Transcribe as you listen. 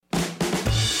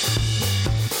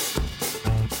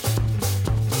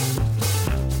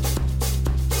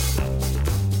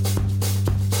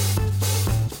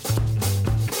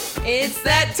It's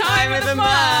that time of the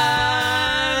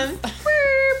month.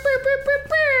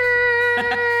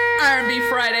 R&B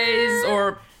Fridays,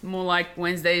 or more like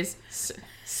Wednesdays.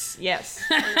 Yes.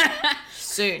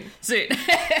 Soon. Soon.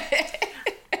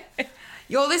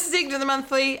 You're listening to The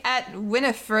Monthly at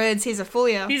Winifred's. Here's a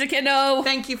Fulia. Here's a Kendall.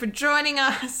 Thank you for joining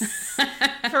us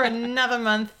for another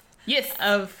month Yes.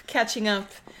 of catching up,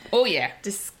 Oh, yeah.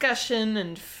 discussion,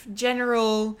 and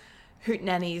general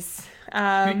hootenannies.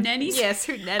 Hootenannies? Yes,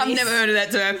 hootenannies. I've never heard of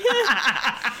that term.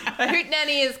 A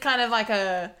hootenanny is kind of like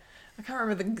a... I can't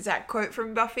remember the exact quote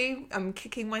from Buffy. I'm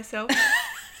kicking myself.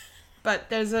 But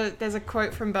there's a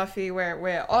quote from Buffy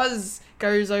where Oz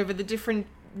goes over the different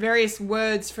various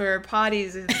words for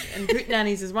parties, and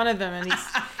hootenannies is one of them, and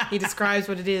he describes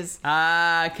what it is.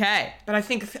 Okay. But I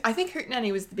think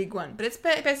hootenanny was the big one. But it's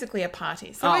basically a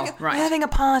party. So Oh, we're right. having a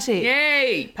party.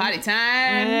 Yay. Party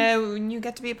time. Yeah, and you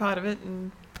get to be a part of it.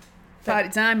 And Party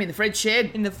time in the Fred shed.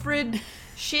 in the fridge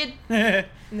shit. In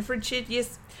the fridge shit,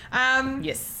 yes.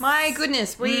 Yes. My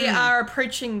goodness, we are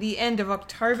approaching the end of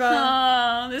October.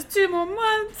 Oh, there's 2 more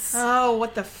months. Oh,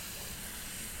 what the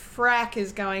frack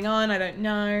is going on? I don't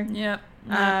know. Yep.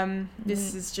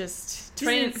 This is just... This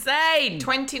is insane.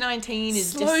 2019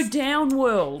 is Slow down,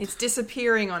 world. It's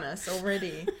disappearing on us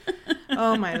already.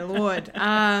 Oh, my Lord.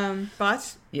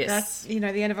 But Yes. that's,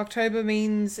 the end of October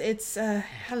means it's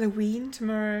Halloween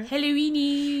tomorrow,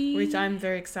 Halloweeny. which I'm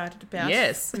very excited about.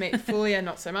 Yes. Fulia,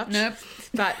 not so much. Nope.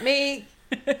 But me,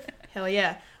 hell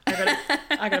yeah.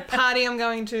 I got a party I'm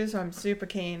going to, so I'm super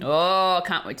keen. Oh,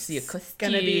 can't wait to see your costume. It's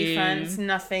gonna be fun. It's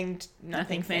nothing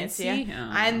Nothing fancier. fancy? Oh.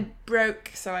 I'm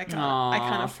broke, so I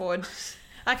can't afford.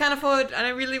 And I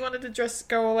really wanted to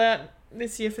go all out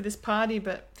this year for this party,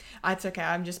 but it's okay.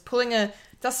 I'm just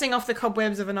dusting off the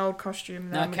cobwebs of an old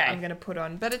costume that Okay. I'm gonna put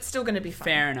on, but it's still gonna be fun.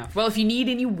 Fair enough. Well, if you need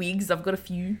any wigs, I've got a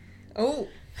few. Oh,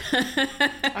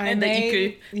 And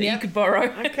that you could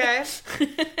borrow. Okay,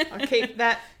 I'll keep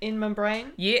that in my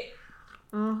brain. Yeah.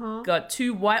 Got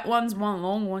 2 white ones, one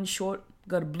long, one short.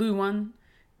 Got a blue one.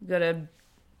 Got a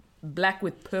black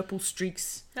with purple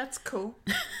streaks. That's cool.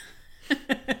 So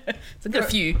I've got a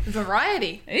few.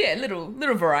 Variety. Yeah, little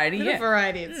variety. Little yeah.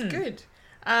 variety. It's good.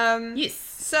 Yes.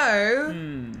 So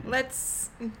let's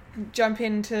jump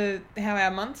into how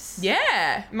our months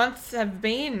have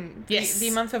been. Yes. The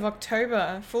month of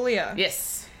October, Fulia.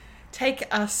 Yes. Take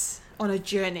us on a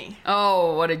journey.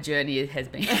 Oh, what a journey it has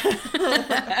been.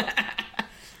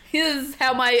 Here's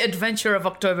how my adventure of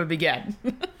October began.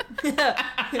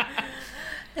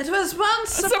 It was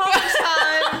once upon a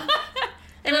time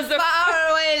in a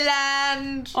faraway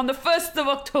land On the 1st of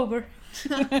October.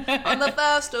 on the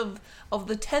first of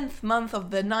the 10th month of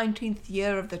the 19th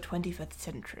year of the 21st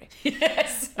century.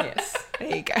 Yes. Yes.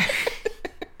 There you go.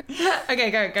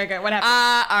 Okay, go. What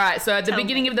happened? All right. So at the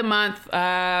beginning of the month,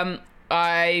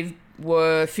 I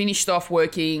finished off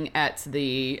working at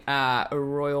the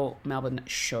Royal Melbourne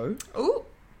Show. Ooh.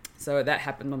 So that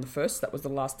happened on the 1st. That was the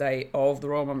last day of the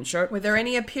Royal Melbourne Show. Were there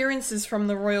any appearances from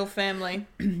the royal family?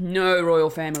 No royal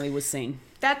family was seen.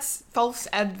 That's false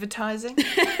advertising.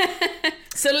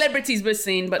 Celebrities were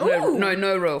seen, but Ooh.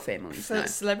 no royal families. So No.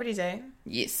 it's Celebrity Day.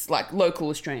 Yes, like local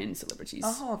Australian celebrities.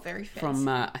 Oh, very fancy. From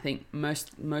I think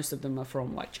most of them are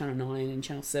from like Channel 9 and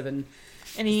Channel 7.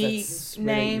 Any That's really-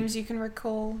 names you can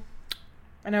recall?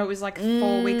 I know it was like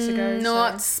 4 weeks ago.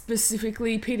 Not so.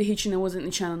 specifically. Peter Hitchener was in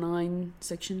the Channel 9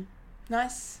 section.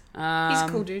 Nice. He's a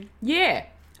cool dude. Yeah.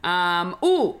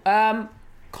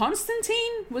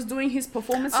 Constantine was doing his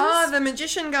performances. Oh, the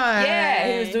magician guy.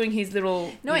 Yeah, he was doing his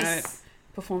little Nice.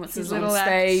 performances His on little act.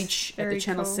 stage at Very the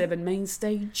Channel cool. 7 main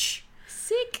stage.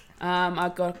 Sick.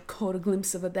 I caught a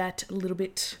glimpse of that a little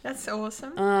bit. That's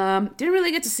awesome. Didn't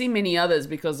really get to see many others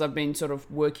because I've been sort of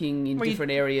working in Well,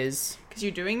 different areas. Because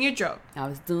you're doing your job. I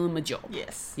was doing my job.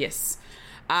 Yes. Yes.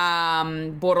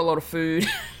 Bought a lot of food.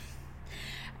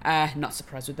 Not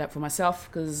surprised with that for myself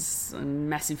because I'm a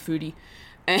massive foodie.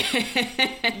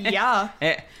 Yeah.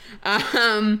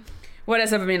 What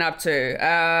else have I been up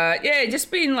to? Just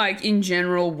been like in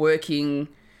general working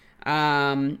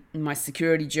my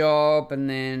security job, and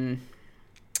then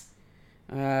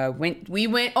at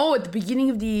the beginning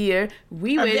of the year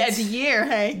At the year,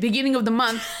 hey. beginning of the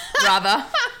month rather.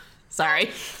 Sorry.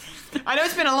 I know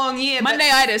it's been a long year,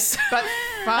 Mondayitis. but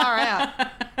far out.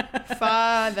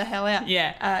 Far the hell out.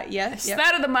 Yeah. Yeah.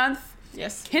 Start of the month,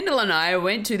 Yes. Kendall and I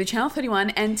went to the Channel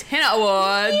 31 Antenna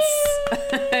Awards,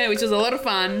 which was a lot of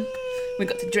fun. We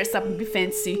got to dress up and be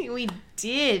fancy. We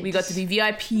did. We got to be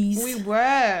VIPs. We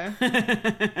were.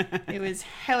 It was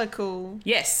hella cool.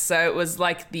 Yes, so it was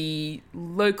like the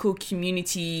local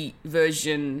community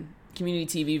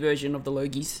community TV version of the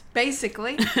Logies.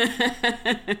 Basically.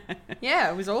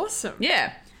 Yeah, it was awesome.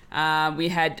 Yeah. We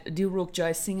had Dilruk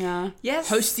Jai Singer Yes.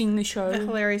 hosting the show. The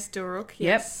hilarious Dilruk,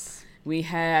 yes. We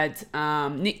had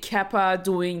Nick Kappa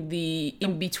doing the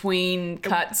in-between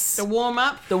cuts. The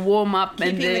warm-up. The warm-up.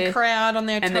 Keeping the crowd on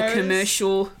their toes. And the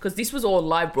commercial. Because this was all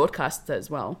live broadcast as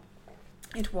well.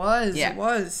 It was. Yeah. It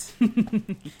was.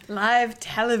 Live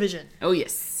television. Oh,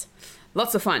 yes.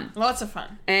 Lots of fun. Lots of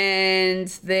fun. And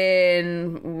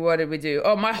then what did we do?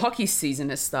 Oh, my hockey season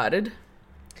has started.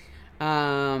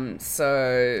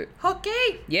 So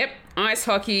Hockey. yep, ice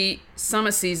hockey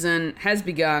summer season has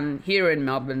begun here in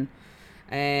Melbourne,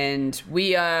 and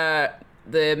we are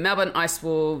the Melbourne Ice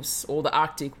Wolves, or the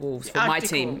Arctic Wolves for my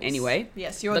team Wolves. anyway.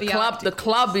 Yes, you're the club. Arctic The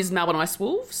club is Melbourne Ice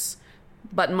Wolves,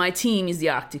 but my team is the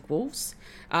Arctic Wolves.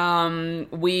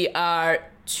 We are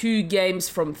 2 games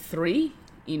from 3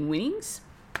 in winnings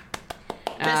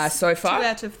so far. 2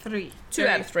 out of 3. 2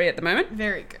 out of 3 at the moment.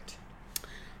 Very good.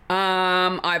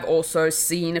 I've also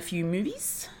seen a few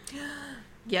movies.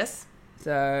 Yes.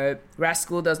 So,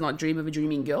 Rascal Does Not Dream of a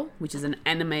Dreaming Girl, which is an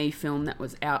anime film that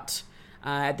was out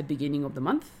at the beginning of the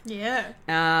month. Yeah.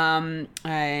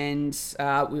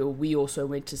 We also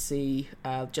went to see,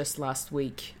 just last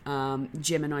week,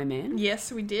 Gemini Man.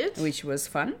 Yes, we did. Which was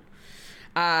fun.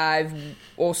 I've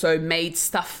also made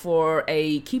stuff for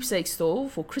a keepsake store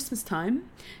for Christmas time.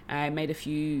 I made a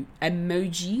few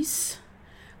emojis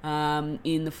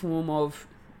in the form of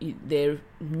their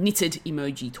knitted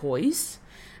emoji toys,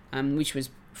 which was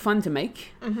fun to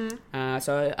make. Mm-hmm.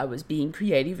 So I was being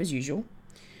creative as usual.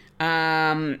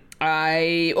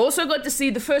 I also got to see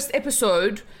the first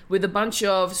episode with a bunch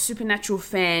of Supernatural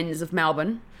fans of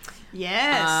Melbourne.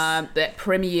 Yes. That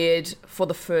premiered for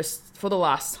the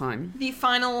last time. The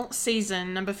final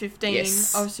season, number 15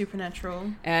 Yes. of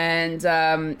Supernatural.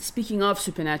 And speaking of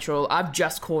Supernatural, I've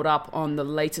just caught up on the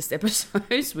latest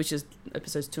episodes, which is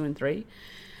episodes 2 and 3.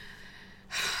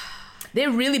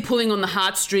 They're really pulling on the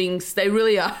heartstrings. They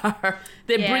really are.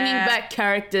 They're bringing back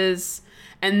characters,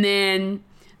 and then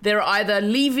they're either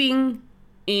leaving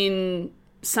in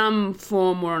some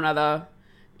form or another,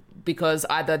 because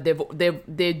either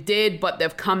they're dead, but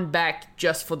they've come back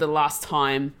just for the last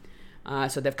time.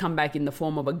 So they've come back in the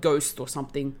form of a ghost or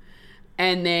something.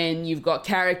 And then you've got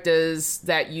characters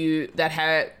that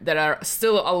are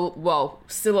still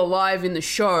alive in the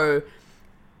show,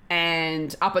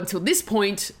 and up until this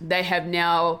point they have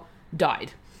now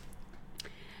died.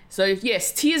 So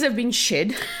yes, tears have been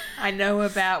shed. I know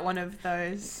about one of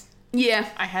those. Yeah.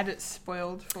 I had it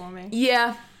spoiled for me.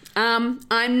 Yeah.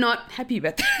 I'm not happy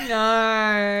about that.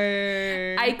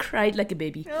 No. I cried like a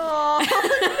baby. Oh,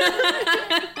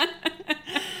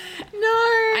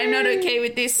 no. I'm not okay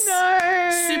with this.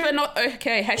 No. Super not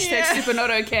okay. Hashtag Yeah. super not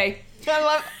okay.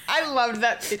 I loved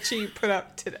that picture you put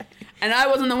up today. And I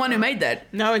wasn't the one who made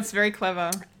that. No, it's very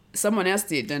clever. Someone else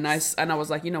did, and I was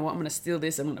like, you know what? I'm going to steal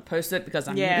this. I'm going to post it because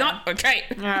I'm Yeah. not okay.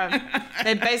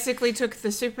 They basically took the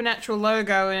Supernatural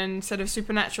logo, and instead of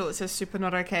Supernatural, it says Super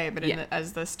Not Okay, but Yeah.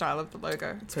 as the style of the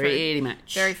logo. It's Pretty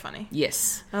much. very funny.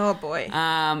 Yes. Oh boy.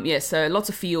 Yeah. So lots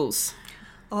of feels.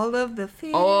 All of the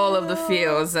feels. All of the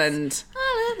feels, and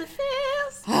All of the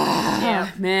feels. Yeah.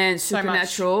 man, So much.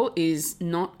 Supernatural is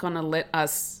not going to let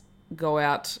us go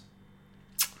out.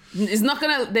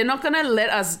 They're not gonna let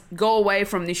us go away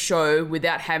from this show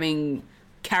without having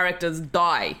characters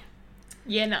die.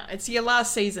 Yeah, no, it's your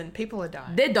last season. People are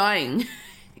dying. They're dying.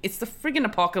 It's the friggin'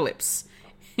 apocalypse.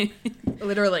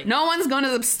 Literally. No one's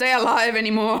gonna stay alive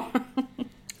anymore.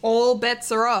 All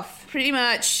bets are off. Pretty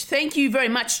much. Thank you very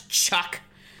much, Chuck.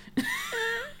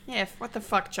 Yeah, what the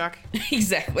fuck, Chuck?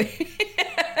 Exactly.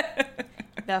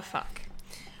 The fuck.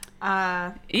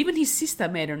 Even his sister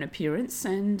made an appearance,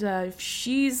 and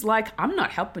she's like, I'm not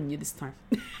helping you this time.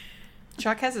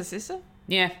 Chuck has a sister?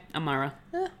 Yeah, Amara.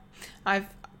 I've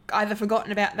either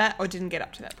forgotten about that or didn't get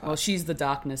up to that part. Well, she's the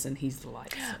darkness and he's the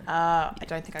light. So. I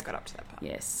don't think I got up to that part.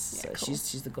 Yes, Yeah, so cool.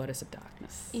 she's the goddess of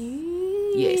darkness.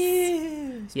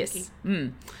 Yes. Yes.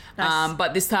 Mm. Nice.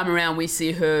 But this time around, we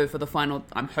see her for the final.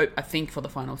 I think for the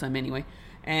final time anyway.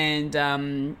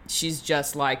 And she's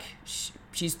just like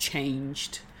she's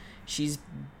changed. She's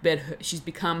better. She's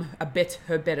become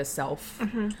her better self.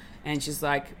 Mm-hmm. And she's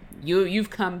like, you've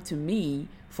come to me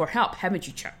for help, haven't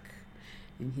you, Chuck?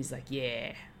 And he's like,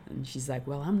 yeah. And she's like,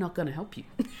 well, I'm not going to help you.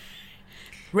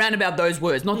 Round about those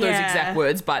words, not those Yeah. exact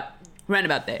words, but round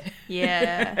about there.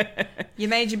 Yeah. You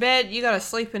made your bed, you gotta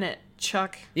sleep in it,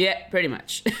 Chuck. Yeah, pretty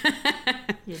much.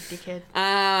 You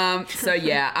dickhead. So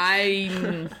yeah,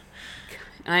 I'm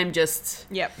I'm just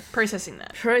Yep, processing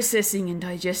that. processing and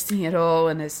digesting it all,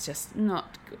 and it's just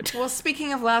not good. Well,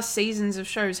 speaking of last seasons of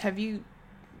shows, have you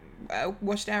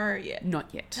watched Arrow yet? Not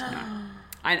yet. No.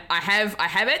 I have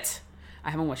it. I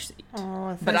haven't watched it yet.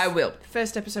 Oh, But I will. The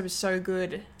first episode was so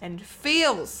good and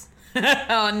feels.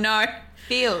 Oh no.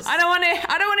 Feels. I don't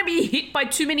want to be hit by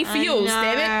too many feels,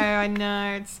 damn it. I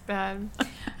know, it's bad.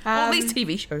 All these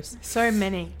TV shows. So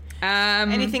many.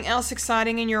 Anything else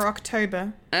exciting in your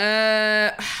October?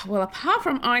 Well, apart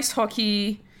from ice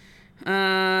hockey,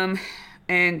 and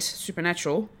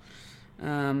Supernatural,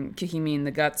 kicking me in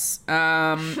the guts,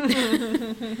 I've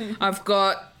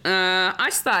got, I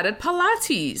started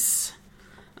Pilates.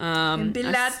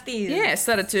 Pilates. I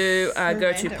started to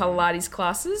go to random. Pilates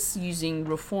classes using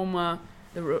Reformer,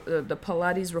 the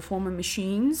Pilates Reformer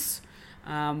machines,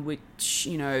 which,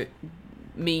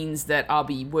 means that I'll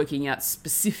be working out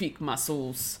specific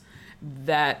muscles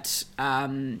that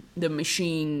the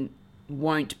machine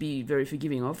won't be very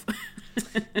forgiving of.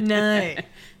 No.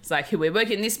 It's like, we're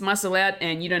working this muscle out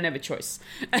and you don't have a choice.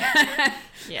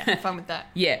 Yeah, have fun with that.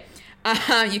 Yeah.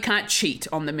 You can't cheat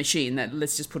on the machine.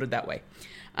 Let's just put it that way.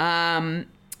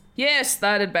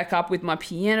 Started back up with my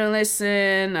piano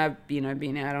lesson. I've,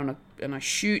 been out on a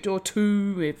shoot or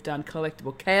two. We've done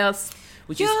Collectible Chaos,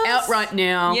 which is out right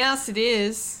now. Yes, it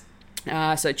is.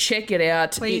 So check it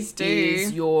out. Please do. It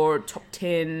is your top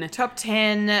 10. Top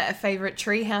 10 favourite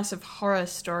Treehouse of Horror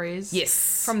stories.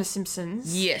 Yes. From The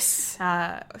Simpsons. Yes.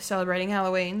 Celebrating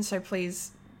Halloween, so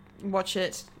please watch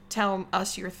it. Tell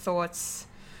us your thoughts.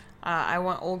 I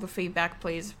want all the feedback,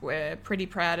 please. We're pretty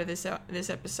proud of this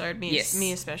episode, me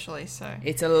especially. So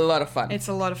it's a lot of fun. It's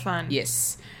a lot of fun.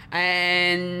 Yes.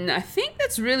 And I think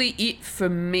that's really it for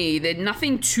me. There's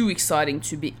nothing too exciting,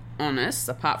 to be honest,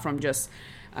 apart from just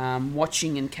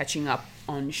watching and catching up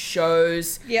on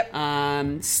shows. Yep.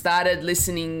 Started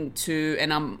listening to,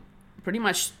 and I'm pretty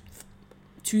much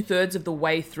 2/3 of the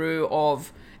way through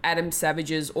of Adam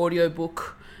Savage's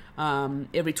audiobook,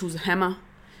 Every Tool's a Hammer.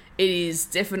 It is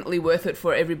definitely worth it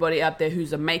for everybody out there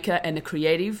who's a maker and a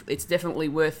creative. It's definitely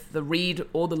worth the read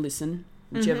or the listen,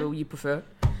 whichever you prefer.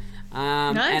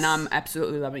 Nice. And I'm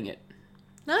absolutely loving it.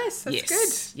 Nice, that's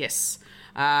good. Yes.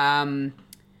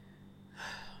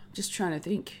 Just trying to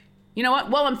think. You know what?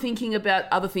 While I'm thinking about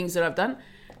other things that I've done,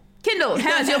 Kendall,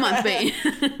 how's your month been?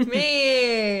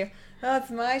 Me. Oh,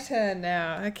 it's my turn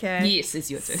now. Okay. Yes,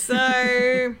 it's your turn.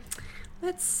 So,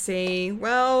 let's see.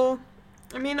 Well,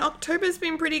 I mean, October's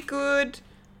been pretty good.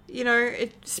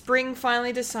 Spring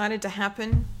finally decided to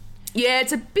happen. Yeah,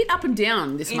 it's a bit up and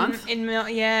down this month.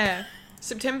 Yeah.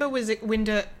 September was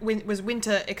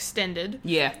winter extended.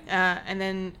 Yeah. And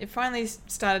then it finally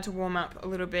started to warm up a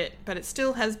little bit, but it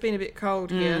still has been a bit cold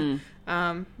here.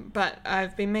 But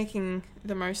I've been making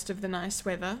the most of the nice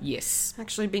weather. Yes.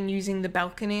 Actually been using the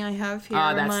balcony I have here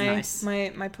Oh, that's in nice.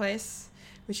 my place,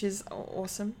 which is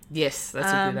awesome. Yes,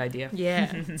 that's a good idea.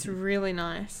 Yeah, it's really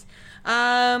nice.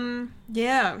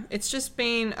 It's just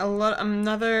been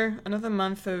another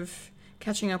month of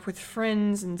catching up with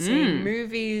friends and seeing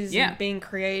movies and being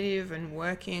creative and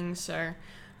working. So,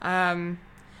 I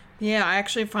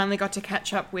actually finally got to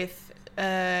catch up with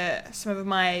some of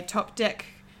my Top Deck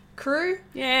crew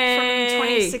Yay! from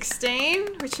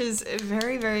 2016, which is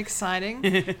very, very exciting.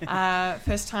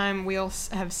 First time we all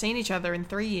have seen each other in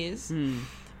 3 years.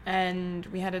 And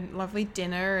we had a lovely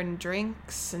dinner and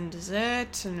drinks and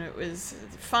dessert, and it was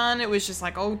fun. It was just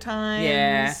like old times.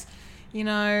 Yeah.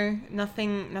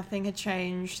 Nothing had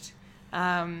changed.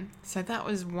 So that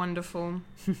was wonderful.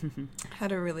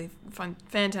 Had a really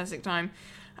fantastic time.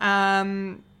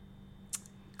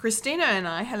 Christina and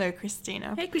I, hello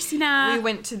Christina. Hey, Christina. We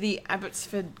went to the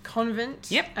Abbotsford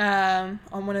Convent. Yep. On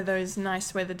one of those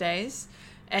nice weather days,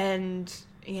 and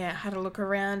had a look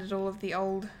around at all of the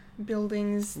old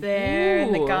buildings there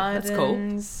and the Ooh, gardens. that's cool.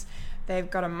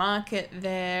 They've got a market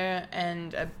there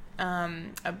and a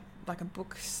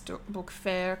book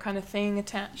fair kind of thing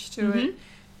attached to it,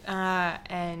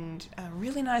 and a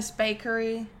really nice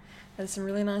bakery. There's some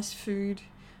really nice food,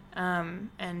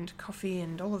 and coffee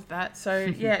and all of that. So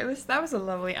that was a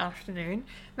lovely afternoon.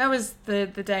 That was the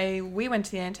day we went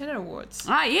to the Antenna Awards.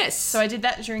 Ah, yes. So I did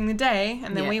that during the day,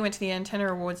 and then Yeah. we went to the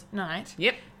Antenna Awards at night.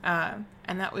 Yep.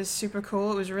 And that was super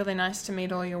cool. It was really nice to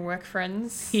meet all your work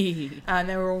friends. And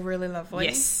they were all really lovely.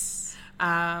 Yes.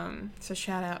 So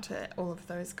shout out to all of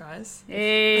those guys.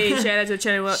 Hey, shout out to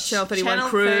Channel 31 Channel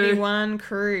crew. 31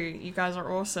 crew. You guys are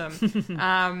awesome.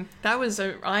 That was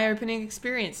an eye-opening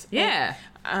experience. Yeah.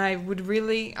 I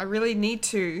really need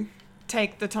to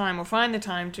take the time or find the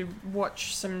time to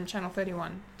watch some Channel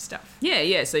 31 stuff.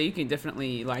 Yeah. So you can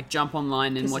definitely jump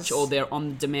online and watch all their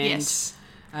on-demand Yes.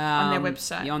 on their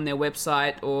website. On their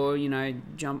website, or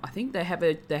jump. I think they have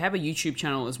a YouTube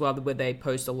channel as well where they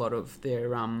post a lot of their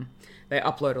they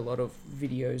upload a lot of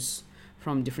videos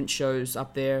from different shows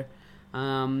up there.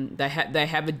 They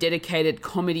have a dedicated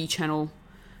comedy channel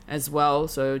as well.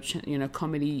 So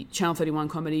comedy Channel 31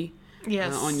 comedy.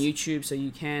 Yes. On YouTube, so you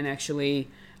can actually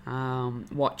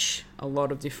watch a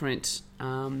lot of different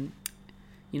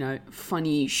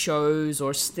funny shows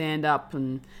or stand up,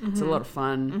 and it's a lot of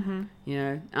fun.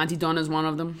 Auntie Donna's one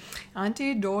of them.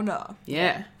 Auntie Donna.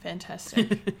 Yeah.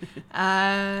 Fantastic.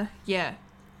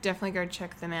 Definitely go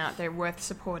check them out. They're worth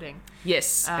supporting.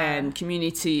 Yes, and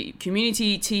community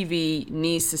TV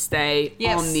needs to stay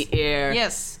on the air.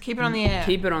 Yes, keep it on the air.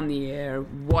 Keep it on the air.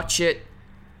 Watch it.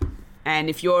 And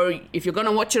if you're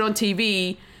gonna watch it on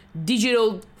TV,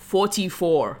 digital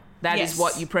 44. That is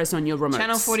what you press on your remote.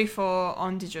 Channel 44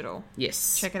 on digital.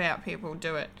 Yes. Check it out, people.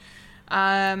 Do it.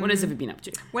 What else have you been up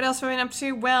to? What else have I been up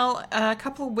to? Well, a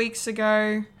couple of weeks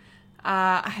ago,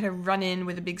 I had a run-in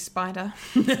with a big spider.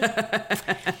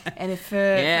 And for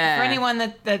anyone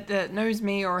that knows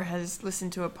me or has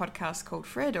listened to a podcast called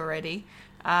Fred already,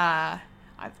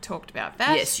 I've talked about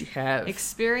that. Yes, you have.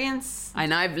 Experience.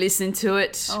 And I've listened to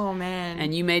it. Oh, man.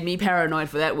 And you made me paranoid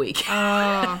for that week.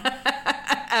 Oh.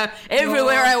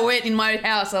 Everywhere I went in my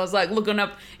house, I was like looking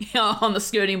up on the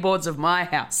skirting boards of my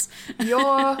house.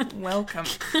 You're welcome.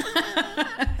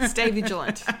 Stay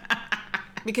vigilant.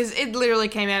 Because it literally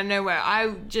came out of nowhere.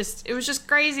 It was just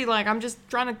crazy. Like, I'm just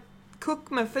trying to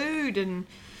cook my food, and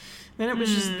then it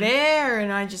was just there,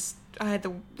 and I had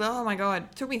oh my God,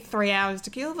 it took me 3 hours to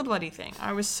kill the bloody thing.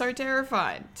 I was so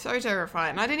terrified.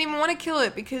 And I didn't even want to kill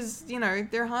it because,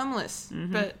 they're harmless.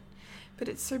 But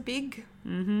it's so big.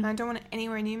 And I don't want it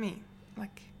anywhere near me.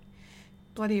 Like,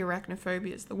 bloody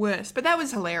arachnophobia is the worst. But that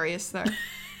was hilarious, though.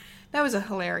 That was a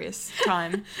hilarious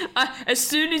time. As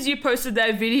soon as you posted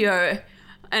that video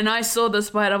and I saw the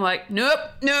spider, I'm like, nope,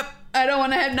 I don't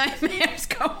want to have nightmares.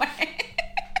 Go away.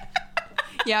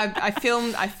 Yeah, I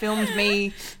filmed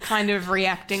me kind of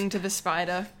reacting to the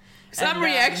spider. Some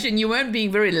reaction. You weren't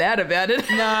being very loud about it.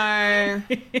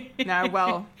 No,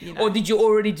 well, Or did you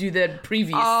already do that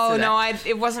previous to that? No,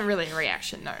 it wasn't really a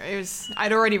reaction, no.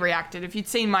 I'd already reacted. If you'd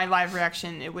seen my live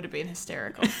reaction, it would have been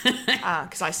hysterical.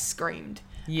 Because I screamed.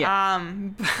 Yeah.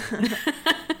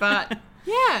 But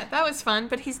yeah, that was fun.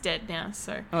 But he's dead now,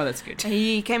 so. Oh, that's good.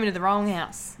 He came into the wrong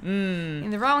house. In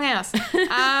the wrong house.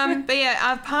 But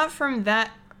yeah, apart from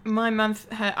that, my month,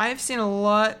 I've seen a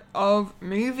lot of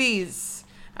movies.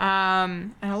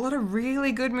 And a lot of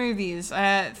really good movies.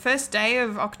 First day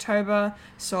of October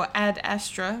saw Ad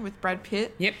Astra with Brad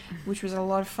Pitt. Yep. Which was a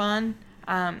lot of fun.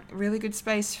 Really good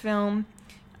space film.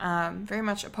 Very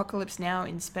much Apocalypse Now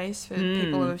in space for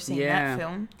people who have seen that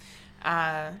film.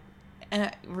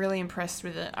 And really impressed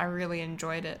with it. I really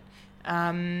enjoyed it.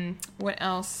 What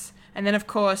else? And then, of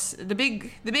course, the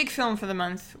big film for the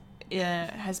month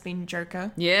has been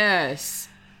Joker. Yes.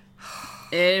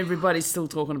 Everybody's still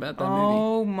talking about that movie.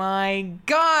 Oh my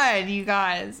God, you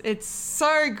guys. It's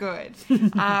so good.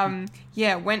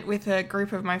 Went with a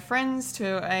group of my friends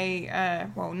to a,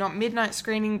 not midnight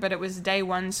screening, but it was day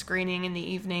one screening in the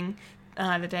evening,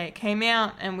 the day it came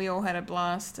out, and we all had a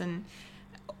blast and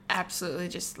absolutely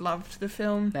just loved the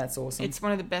film. That's awesome. It's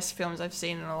one of the best films I've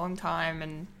seen in a long time,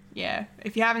 and yeah,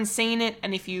 if you haven't seen it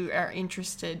and if you are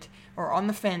interested or on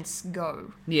the fence,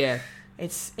 go. Yeah.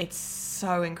 It's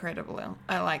so incredible.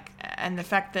 And the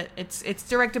fact that it's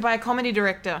directed by a comedy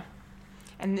director,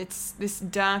 and it's this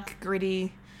dark,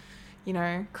 gritty,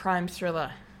 crime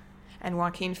thriller. And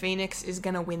Joaquin Phoenix is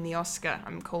gonna win the Oscar.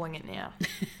 I'm calling it now.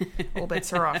 All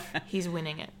bets are off. He's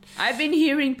winning it. I've been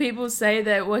hearing people say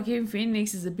that Joaquin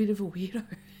Phoenix is a bit of a weirdo.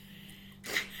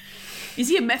 Is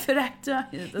he a method actor?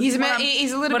 He's a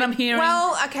little bit. I'm hearing.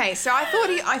 Well, okay. So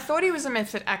I thought he was a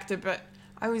method actor, but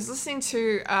I was listening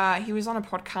to, he was on a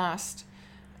podcast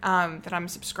that I'm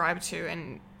subscribed to,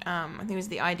 and I think it was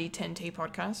the ID10T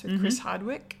podcast with Chris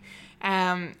Hardwick.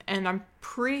 And I'm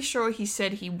pretty sure he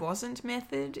said he wasn't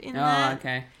method in that. Oh,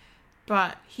 okay.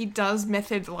 But he does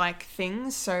method-like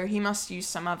things, so he must use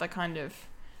some other kind of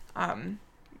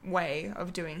way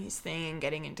of doing his thing and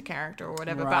getting into character or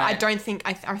whatever. Right. But I don't think...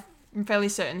 I'm fairly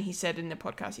certain he said in the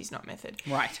podcast he's not method.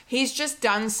 Right. He's just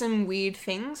done some weird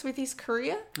things with his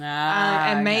career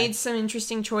and made some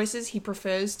interesting choices. He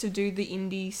prefers to do the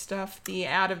indie stuff, the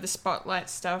out of the spotlight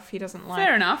stuff. He doesn't like.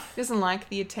 Fair enough. Doesn't like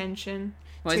the attention.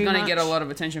 Well, he's going to get a lot of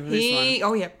attention for this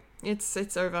one. Oh yeah,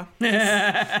 it's over.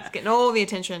 It's getting all the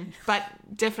attention, but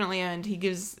definitely earned. He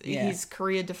gives his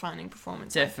career-defining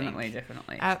performance. Definitely.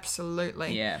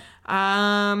 Absolutely. Yeah.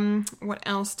 What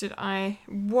else did I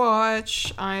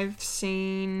watch? I've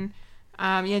seen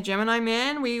Yeah, Gemini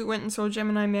Man. We went and saw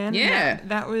Gemini Man. Yeah. And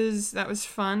that was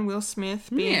fun. Will Smith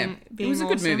being it was a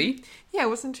good awesome. movie. Yeah, it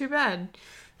wasn't too bad.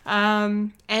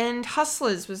 And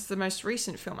Hustlers was the most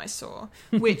recent film I saw,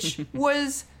 which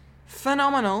was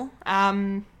phenomenal.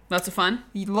 Lots of fun.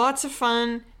 Lots of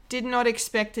fun. Did not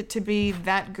expect it to be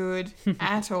that good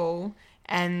at all.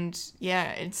 And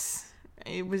yeah,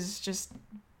 it was just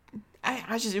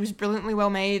it was brilliantly well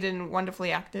made and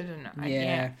wonderfully acted, and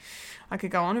I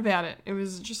could go on about it. It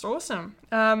was just awesome.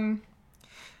 And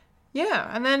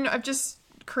then I've just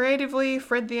creatively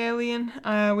Fred the Alien.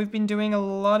 We've been doing a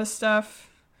lot of stuff,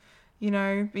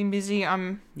 been busy.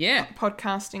 I'm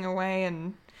podcasting away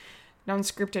and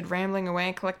non-scripted rambling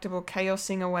away, collectible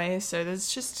chaosing away. So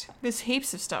there's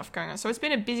heaps of stuff going on. So it's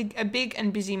been a big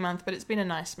and busy month, but it's been a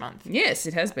nice month. Yes,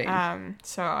 it has been.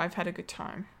 So I've had a good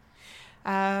time.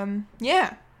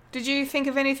 Did you think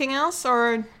of anything else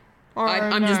or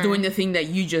I'm no? just doing the thing that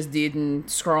you just did and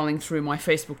scrolling through my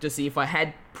Facebook to see if I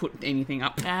had put anything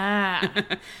up.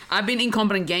 I've been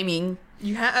incompetent gaming.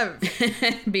 You have.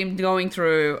 Been going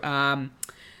through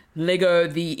Lego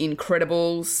The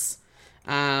Incredibles.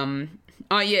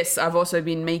 Yes, I've also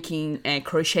been making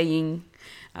crocheting.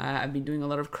 I've been doing a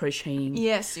lot of crocheting.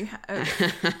 Yes, you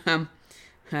have.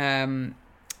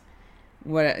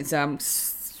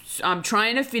 I'm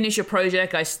trying to finish a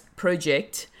project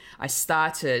I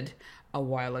started a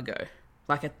while ago,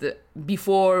 like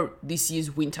before this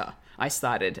year's winter. I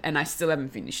started, and I still haven't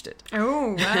finished it.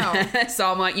 Oh, wow.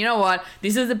 So I'm like, you know what?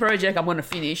 This is the project I'm going to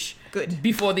finish. Good.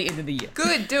 Before the end of the year.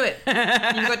 Good, do it.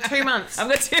 You've got 2 months. I've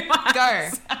got 2 months. Go.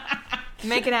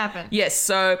 Make it happen. Yes,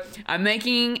 so I'm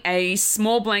making a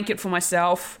small blanket for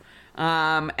myself,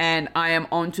 and I am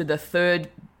on to the 3rd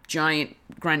giant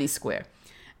granny square,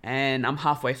 and I'm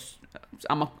halfway.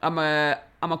 I'm a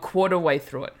quarter way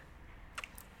through it.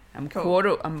 I'm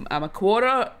a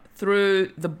quarter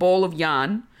through the ball of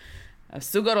yarn. I've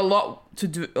still got a lot to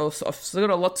do. I've still got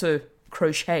a lot to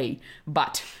crochet,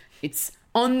 but it's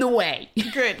on the way.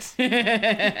 Good.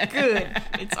 Good.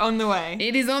 It's on the way.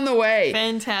 It is on the way.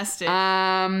 Fantastic.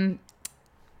 Yeah,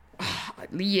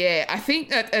 I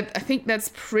think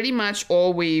that's pretty much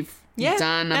all we've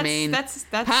done. That's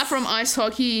apart from ice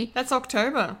hockey. That's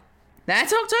October.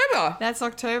 That's October. That's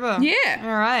October. Yeah.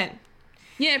 All right.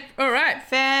 Yeah. All right.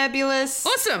 Fabulous.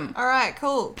 Awesome. All right.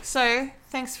 Cool. So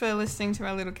thanks for listening to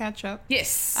our little catch up.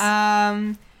 Yes.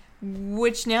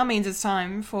 Which now means it's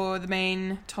time for the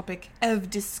main topic of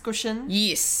discussion.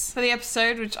 Yes. For the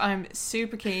episode, which I'm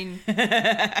super keen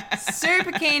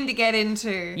to get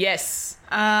into. Yes.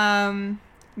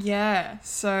 Yeah.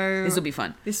 So this will be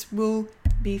fun. This will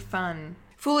be fun.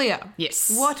 Fulia.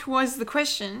 Yes. What was the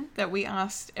question that we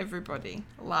asked everybody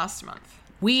last month?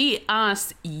 We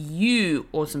asked you,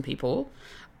 awesome people,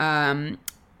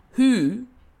 who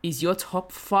is your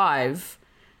top 5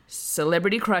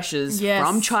 celebrity crushes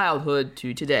from childhood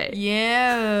to today?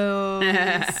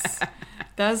 Yes.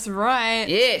 That's right.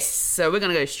 Yes. So we're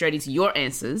going to go straight into your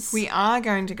answers. We are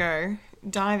going to go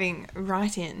diving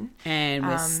right in. And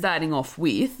we're starting off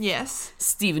with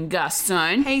Stephen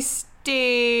Garstone. Hey,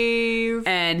 Steve.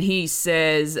 And he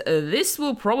says, this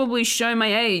will probably show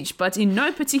my age, but in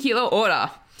no particular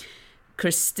order.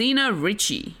 Christina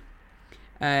Ricci,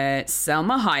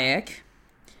 Salma Hayek,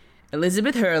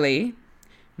 Elizabeth Hurley,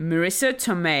 Marissa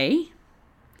Tomei,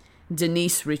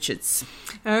 Denise Richards.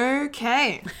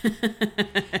 Okay.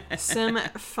 Some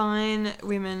fine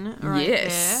women right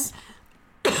there.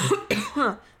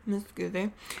 Must go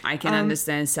there. I can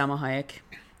understand Salma Hayek.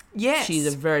 Yes. She's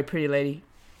a very pretty lady.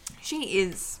 She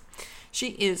is.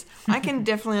 I can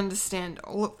definitely understand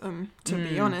all of them, to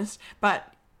be honest.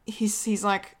 But he's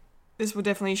like, this will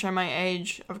definitely show my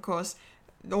age, of course.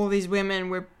 All these women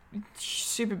were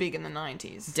super big in the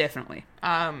 90s. Definitely.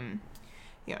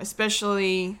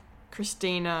 Especially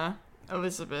Christina,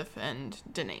 Elizabeth, and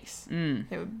Denise.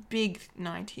 They were big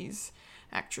 90s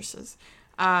actresses.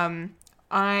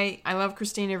 I love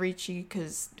Christina Ricci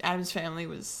because Addams Family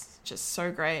was just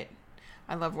so great.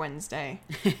 I love Wednesday.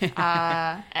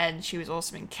 And she was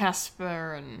awesome in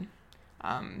Casper and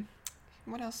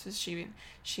what else was she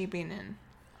been in?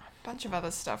 A bunch of other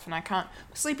stuff, and I can't.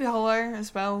 Sleepy Hollow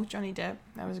as well, Johnny Depp.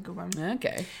 That was a good one.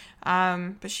 Okay.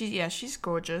 But she's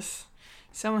gorgeous.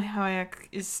 Salma Hayek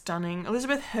is stunning.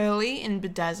 Elizabeth Hurley in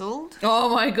Bedazzled.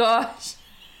 Oh my gosh.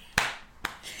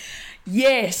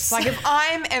 Yes. Like, if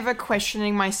I'm ever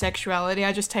questioning my sexuality,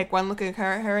 I just take one look at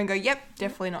her and go, yep,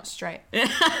 definitely not straight.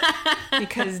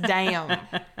 Because damn,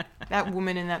 that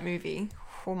woman in that movie,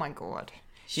 oh my God.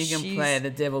 She can play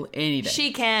the devil any day.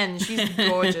 She can. She's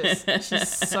gorgeous. She's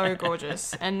so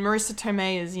gorgeous. And Marissa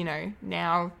Tomei is,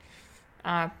 now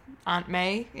Aunt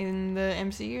May in the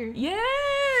MCU.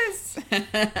 Yes.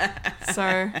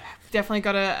 So definitely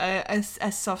got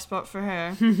a soft spot for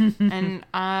her. And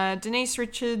Denise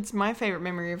Richards, my favourite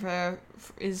memory of her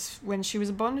is when she was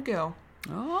a Bond girl.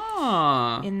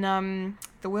 Oh. In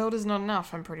The World Is Not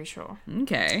Enough, I'm pretty sure.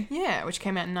 Okay. Yeah, which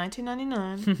came out in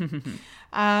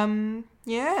 1999.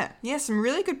 Yeah, some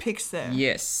really good picks there.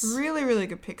 Yes. Really, really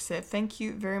good picks there. Thank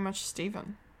you very much,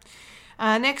 Stephen.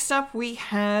 Next up, we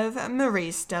have Marie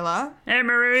Stella. Hey,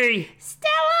 Marie. Stella!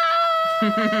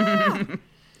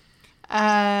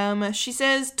 She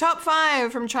says, top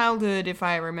 5 from childhood, if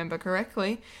I remember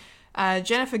correctly.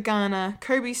 Jennifer Garner,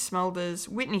 Kobe Smulders,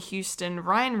 Whitney Houston,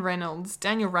 Ryan Reynolds,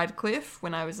 Daniel Radcliffe,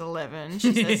 when I was 11,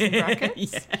 she says in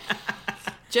brackets. Yeah.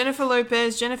 Jennifer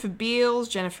Lopez, Jennifer Beals,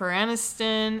 Jennifer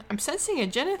Aniston. I'm sensing a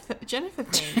Jennifer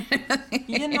theme.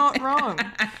 You're not wrong.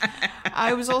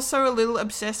 I was also a little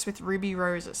obsessed with Ruby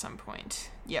Rose at some point.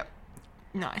 Yep.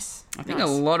 Nice. I think a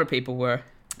lot of people were.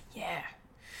 Yeah.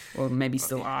 Or maybe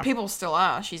still are. People still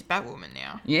are. She's Batwoman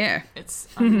now. Yeah. It's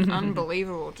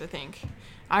unbelievable to think.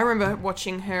 I remember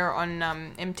watching her on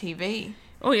MTV.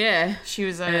 Oh, yeah.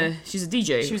 She's she's a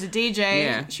DJ. She was a DJ.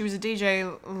 Yeah. She was a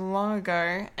DJ long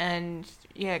ago, and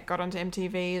got onto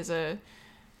MTV as a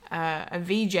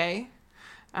VJ,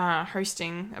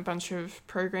 hosting a bunch of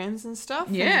programs and stuff.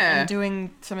 Yeah. and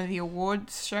doing some of the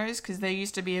awards shows, because there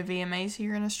used to be a VMAs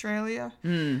here in Australia.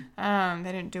 They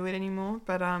don't do it anymore,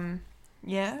 but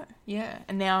yeah.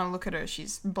 And now look at her;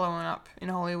 she's blowing up in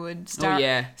Hollywood.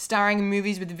 Starring in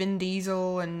movies with Vin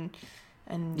Diesel and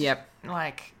Yep.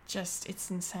 like just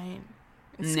it's insane.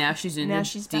 Now she's in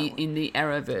the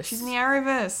Arrowverse. She's in the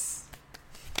Arrowverse.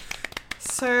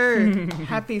 So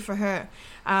happy for her.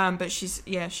 But she's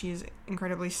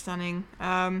incredibly stunning.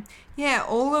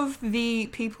 All of the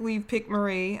people you've picked,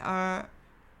 Marie, are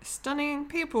stunning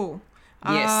people.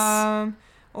 Yes.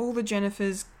 All the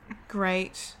Jennifers,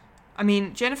 great. I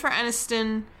mean, Jennifer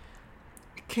Aniston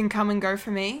can come and go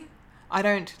for me. I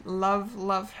don't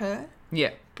love her. Yeah.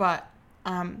 But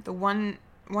the one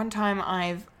time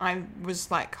I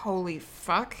was like, holy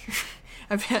fuck,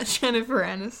 about Jennifer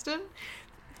Aniston.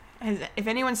 If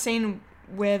anyone's seen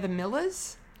We're the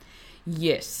Millers?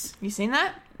 Yes. You seen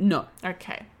that? No.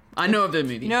 Okay. I know of the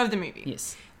movie. You know of the movie?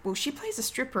 Yes. Well, she plays a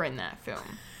stripper in that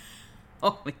film.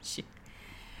 Holy shit.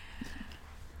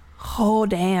 Oh,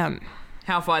 damn.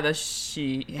 How far does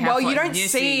she... You don't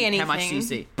see anything. How much do you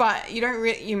see? But you don't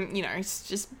really... You know, it's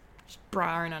just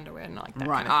bra and underwear and like that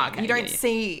right. kind of thing. Okay. You don't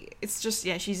see... It's just,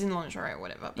 she's in lingerie or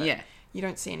whatever. But yeah. You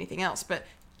don't see anything else. But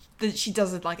she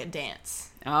does it like a dance.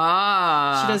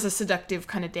 Ah. She does a seductive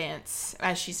kind of dance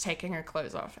as she's taking her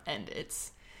clothes off. And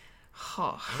it's...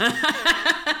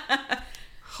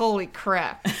 Holy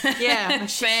crap. Yeah.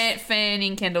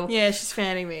 Fanning Kendall. Yeah, she's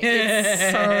fanning me.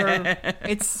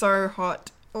 It's so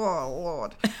hot. Oh,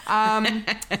 Lord.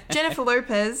 Jennifer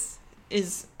Lopez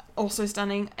is also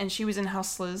stunning, and she was in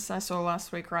Hustlers, I saw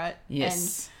last week, right? Yes.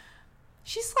 And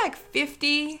she's like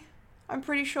 50, I'm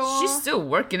pretty sure. She's still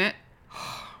working it.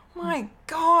 My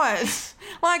God.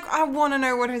 Like, I want to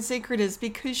know what her secret is,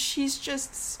 because she's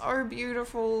just so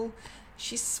beautiful.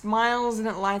 She smiles and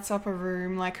it lights up a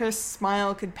room. Like, her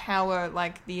smile could power,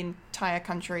 like, the entire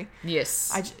country.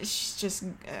 Yes. She's just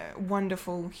a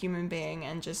wonderful human being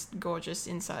and just gorgeous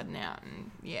inside and out.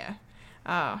 And, yeah.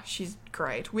 She's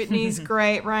great. Whitney's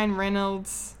great. Ryan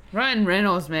Reynolds. Ryan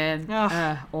Reynolds, man.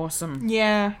 Oh. Awesome.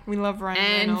 Yeah, we love Ryan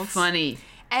Reynolds. And funny.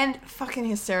 And fucking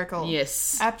hysterical.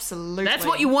 Yes. Absolutely. That's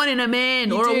what you want in a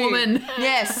man or a woman.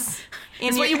 Yes.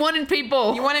 It's what you want in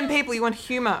people. You want in people. You want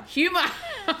humour. Humour.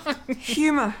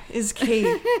 Humour is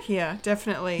key here,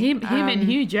 definitely. Him and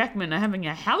Hugh Jackman are having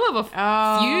a hell of a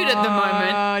feud at the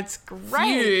moment. Oh, it's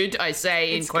great. Feud, I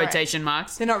say, in quotation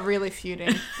marks. They're not really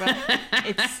feuding, but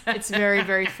it's very,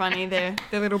 very funny. Their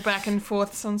little back and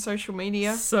forths on social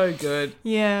media. So good.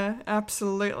 Yeah,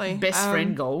 absolutely. Best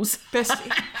friend goals.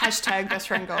 Hashtag best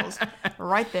friend goals.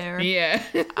 Right there. Yeah.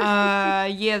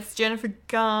 It's Jennifer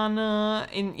Garner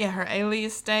in her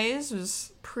Alias days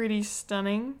was pretty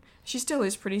stunning. She still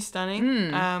is pretty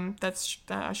stunning. I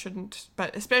shouldn't,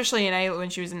 but especially when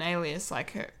she was in Alias,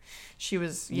 like her, she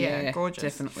was gorgeous.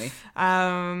 Definitely.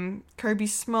 Kobe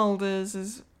Smulders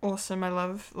is awesome. I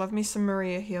love me some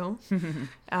Maria Hill. Who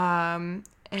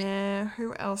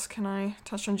else can I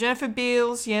touch on? Jennifer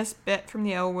Beals, yes, Bet from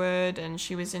the L Word, and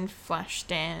she was in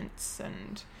Flashdance,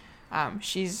 and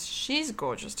she's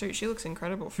gorgeous too. She looks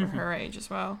incredible for her age as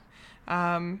well.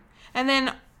 And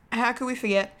then how could we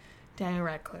forget Daniel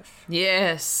Radcliffe?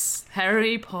 Yes,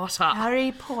 Harry Potter.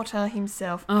 Harry Potter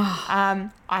himself. Oh.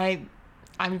 I'm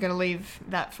going to leave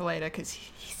that for later because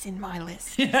he's in my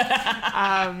list.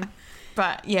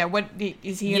 But yeah, what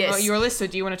is he Yes. on your list, or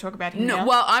do you want to talk about him No, now?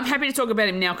 well, I'm happy to talk about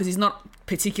him now because he's not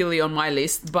particularly on my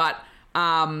list. But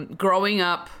growing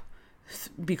up,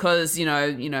 because you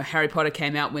know, Harry Potter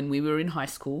came out when we were in high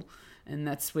school, and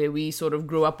that's where we sort of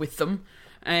grew up with them.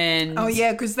 And Oh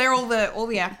yeah, because they're all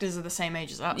the actors are the same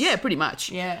age as us. yeah, pretty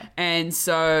much. Yeah. And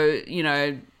so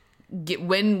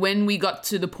when we got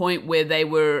to the point where they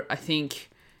were, I think,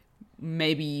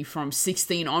 maybe from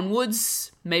 16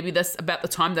 onwards, maybe that's about the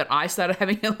time that I started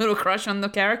having a little crush on the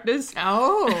characters.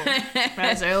 Oh, that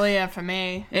was earlier for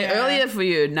me. Yeah. Earlier for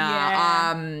you,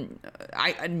 nah.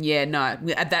 Yeah. No.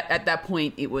 At that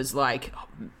point, it was like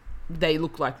they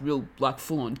looked like real, like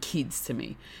full on kids to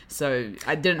me. So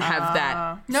I didn't have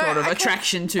that sort of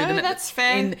attraction to them. That's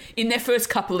fair. In their first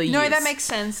couple of years. No, that makes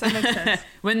sense.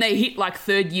 When they hit like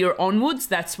third year onwards,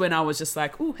 that's when I was just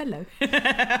like, oh, hello.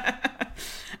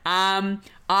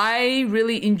 I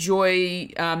really enjoy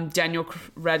Daniel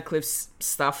Radcliffe's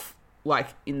stuff, like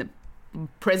in the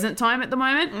present time at the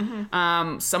moment.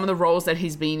 Mm-hmm. Some of the roles that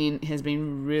he's been in has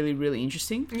been really, really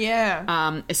interesting.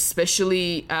 Yeah.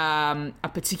 Especially a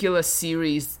particular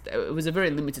series. It was a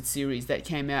very limited series that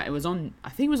came out. It was on, I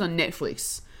think it was on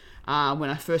Netflix when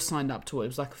I first signed up to it. It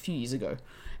was like a few years ago.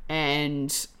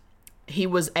 And he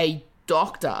was a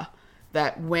doctor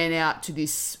that went out to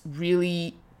this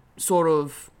really sort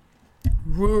of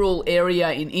rural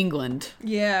area in England,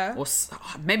 Yeah. or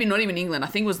maybe not even England. I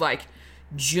think it was like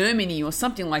Germany or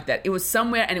something like that. It was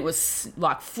somewhere, and it was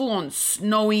like full on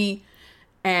snowy,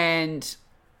 and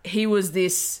he was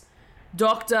this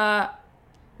doctor,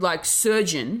 like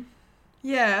surgeon,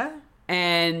 Yeah.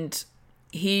 and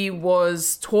he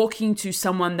was talking to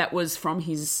someone that was from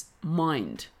his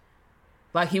mind.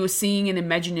 Like he was seeing an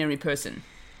imaginary person.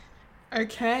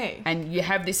 Okay. And you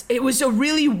have this, it was a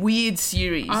really weird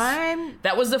series.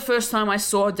 That was the first time I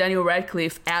saw Daniel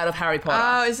Radcliffe out of Harry Potter.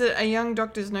 Oh, is it A Young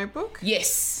Doctor's Notebook?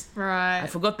 Yes. Right. I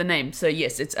forgot the name. So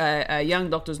yes, it's a Young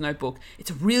Doctor's Notebook.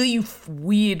 It's a really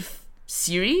weird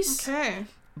series. Okay.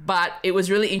 But it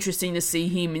was really interesting to see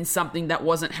him in something that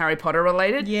wasn't Harry Potter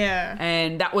related. Yeah.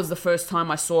 And that was the first time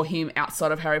I saw him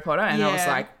outside of Harry Potter. And I was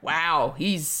Yeah. like, wow,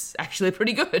 he's actually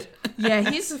pretty good. Yeah,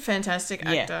 he's a fantastic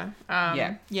Yeah.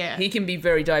 actor. Yeah. He can be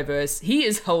very diverse. He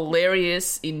is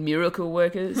hilarious in Miracle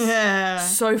Workers. Yeah.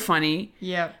 So funny.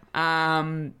 Yep.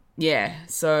 Yeah.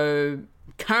 So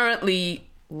currently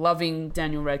loving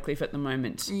Daniel Radcliffe at the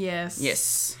moment. Yes.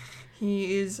 Yes.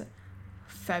 He is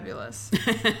fabulous.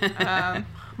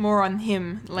 More on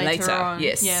him later on.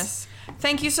 Yes. Yes.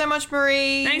 Thank you so much,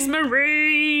 Marie. Thanks,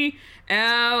 Marie.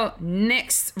 Our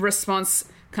next response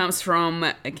comes from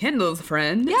a Kendall's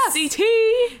friend, Yes. CT.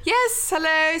 Yes.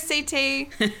 Hello,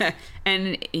 CT.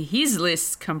 And his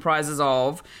list comprises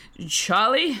of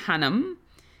Charlie Hunnam.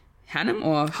 Hunnam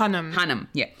or? Hunnam. Hunnam,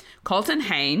 yeah. Colton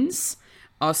Haynes,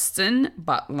 Austin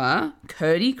Butler,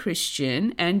 Cody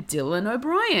Christian, and Dylan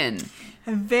O'Brien.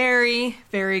 A very,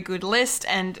 very good list.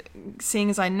 And seeing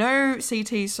as I know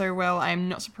CT so well, I'm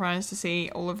not surprised to see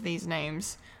all of these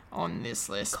names on this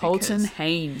list. Colton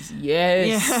Haynes,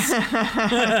 yes.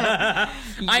 Yeah.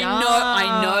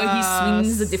 I know he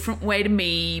swings a different way to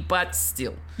me, but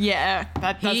still. Yeah,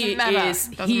 that doesn't matter.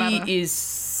 Doesn't matter. He is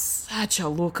such a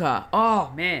looker.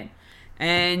 Oh, man.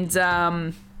 And,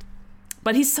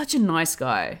 but he's such a nice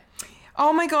guy.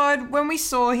 Oh my god, when we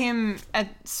saw him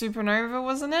at Supernova,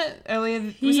 wasn't it?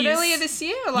 Was it earlier this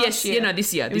year or last year? Yes,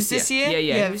 this year. It was this year? Yeah.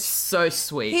 Yeah. He was so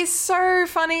sweet. He's so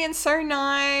funny and so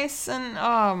nice, and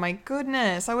oh my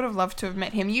goodness, I would have loved to have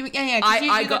met him.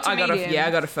 I got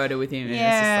a photo with him.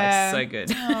 Yeah. And it's just like so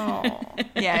good. Oh,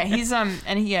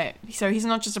 yeah, so he's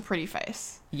not just a pretty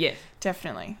face. Yeah.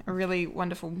 Definitely a really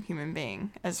wonderful human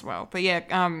being as well. But yeah,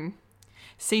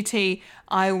 CT,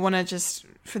 I want to just,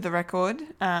 for the record,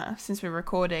 since we're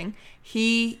recording,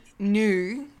 he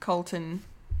knew Colton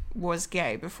was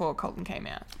gay before Colton came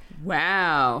out.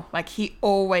 Wow. Like, he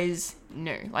always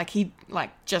knew. Like, he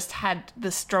just had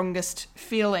the strongest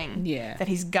feeling that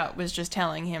his gut was just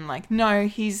telling him, like, no,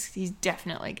 he's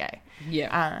definitely gay.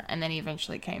 Yeah. And then he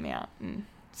eventually came out, and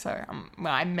so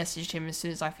I messaged him as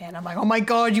soon as I found. I'm like, oh my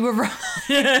god, you were right.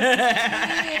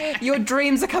 Your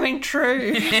dreams are coming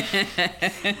true.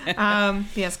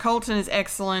 Yes, Colton is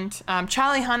excellent.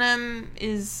 Charlie Hunnam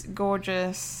is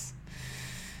gorgeous.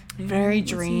 Very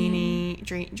dreamy.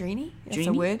 Dreamy? That's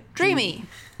a word. Dreamy.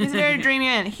 He's a very dreamy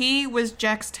man. He was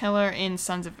Jax Teller in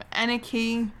Sons of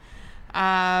Anarchy.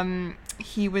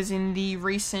 He was in the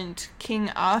recent King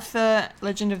Arthur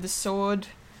Legend of the Sword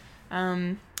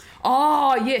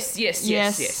Oh, yes.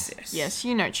 Yes,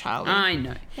 you know Charlie. I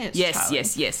know. It's Yes, Charlie.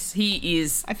 yes. He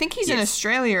is. I think he's in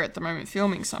Australia at the moment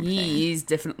filming something. He is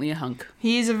definitely a hunk.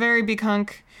 He is a very big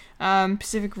hunk.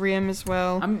 Pacific Rim as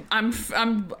well.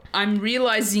 I'm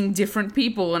realizing different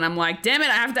people, and I'm like, damn it,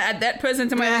 I have to add that person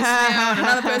to my list now, and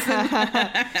another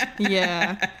person.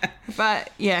 Yeah, but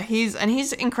yeah, he's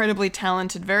incredibly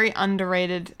talented, very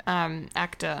underrated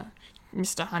actor,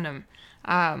 Mr. Hunnam,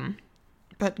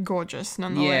 but gorgeous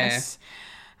nonetheless.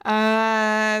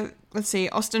 Let's see,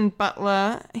 Austin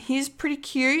Butler. He's pretty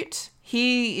cute.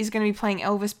 He is going to be playing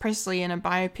Elvis Presley in a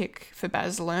biopic for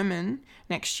Baz Luhrmann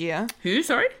next year. Who?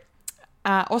 Sorry.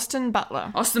 Austin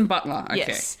Butler. Austin Butler. Okay.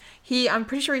 Yes, I'm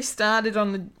pretty sure he started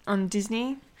on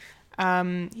Disney.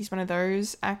 He's one of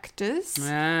those actors.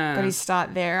 But he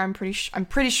started there. I'm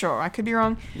pretty sure. I could be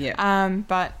wrong. Yeah.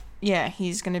 But yeah,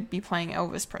 he's going to be playing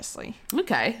Elvis Presley.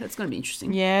 Okay, that's going to be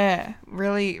interesting. Yeah,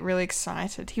 really, really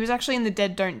excited. He was actually in The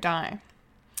Dead Don't Die,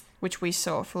 which we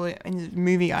saw in the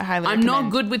movie. I highly recommend. I'm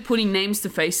not good with putting names to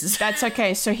faces. That's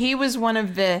okay. So he was one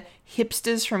of the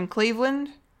hipsters from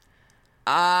Cleveland.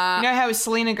 You know how it was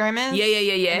Selena Gomez? Yeah.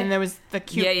 And then there was the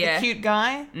cute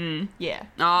guy? Mm. Yeah.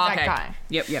 Oh, that okay. guy.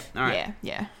 Yep. All right.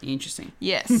 Yeah. Interesting.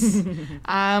 Yes.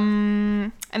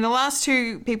 And the last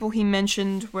two people he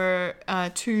mentioned were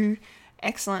two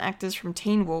excellent actors from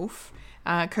Teen Wolf,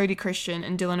 Cody Christian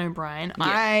and Dylan O'Brien. Yeah.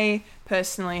 I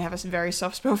personally have a very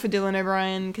soft spot for Dylan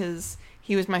O'Brien because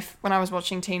he was when I was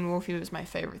watching Teen Wolf, he was my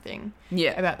favorite thing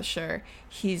about the show.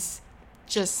 He's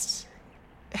just...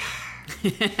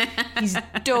 he's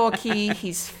dorky,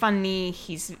 he's funny,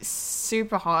 he's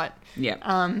super hot. Yeah.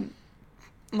 I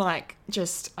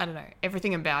don't know,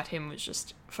 everything about him was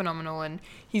just phenomenal. And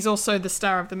he's also the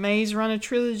star of the Maze Runner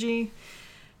trilogy.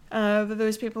 For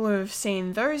those people who have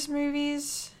seen those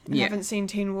movies and haven't seen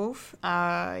Teen Wolf,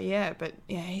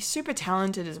 he's super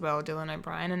talented as well, Dylan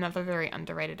O'Brien, another very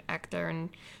underrated actor. And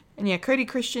yeah, Cody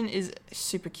Christian is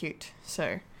super cute.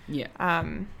 So,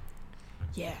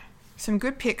 some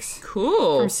good picks.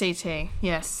 Cool. From CT,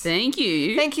 yes. Thank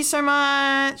you. Thank you so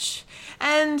much.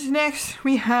 And next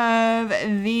we have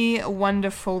the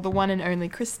wonderful, the one and only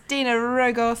Christina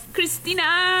Rogoth.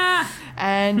 Christina!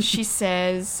 And she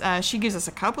says, she gives us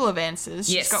a couple of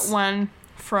answers. Yes. She's got one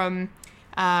from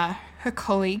her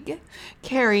colleague,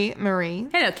 Kerry Marie.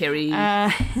 Hello, Kerry.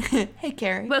 Hey,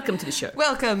 Kerry. Welcome to the show.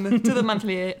 Welcome to the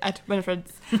monthly at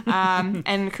Winifred's.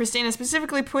 And Christina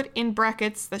specifically put in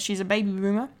brackets that she's a baby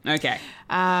boomer. Okay.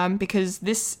 Because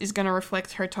this is going to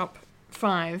reflect her top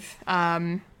 5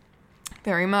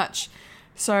 very much.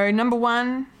 So, number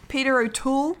 1, Peter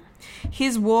O'Toole.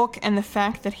 His walk and the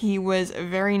fact that he was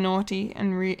very naughty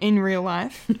and in real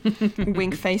life.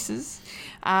 Wink faces.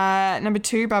 Number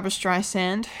 2, Barbra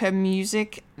Streisand. Her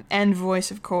music and voice,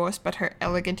 of course, but her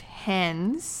elegant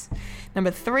hands.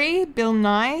 Number 3, Bill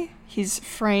Nye. His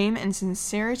frame and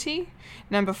sincerity.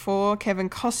 Number 4, Kevin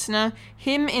Costner.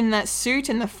 Him in that suit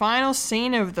in the final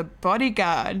scene of The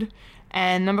Bodyguard.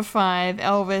 And number 5,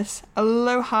 Elvis,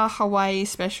 Aloha Hawaii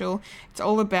Special. It's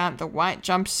all about the white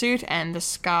jumpsuit and the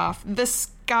scarf. The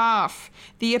scarf,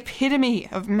 the epitome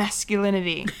of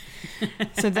masculinity.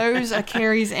 So those are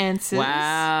Kerry's answers.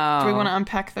 Wow. Do we want to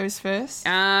unpack those first?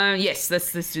 Yes,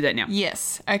 let's do that now.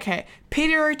 Yes. Okay.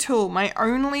 Peter O'Toole, my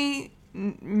only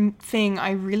thing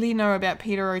I really know about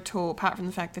Peter O'Toole, apart from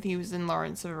the fact that he was in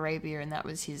Lawrence of Arabia and that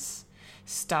was his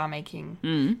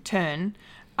star-making turn,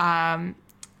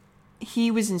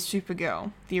 he was in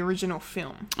Supergirl, the original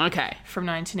film. Okay. From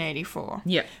 1984.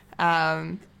 Yep.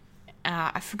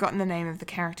 I've forgotten the name of the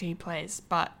character he plays,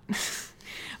 but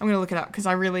I'm going to look it up because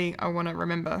I want to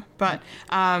remember. But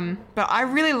I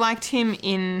really liked him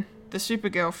in the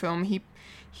Supergirl film.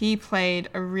 He played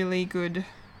a really good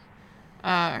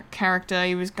character.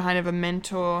 He was kind of a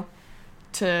mentor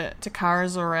to Kara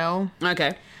Zor-El.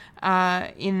 Okay.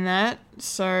 In that.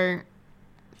 So...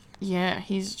 yeah,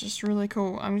 he's just really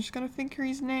cool. I'm just going to think of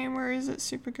his name. Where is it?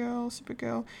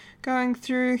 Supergirl. Going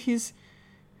through his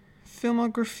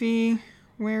filmography.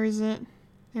 Where is it?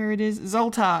 There it is.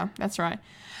 Zoltar. That's right.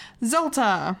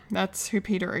 Zoltar. That's who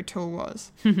Peter O'Toole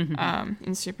was in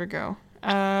Supergirl.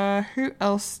 Who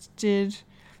else did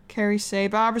Kerry say?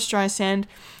 Barbra Streisand.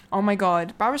 Oh my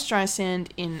god. Barbra Streisand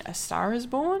in A Star Is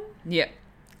Born? Yep.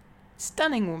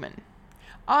 Stunning woman.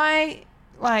 I,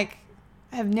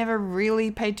 have never really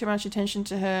paid too much attention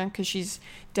to her because she's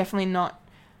definitely not,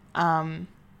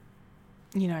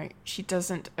 she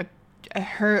doesn't,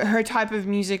 her type of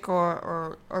music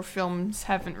or films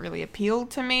haven't really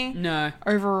appealed to me. No.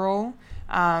 Overall.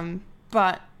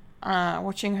 But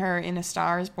watching her in A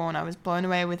Star Is Born, I was blown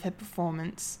away with her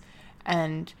performance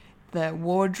and the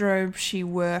wardrobe she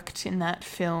worked in that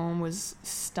film was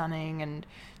stunning, and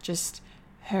just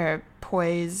her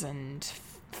poise and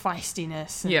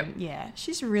feistiness. And Yep. yeah,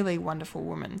 she's a really wonderful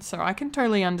woman. So I can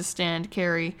totally understand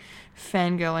Carrie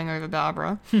fangirling over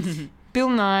Barbara. Bill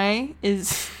Nye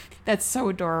is... That's so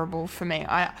adorable for me.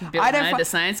 Bill I don't Nye, the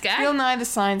science guy? Bill Nye the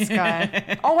Science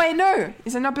Guy. Oh, wait, no.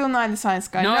 Is it not Bill Nye the Science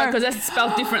Guy? No, because that's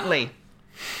spelled differently.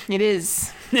 It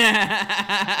is.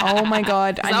 Oh, my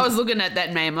God. I was looking at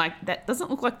that name like, that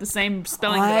doesn't look like the same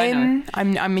spelling that I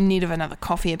know. I'm in need of another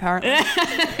coffee, apparently.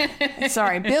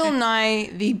 Sorry, Bill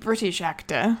Nye, the British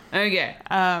actor. Okay.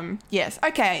 Yes.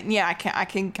 Okay. Yeah, I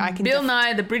can. Bill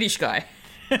Nye, the British guy.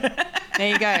 There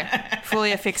you go.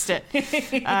 Fully fixed it.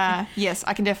 Yes,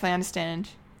 I can definitely understand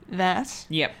that.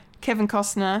 Yep. Kevin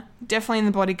Costner, definitely in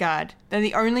The Bodyguard. They're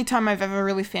the only time I've ever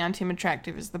really found him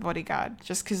attractive is The Bodyguard.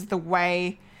 Just because the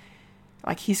way,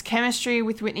 like, his chemistry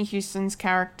with Whitney Houston's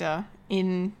character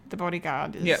in The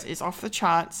Bodyguard is off the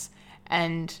charts.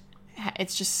 And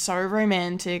it's just so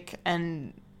romantic.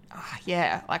 And,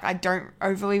 yeah, like, I don't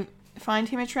overly find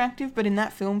him attractive. But in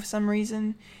that film, for some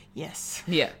reason, yes.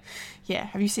 Yeah. Yeah.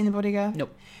 Have you seen The Bodyguard?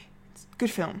 Nope. It's a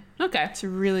good film. Okay. It's a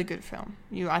really good film.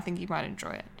 I think you might enjoy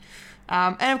it.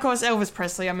 And of course, Elvis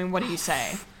Presley. I mean, what do you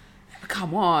say?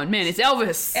 Come on, man, it's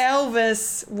Elvis.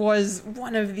 Elvis was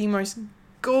one of the most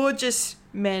gorgeous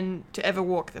men to ever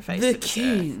walk the face The of this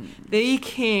king. earth. The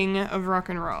king of rock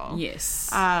and roll. Yes.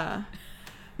 Young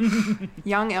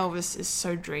Elvis is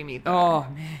so dreamy, though. Oh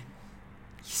man.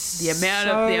 The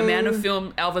amount of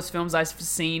Elvis films I've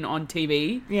seen on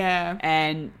TV. Yeah.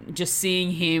 And just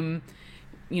seeing him,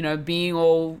 being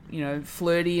all,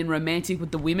 flirty and romantic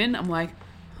with the women, I'm like,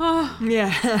 oh.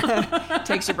 Yeah.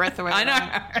 Takes your breath away. I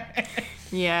know.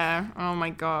 Yeah. Oh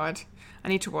my God. I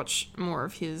need to watch more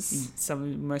of his.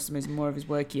 More of his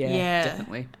work. Yeah.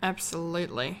 Definitely.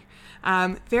 Absolutely.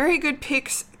 Very good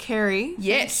picks, Kerry.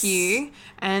 Yes. Thank you.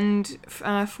 And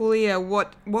Fulia,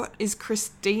 what is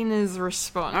Christina's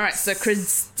response? All right. So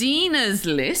Christina's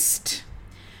list.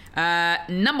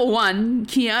 Number 1,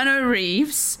 Keanu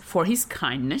Reeves for his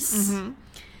kindness.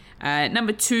 Mm-hmm.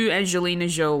 Number 2, Angelina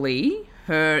Jolie,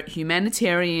 her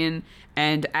humanitarian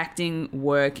and acting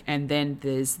work, and then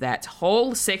there's that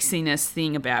whole sexiness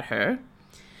thing about her.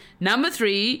 Number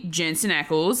 3, Jensen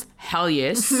Ackles. Hell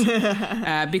yes.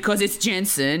 Because it's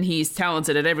Jensen. He's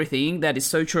talented at everything. That is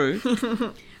so true.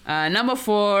 Number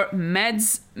 4,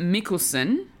 Mads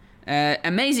Mikkelsen.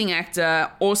 Amazing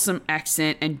actor, awesome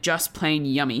accent, and just plain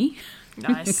yummy.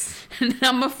 Nice.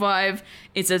 Number 5,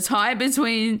 it's a tie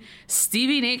between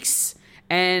Stevie Nicks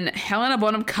and Helena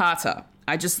Bonham Carter.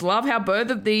 I just love how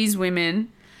both of these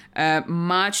women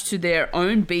march to their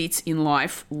own beats in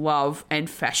life, love, and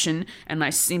fashion, and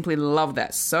I simply love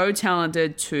that. So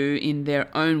talented too in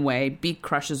their own way. Big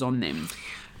crushes on them.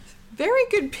 Very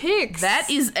good picks. That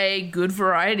is a good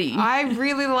variety. I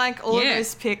really like all of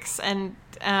those picks, and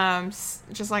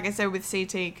just like I said with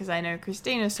CT, because I know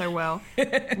Christina so well,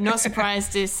 not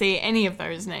surprised to see any of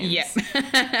those names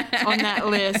on that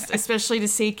list, especially to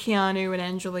see Keanu and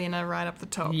Angelina right up the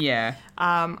top. Yeah.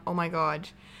 Oh my God.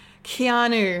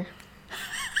 Keanu.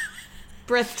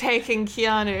 Breathtaking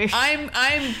Keanu.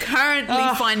 I'm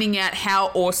currently finding out how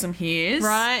awesome he is.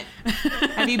 Right?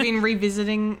 Have you been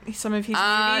revisiting some of his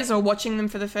movies or watching them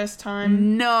for the first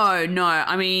time? No.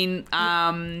 I mean,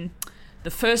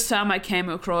 the first time I came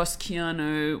across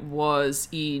Keanu was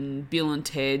in Bill and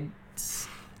Ted's.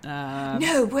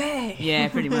 No way. Yeah,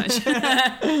 pretty much.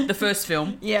 The first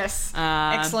film. Yes.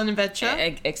 Excellent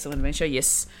Adventure. Excellent Adventure,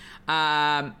 yes.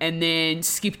 And then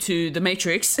skip to The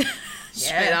Matrix.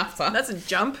 Straight after. That's a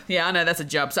jump. Yeah, I know, that's a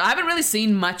jump. So I haven't really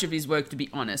seen much of his work, to be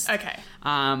honest. Okay.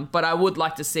 But I would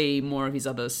like to see more of his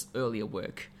earlier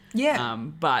work. Yeah.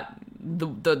 But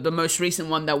the most recent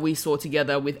one that we saw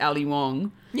together with Ali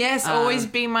Wong. Yes, Always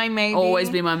Be My Maybe. Always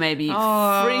Be My Maybe. Oh.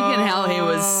 Freaking hell, he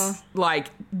was like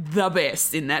the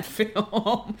best in that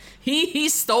film. He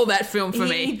stole that film for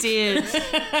me. He did.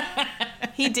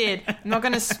 He did. Not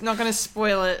gonna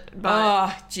spoil it, but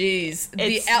oh jeez,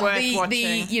 it's worth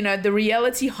watching. The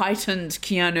reality heightened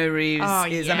Keanu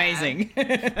Reeves is amazing.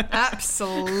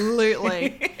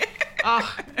 Absolutely.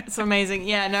 Oh, it's amazing.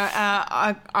 Yeah, no,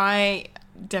 I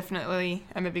definitely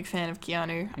am a big fan of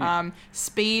Keanu. Yeah.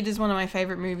 Speed is one of my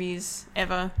favorite movies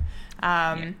ever.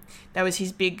 That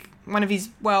was one of his,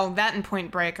 that and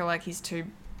Point Break are like his two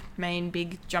main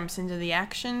big jumps into the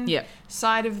action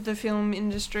side of the film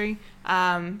industry.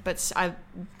 But I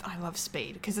love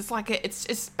Speed because it's like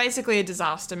it's basically a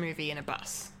disaster movie in a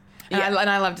bus. And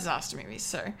I love disaster movies,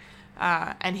 so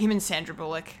And him and Sandra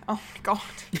Bullock. Oh my god.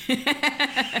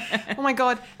 Oh my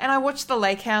god. And I watched The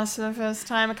Lake House for the first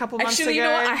time a couple months ago. Actually, you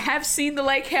know what? I have seen The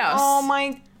Lake House. Oh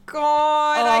my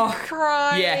god. I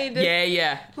cried.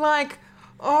 Yeah. Like,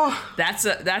 That's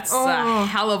a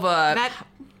hell of a...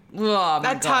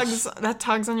 that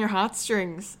tugs on your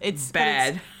heartstrings. It's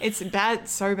bad. It's bad,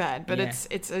 so bad. But Yeah.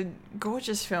 it's a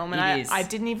gorgeous film, and It is. I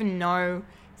didn't even know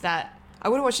that. I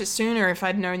would have watched it sooner if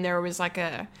I'd known there was like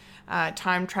a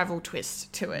time travel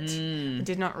twist to it. I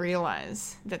did not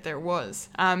realize that there was.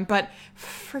 But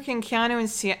freaking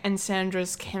Keanu and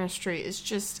Sandra's chemistry is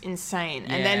just insane.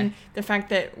 And then the fact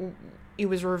that it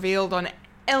was revealed on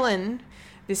Ellen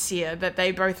this year that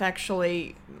they both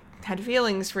actually had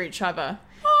feelings for each other.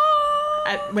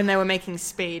 When they were making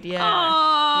Speed,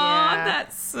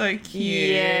 That's so cute.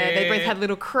 Yeah, they both had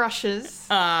little crushes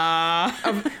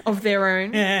of their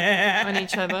own on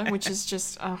each other, which is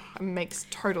just makes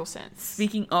total sense.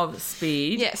 Speaking of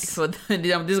Speed, Yes. this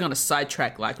is going to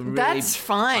sidetrack like really. That's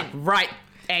fine. Right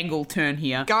angle turn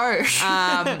here. Go.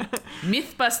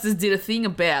 Mythbusters did a thing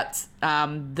about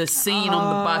the scene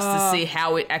on the bus to see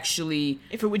how it actually.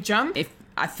 If it would jump?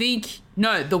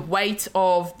 The weight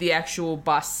of the actual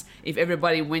bus, if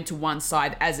everybody went to one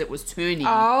side as it was turning.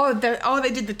 They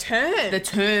did the turn. The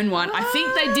turn one. I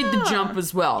think they did the jump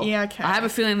as well. Yeah, okay. I have a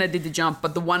feeling they did the jump,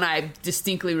 but the one I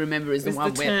distinctly remember is the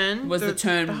one where the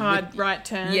turn. The hard right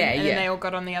turn. And then they all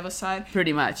got on the other side.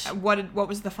 Pretty much. What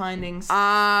was the findings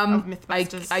of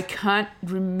Mythbusters? I can't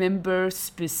remember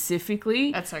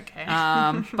specifically. That's okay.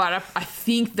 But I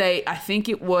think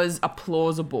it was a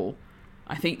plausible.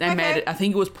 I think they made it. I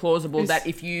think it was plausible that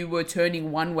if you were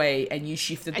turning one way and you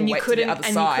shifted the weight to the other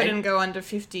side, you couldn't go under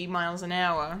 50 miles an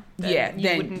hour.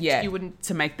 You wouldn't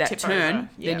to make that tip turn, over.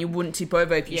 then you wouldn't tip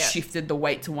over if you shifted the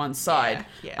weight to one side.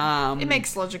 It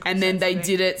makes logical sense. And then they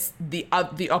did it the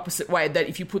opposite way. That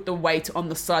if you put the weight on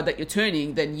the side that you're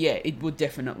turning, then it would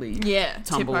definitely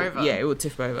tumble. Tip over. Yeah, it would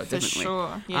tip over For definitely.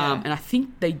 sure. Yeah. And I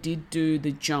think they did do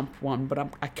the jump one, but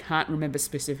I can't remember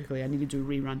specifically. I need to do a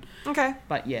rerun. Okay.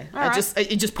 But yeah, All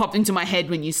it just popped into my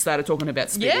head when you started talking about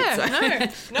Speed.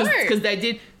 Yeah, no.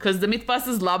 Because the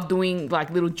Mythbusters love doing like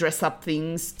little dress up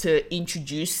things to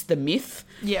introduce the myth.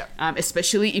 Yeah.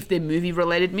 Especially if they're movie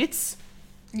related myths.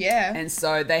 Yeah. And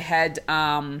so they had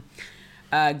Grant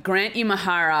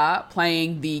Imahara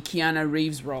playing the Keanu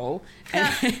Reeves role,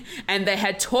 and they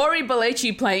had Tori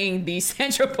Belleci playing the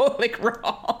Sandra Bullock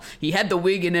role. He had the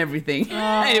wig and everything.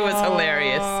 It was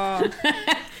hilarious.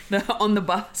 On the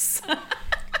bus.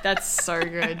 That's so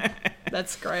good.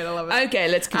 That's great. I love it. Okay,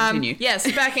 let's continue.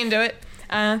 Yes, back into it.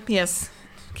 Yes,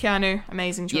 Keanu,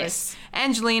 amazing choice. Yes.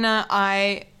 Angelina,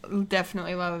 I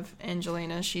definitely love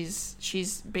Angelina.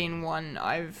 She's been one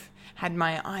I've had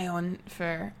my eye on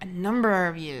for a number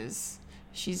of years.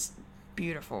 She's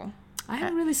beautiful. I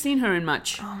haven't really seen her in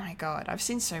much. Oh my god, I've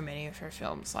seen so many of her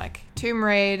films, like Tomb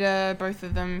Raider, both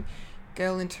of them,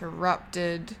 Girl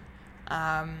Interrupted.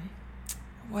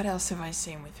 What else have I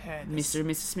seen with her? Mr. and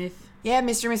Mrs. Smith. Yeah,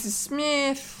 Mr. and Mrs.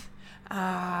 Smith.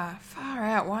 Far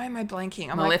out. Why am I blanking?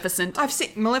 I'm Maleficent. I've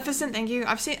seen Maleficent. Thank you.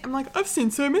 I've seen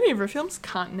so many of her films.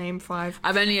 Can't name 5.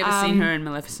 I've only ever seen her in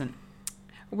Maleficent.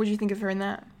 What did you think of her in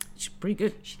that? She's pretty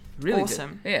good. Really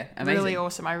awesome. Good. Yeah, amazing. Really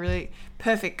awesome.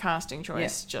 Perfect casting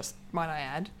choice. Yeah. Just might I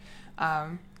add.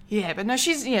 But no,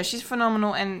 she's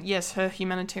phenomenal, and yes, her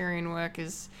humanitarian work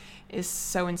is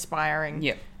so inspiring.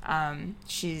 Yeah.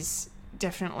 She's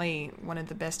definitely one of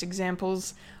the best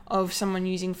examples of someone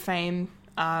using fame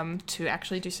to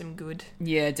actually do some good.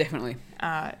 Yeah, definitely.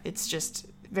 It's just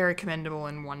very commendable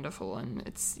and wonderful, and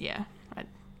I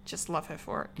just love her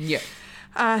for it.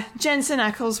 Yeah. Jensen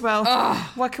Ackles, well,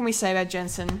 what can we say about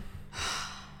Jensen?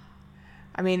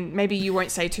 I mean, maybe you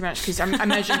won't say too much because I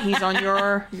imagine he's on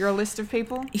your list of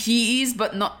people. He is,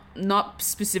 but not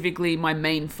specifically my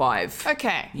main 5.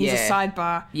 Okay, he's a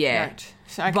sidebar. Yeah. Note.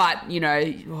 So, okay. But,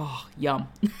 yum.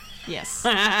 Yes.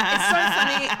 It's so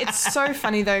funny. It's so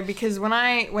funny though, because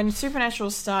when Supernatural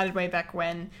started way back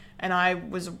when, and I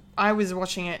was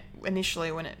watching it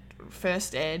initially when it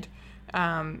first aired,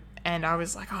 and I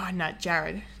was like, oh no,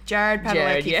 Jared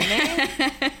Padalecki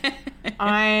for me.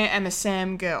 I am a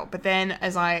Sam girl. But then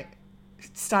as I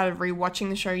started rewatching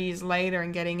the show years later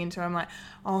and getting into it, I'm like,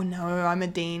 oh no, I'm a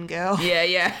Dean girl.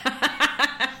 Yeah.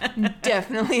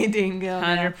 Definitely a Dean girl.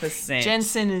 100%.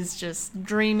 Jensen is just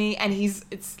dreamy, and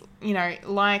it's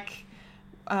like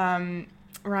Ryan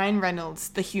Reynolds,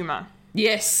 the humor.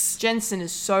 Yes. Jensen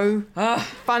is so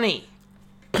funny.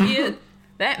 Yeah,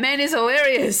 that man is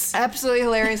hilarious. Absolutely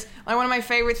hilarious. Like, one of my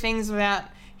favorite things about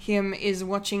him is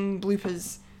watching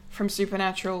bloopers from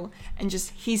Supernatural, and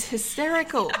just he's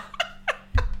hysterical.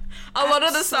 A lot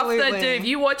of the stuff they do,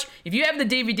 Absolutely. if you have the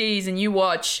DVDs and you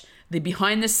watch the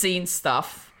behind the scenes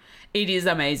stuff, it is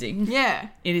amazing. Yeah.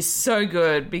 It is so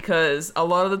good because a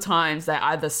lot of the times they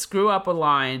either screw up a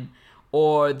line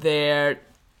or they're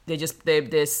just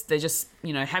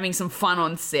having some fun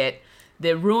on set.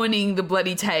 They're ruining the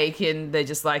bloody take and they're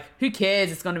just like, who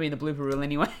cares? It's going to be in the blooper reel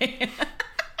anyway.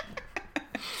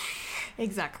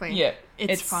 Exactly. Yeah.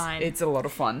 It's fine. It's a lot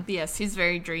of fun. Yes, he's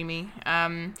very dreamy.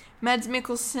 Mads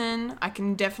Mikkelsen, I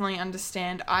can definitely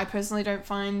understand. I personally don't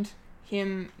find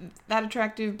him that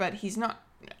attractive, but he's not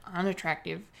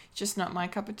unattractive. Just not my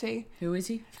cup of tea. Who is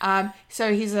he?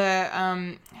 So he's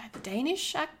a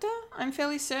Danish actor, I'm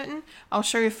fairly certain. I'll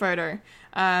show you a photo.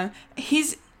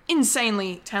 He's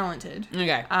insanely talented.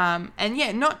 Okay. And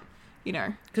yeah, not,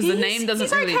 Because the name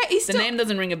doesn't really... okay. The name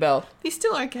doesn't ring a bell. He's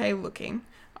still okay looking.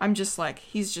 I'm just like,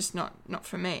 he's just not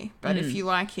for me. But if you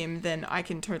like him, then I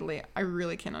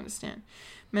really can understand.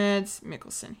 Mads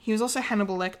Mikkelsen. He was also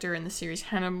Hannibal Lecter in the series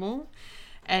Hannibal.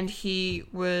 And he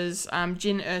was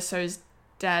Jin Erso's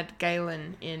dad,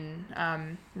 Galen, in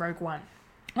Rogue One.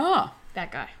 Oh.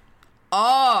 That guy.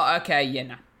 Oh, okay. Yeah,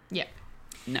 no. Yeah.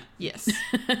 No. Yes.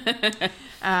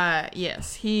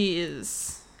 Yes, he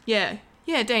is. Yeah,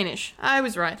 Danish. I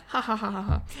was right. Ha ha ha ha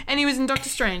ha. And he was in Doctor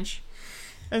Strange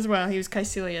as well. He was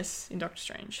Caecilius in Doctor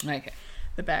Strange. Okay.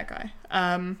 The bad guy.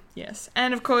 Yes.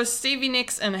 And of course, Stevie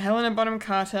Nicks and Helena Bonham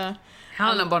Carter.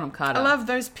 Helena Bonham Carter. I love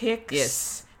those pics.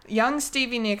 Yes. Young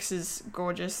Stevie Nicks is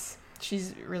gorgeous.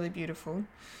 She's really beautiful.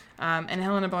 And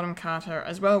Helena Bonham Carter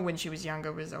as well, when she was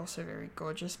younger, was also very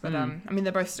gorgeous. But I mean,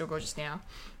 they're both still gorgeous now.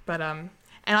 But and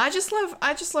I just love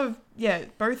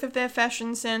both of their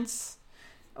fashion sense.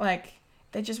 Like,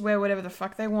 they just wear whatever the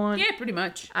fuck they want. Yeah, pretty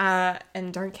much.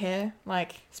 And don't care.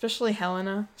 Like, especially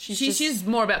Helena. She's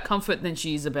more about comfort than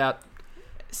she's about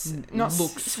not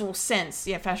looks. Well, sense.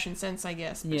 Yeah, fashion sense, I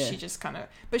guess. But Yeah. she just kind of...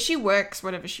 But she works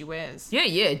whatever she wears.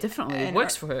 Yeah, definitely. It And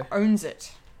works for her. Owns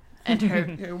it. And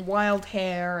her wild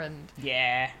hair and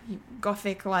Yeah.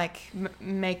 gothic, like,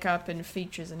 makeup and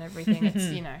features and everything. It's,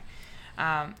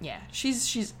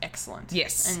 she's excellent.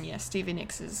 Yes. And yeah, Stevie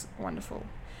Nicks is wonderful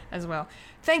as well.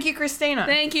 Thank you, Christina.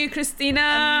 Thank you,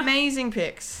 Christina. Amazing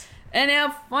picks. And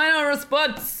our final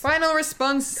response Final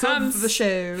response comes of the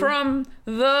show from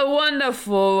the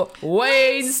wonderful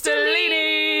Wayne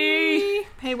Stellini.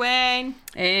 Hey, Wayne.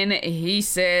 And he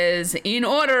says, in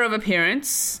order of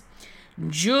appearance,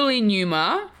 Julie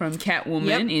Newmar from Catwoman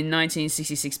Yep. in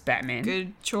 1966 Batman.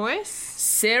 Good choice.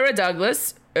 Sarah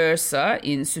Douglas, Ursa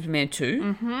in Superman 2.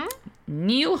 Mm-hmm.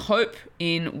 Neil Hope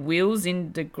in Wheels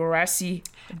in Degrassi...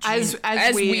 As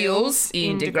Wheels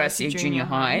in Degrassi Junior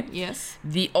High. Yes.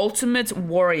 The Ultimate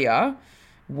Warrior,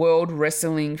 World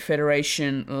Wrestling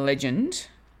Federation legend.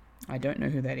 I don't know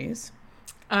who that is.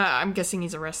 I'm guessing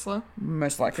he's a wrestler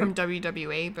Most likely. from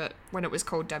WWE, but when it was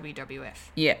called WWF.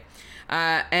 Yeah.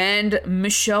 And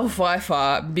Michelle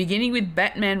Pfeiffer, beginning with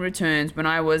Batman Returns when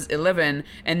I was 11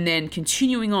 and then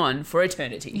continuing on for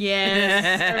eternity.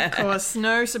 Yes, of course.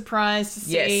 No surprise to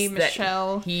see that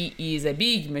Michelle. he is a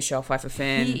big Michelle Pfeiffer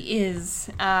fan. He is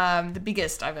the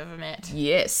biggest I've ever met.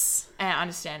 Yes. And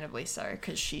understandably so,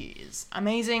 because she is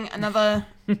amazing. Another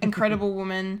incredible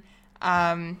woman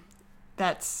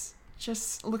that's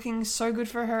just looking so good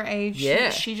for her age.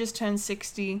 Yeah. She just turned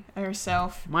 60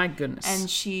 herself. My goodness. And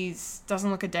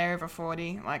doesn't look a day over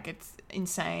 40. Like, it's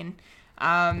insane.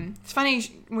 It's funny,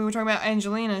 we were talking about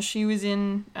Angelina. She was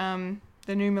in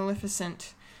the new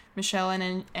Maleficent. Michelle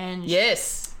and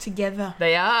yes. together.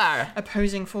 They are.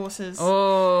 Opposing forces.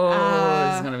 Oh,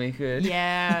 this is going to be good.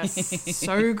 Yes,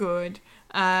 so good.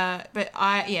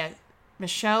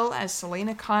 Michelle as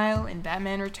Selena Kyle in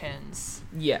Batman Returns.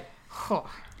 Yeah. Oh.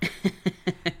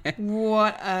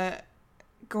 What a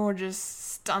gorgeous,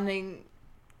 stunning,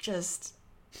 just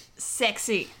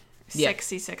sexy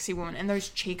woman. And those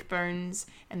cheekbones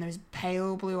and those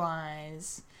pale blue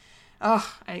eyes.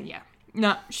 Oh, yeah.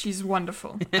 No, she's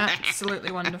wonderful.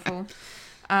 Absolutely wonderful.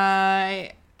 Now,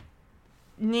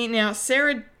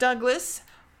 Sarah Douglas,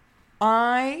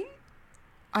 I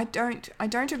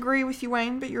don't agree with you,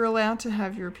 Wayne, but you're allowed to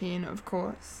have your opinion, of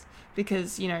course.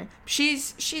 Because,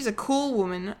 she's a cool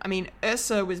woman. I mean,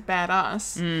 Ursa was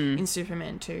badass in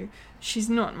Superman 2. She's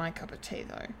not my cup of tea,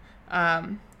 though.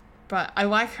 But I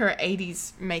like her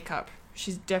 80s makeup.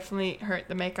 She's definitely...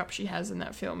 the makeup she has in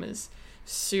that film is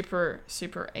super,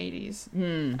 super 80s.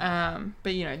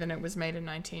 But, then it was made in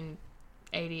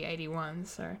 1980, 81,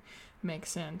 so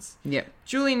makes sense. Yep.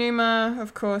 Julie Newmar,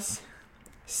 of course,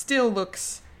 still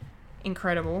looks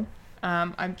incredible.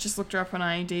 I just looked her up on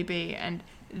IMDb, and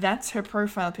that's her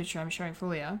profile picture I'm showing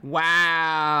Fulia.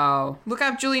 Wow. Look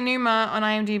up Julie Newmar on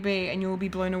IMDb and you'll be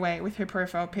blown away with her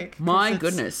profile pic. My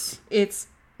goodness. It's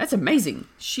That's amazing.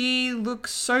 She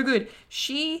looks so good.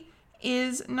 She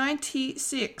is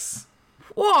 96.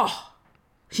 Whoa.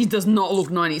 She does not look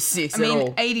 96 I at all.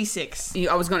 mean, 86.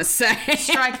 I was going to say.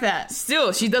 Strike that.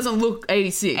 Still, she doesn't look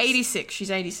 86. 86. She's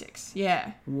 86.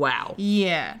 Yeah. Wow.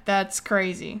 Yeah, that's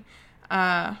crazy.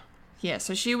 Yeah,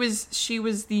 so she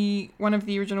was the one of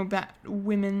the original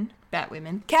Catwomen.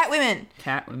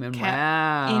 Catwoman,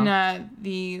 wow. In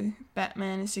the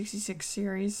Batman 66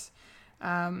 series.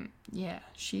 Yeah,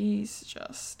 she's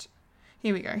just...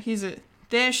 Here we go.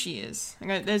 There she is.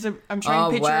 Okay, I'm showing a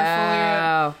picture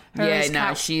wow. of Fulia. Yeah,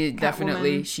 no, she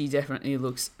Catwoman. definitely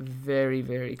looks very,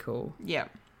 very cool. Yeah.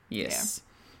 Yes.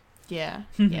 Yeah.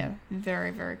 Yeah.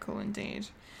 Very, very cool indeed.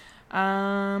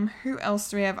 Who else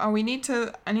do we have? I need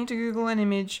to Google an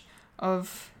image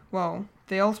of,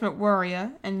 the Ultimate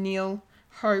Warrior and Neil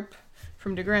Hope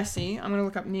from Degrassi. I'm going to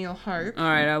look up Neil Hope. All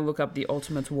right, I'll look up the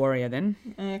Ultimate Warrior then.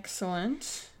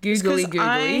 Excellent. Googly.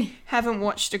 I haven't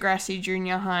watched Degrassi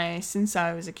Junior High since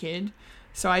I was a kid,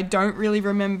 so I don't really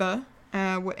remember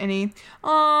what any...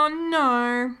 Oh,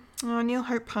 no. Oh, Neil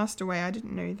Hope passed away. I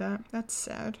didn't know that. That's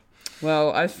sad.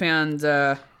 Well, I found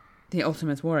the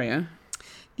Ultimate Warrior.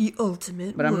 The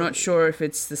Ultimate But I'm not sure if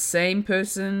it's the same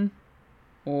person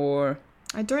or...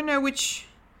 I don't know which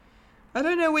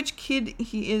kid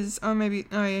he is. Oh, maybe...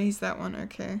 Oh, yeah, he's that one.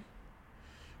 Okay.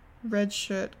 Red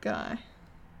shirt guy.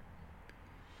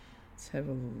 Let's have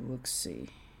a look-see.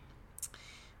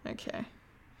 Okay.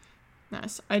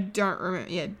 Nice. I don't remember.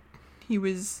 Yeah, he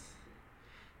was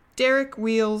Derek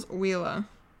Wheeler.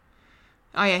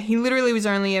 Oh, yeah, he literally was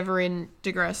only ever in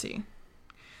Degrassi.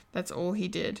 That's all he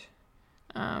did.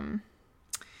 That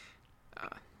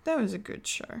was a good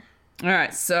show. All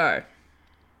right, so...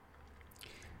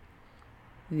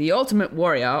 The Ultimate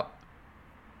Warrior,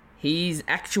 his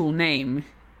actual name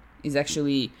is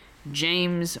actually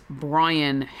James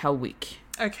Brian Helwig.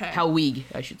 Okay. Helwig,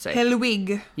 I should say.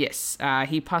 Helwig. Yes.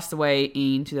 He passed away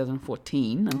in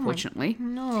 2014, unfortunately.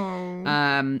 No.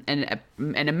 An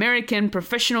American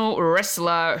professional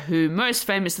wrestler who most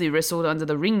famously wrestled under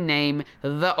the ring name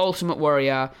The Ultimate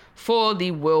Warrior for the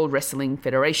World Wrestling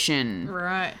Federation.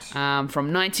 Right.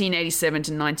 From 1987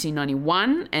 to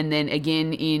 1991, and then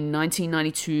again in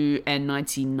 1992 and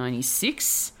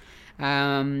 1996.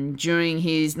 During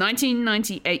his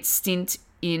 1998 stint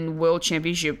in World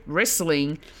Championship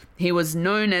Wrestling, he was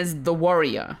known as The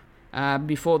Warrior.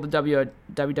 Before the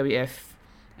WWF,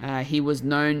 he was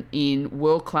known in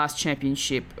World Class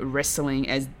Championship Wrestling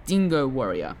as Dingo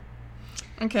Warrior.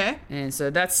 Okay. And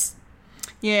so that's...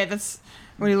 Yeah, that's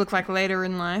what he looked like later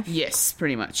in life. Yes,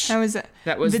 pretty much. How was it?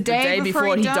 That was the day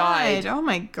before he died. Oh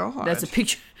my god. That's a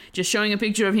picture, just showing a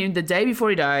picture of him the day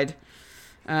before he died.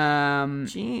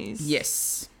 Jeez.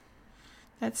 Yes.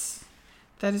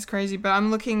 That is crazy. But I'm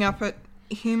looking up at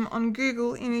him on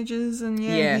Google Images, and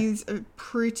yeah. He's a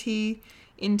pretty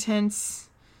intense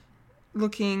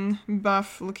looking,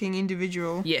 buff looking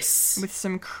individual. Yes. With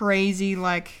some crazy,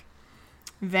 like,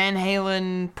 Van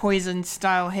Halen Poison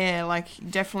style hair. Like,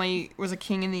 definitely was a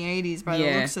king in the 80s by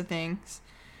the looks of things.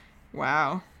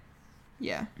 Wow.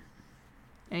 Yeah.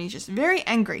 And he's just very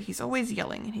angry. He's always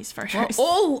yelling in his photos.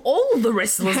 Well, all the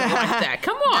wrestlers are like that.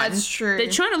 Come on. That's true. They're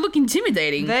trying to look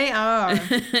intimidating. They are.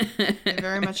 They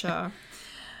very much are.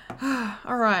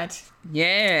 All right.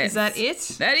 Yes. Is that it?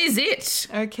 That is it.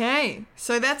 Okay.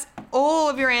 So that's all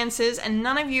of your answers, and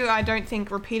none of you, I don't think,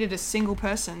 repeated a single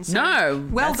person. So No.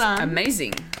 Well done.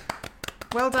 Amazing.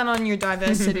 Well done on your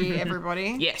diversity,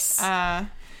 everybody. Yes.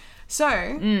 So,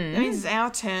 that means it's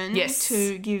our turn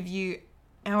to give you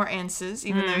our answers,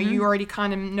 even though you already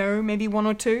kind of know maybe one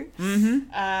or two.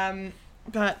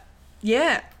 But,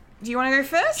 yeah. Do you want to go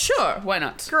first? Sure. Why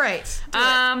not? Great.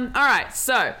 All right.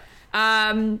 So,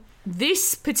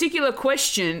 this particular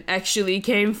question actually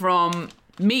came from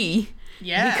me.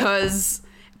 Yeah. Because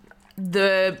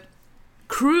the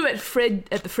crew at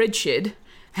the Fred Shed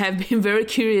have been very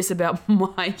curious about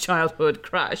my childhood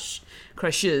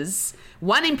crushes.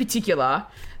 One in particular,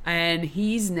 and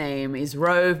his name is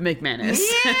Rove McManus.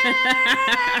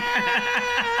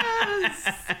 Yes!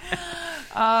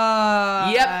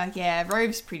 Yep. Yeah,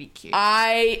 Rove's pretty cute.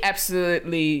 I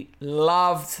absolutely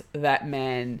loved that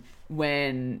man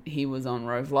when he was on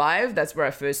Rove Live. That's where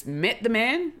I first met the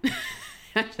man.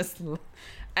 I just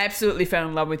absolutely fell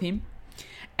in love with him.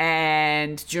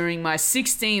 And during my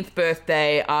 16th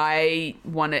birthday, I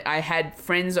had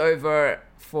friends over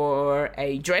for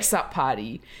a dress-up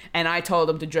party, and I told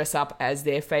them to dress up as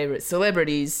their favorite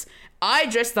celebrities, I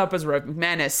dressed up as Rove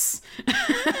McManus.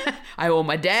 I wore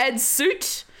my dad's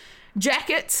suit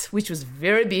jacket, which was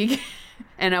very big,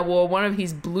 and I wore one of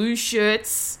his blue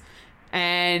shirts,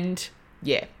 and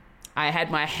yeah, I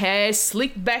had my hair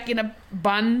slicked back in a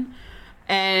bun,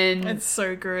 and It's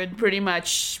so good. pretty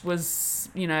much was,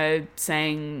 you know,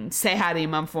 saying, say hi to your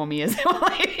mum for me as they were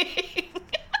leaving.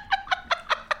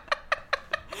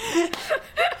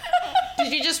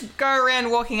 Did you just go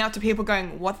around walking up to people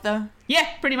going, what the? Yeah,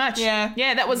 pretty much. Yeah.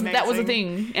 Yeah, that was a Amazing.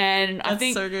 thing. And I That's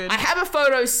think so good. I have a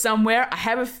photo somewhere. I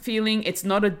have a feeling it's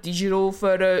not a digital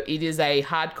photo. It is a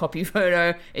hard copy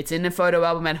photo. It's in a photo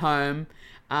album at home.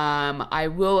 I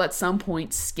will at some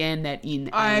point scan that in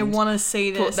and I want to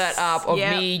see this. put that up of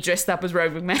Yep. me dressed up as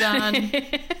Rove McMahon. Done.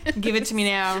 Give it to me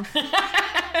now.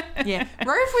 Yeah.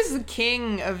 Rove was the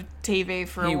king of TV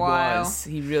for a while.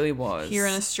 He really was. Here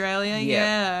in Australia.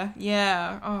 Yeah.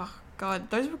 Yeah. Oh, God.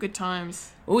 Those were good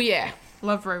times. Oh, yeah.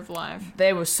 Love Rove Live.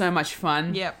 They were so much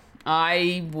fun. Yep.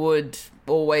 I would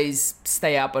always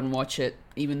stay up and watch it,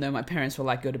 even though my parents were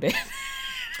like, go to bed.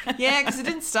 Yeah, because it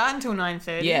didn't start until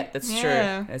 9:30. Yeah, that's true.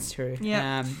 That's true.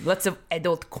 Yeah. Lots of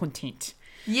adult content.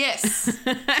 Yes.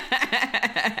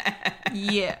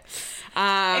 Yeah.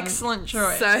 Excellent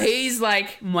choice. So he's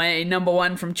like my number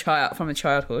one from a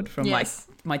childhood, from Yes.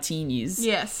 like my teen years.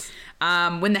 Yes.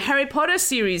 When the Harry Potter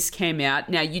series came out,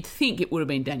 now you'd think it would have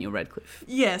been Daniel Radcliffe,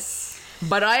 Yes.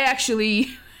 but I actually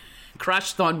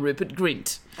crushed on Rupert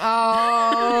Grint.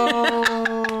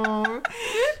 Oh.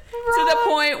 To the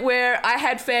point where I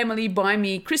had family buy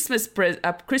me a Christmas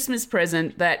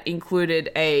present that included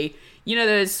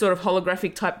those sort of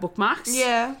holographic type bookmarks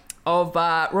Yeah. of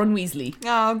Ron Weasley.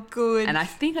 Oh, good. And I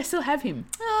think I still have him.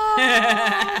 Oh,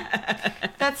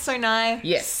 that's so nice.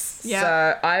 Yes. Yeah.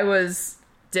 So I was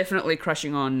definitely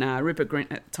crushing on Rupert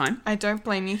Grint at the time. I don't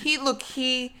blame you.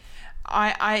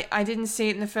 I didn't see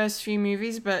it in the first few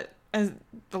movies, but as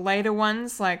the later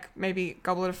ones, like maybe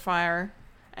Goblet of Fire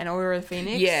and Order of the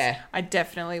Phoenix, Yeah. I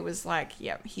definitely was like,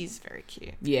 yep, he's very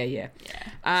cute. Yeah. Yeah.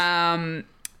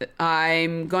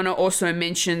 I'm going to also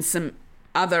mention some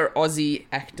other Aussie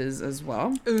actors as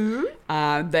well. Ooh.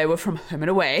 They were from Home and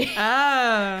Away.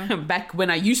 Ah. Back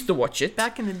when I used to watch it.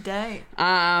 Back in the day.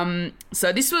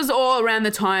 So this was all around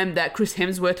the time that Chris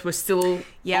Hemsworth was still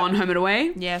Yep. on Home and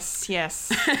Away. Yes,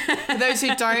 yes. For those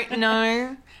who don't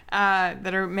know,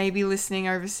 that are maybe listening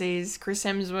overseas, Chris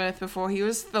Hemsworth, before he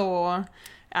was Thor,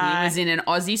 He was in an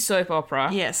Aussie soap opera.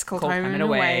 yes, called Home and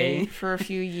Away for a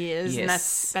few years, and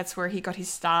Yes. that's where he got his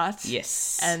start.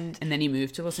 Yes. And then he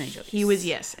moved to Los Angeles.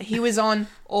 he was on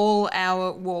all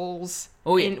our walls.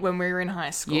 Oh, yeah. When we were in high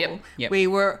school. Yep. We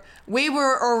were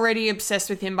already obsessed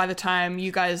with him by the time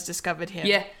you guys discovered him.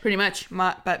 Yeah, pretty much.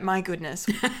 But my goodness,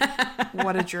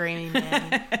 what a dreamy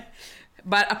man.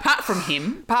 But apart from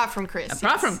him, Apart from Chris.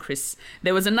 Chris,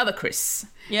 there was another Chris.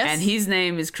 Yes. And his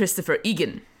name is Christopher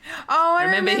Egan. Oh, I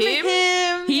Remember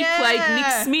him? He yeah. played Nick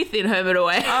Smith in Home and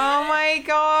Away. Oh my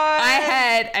god! I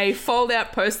had a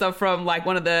fold-out poster from like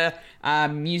one of the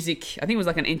music. I think it was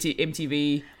like an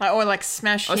MTV like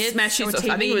Smash or Hits Smash Hits. or TV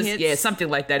I think it was hits. something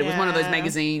like that. It was one of those Yeah.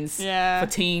 magazines Yeah.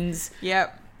 for teens.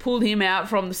 Yep. Pulled him out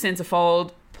from the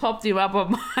centerfold, popped him up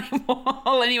on my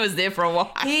wall, and he was there for a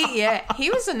while. He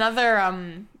was another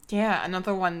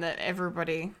another one that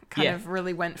everybody kind Yeah. of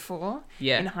really went for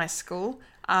Yeah. in high school.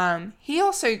 He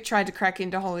also tried to crack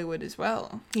into Hollywood as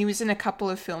well. He was in a couple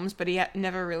of films, but he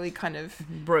never really kind of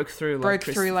broke through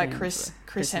like Chris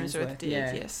Hemsworth did.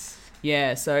 Yeah. Yes.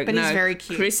 Yeah, so But he's very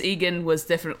cute. Chris Egan was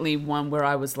definitely one where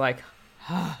I was like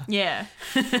Yeah.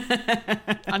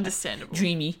 Understandable.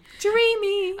 dreamy.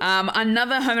 Dreamy.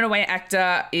 Another Home and Away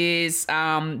actor is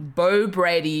Bo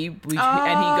Brady, and he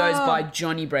goes by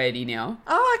Johnny Brady now.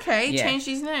 Oh, okay. He Yeah. changed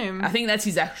his name. I think that's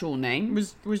his actual name.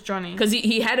 Was Johnny. Because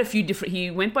he had a few different.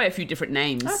 He went by a few different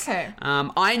names. Okay.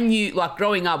 I knew, like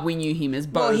growing up, we knew him as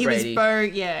Bo Well, he Brady. was Bo.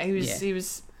 Yeah, he was. Yeah. He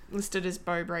was listed as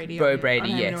Bo Brady. Bo on Brady,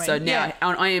 Home yeah. and Away. So now Yeah.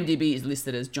 on IMDb is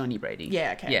listed as Johnny Brady.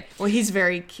 Yeah. Okay. Yeah. Well, he's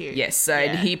very cute. Yes. So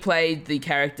Yeah. he played the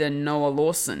character Noah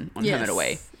Lawson on Home and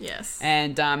Away. Yes.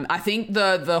 And I think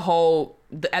the whole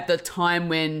at the time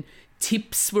when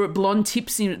blonde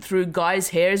tips through guys'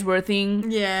 hairs were a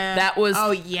thing. Yeah. That was.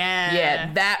 Oh yeah.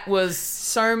 Yeah, that was.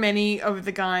 So many of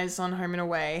the guys on Home and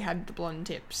Away had the blonde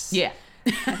tips. Yeah.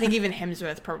 I think even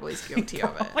Hemsworth probably is guilty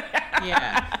of it.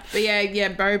 Yeah. But yeah.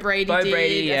 Bo Brady Bo did.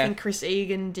 Brady, yeah. I think Chris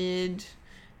Egan did.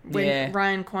 When Yeah.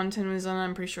 Ryan Quanten was on,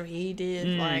 I'm pretty sure he did.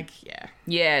 Like, yeah.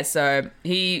 Yeah. So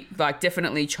he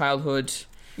definitely childhood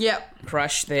Yep.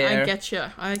 crush there. I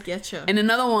get you. And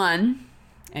another one,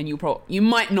 and you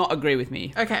might not agree with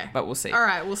me. Okay. But we'll see. All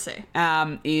right, we'll see.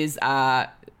 Is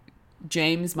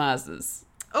James Marsden.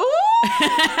 Ooh!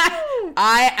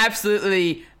 I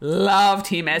absolutely loved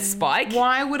him as Spike.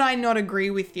 Why would I not agree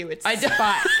with you? It's Spike.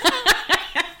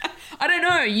 I don't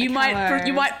know. You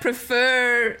might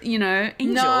prefer, Angel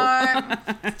No.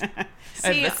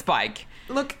 See, over Spike.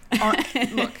 look.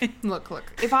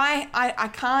 If I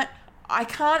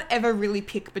can't ever really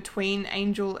pick between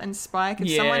Angel and Spike.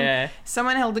 If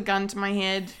someone held a gun to my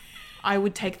head, I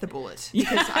would take the bullet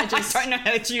because I don't know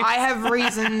how to. I have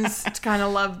reasons to kind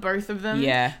of love both of them.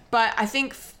 Yeah. But I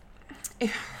think,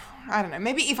 I don't know,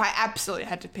 maybe if I absolutely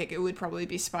had to pick, it would probably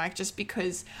be Spike just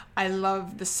because I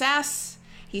love the sass.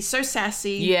 He's so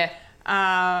sassy. Yeah.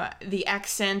 The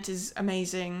accent is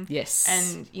amazing. Yes.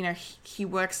 And, he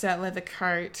works that leather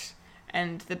coat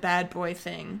and the bad boy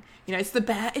thing. It's the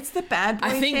bad boy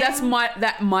I think thing.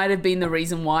 that might have been the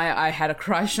reason why I had a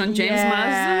crush on James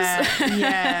Marsden.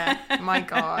 Yeah, my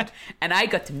God. And I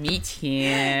got to meet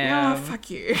him. Oh, fuck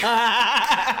you.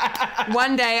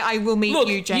 One day I will meet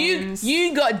you, James.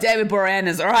 You got David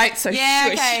Boreanaz, all right? So Yeah,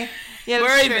 shush. okay. Yeah,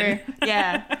 that's We're true. even.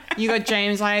 Yeah. You got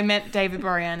James. I met David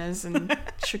Boreanaz and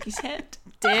shook his head.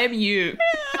 Damn you.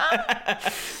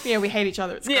 Yeah, we hate each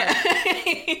other. It's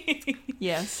great. Yeah.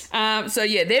 Yes. So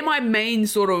yeah, they're my main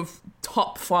sort of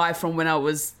top 5 from when I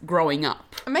was growing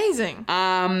up. Amazing.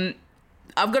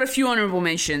 I've got a few honorable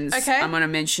mentions. Okay. I'm going to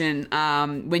mention,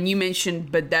 when you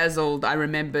mentioned Bedazzled, I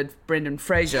remembered Brendan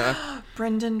Fraser.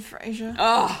 Brendan Fraser.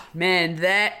 Oh, man,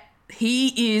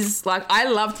 he is, I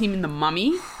loved him in The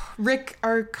Mummy. Rick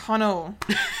O'Connell.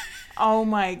 Oh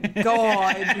my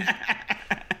God.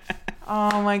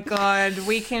 Oh my God.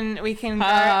 We can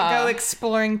go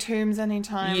exploring tombs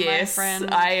anytime, my friend.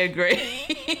 Yes, I agree.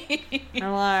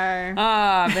 Hello.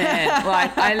 Oh,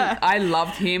 man. I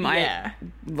loved him. Yeah. I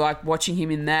like watching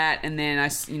him in that, and then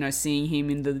seeing him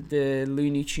in the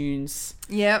Looney Tunes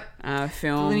Yep.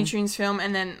 film. Looney Tunes film,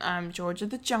 and then George of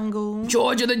the Jungle.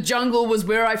 George of the Jungle was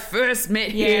where I first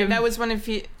met Yeah, him. that was one of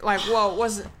his,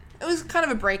 it was kind of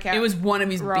a breakout. It was one of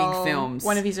his role, big films.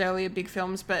 One of his earlier big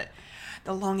films, but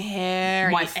the long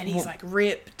hair and he's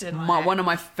ripped and one of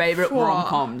my favorite Whoa.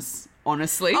 rom-coms,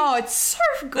 honestly. Oh, it's so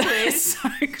good. It's so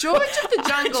good. George of the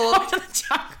Jungle. George of the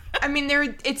Jungle. I mean,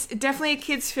 it's definitely a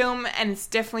kid's film, and it's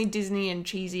definitely Disney and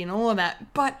cheesy and all of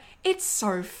that, but it's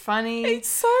so funny. It's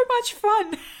so much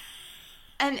fun.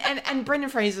 And Brendan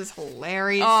Fraser's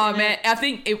hilarious. Oh in man,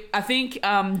 it. I think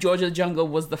George of the Jungle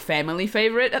was the family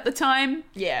favorite at the time.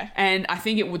 Yeah. And I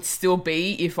think it would still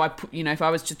be if I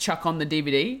was to chuck on the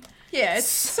DVD. Yeah, it's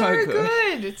so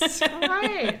good. It's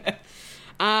great.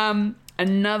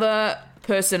 Another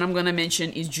person I'm going to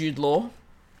mention is Jude Law.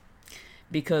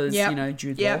 Because, Jude Law.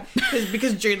 Yeah,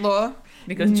 because Jude Law.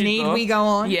 Because Jude Need Law. we go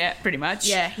on? Yeah, pretty much.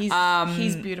 Yeah,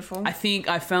 he's beautiful. I think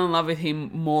I fell in love with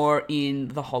him more in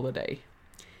The Holiday.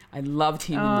 I loved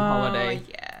him in The Holiday.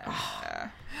 Yeah.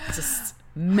 Just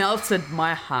melted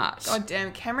my heart. God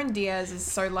damn, Cameron Diaz is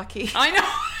so lucky. I know.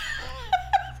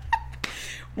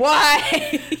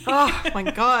 Why? Oh my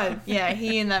God. Yeah,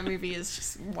 he in that movie is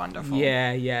just wonderful.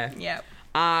 Yeah. Yep.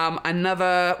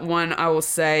 Another one I will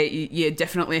say,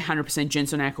 definitely 100%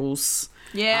 Jensen Ackles.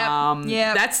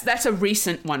 Yeah. That's a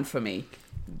recent one for me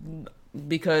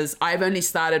because I've only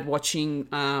started watching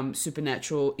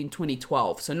Supernatural in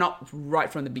 2012, so not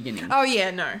right from the beginning. Oh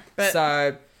yeah, no. But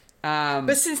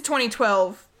since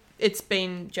 2012, it's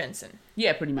been Jensen.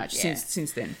 Yeah, pretty much Yeah.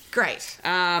 since then. Great.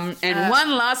 And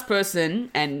one last person,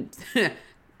 and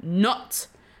not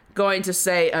going to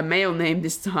say a male name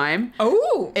this time.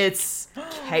 Oh, It's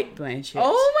Kate Blanchett.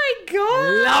 oh my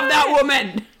God. Love that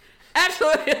woman.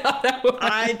 Absolutely love that woman.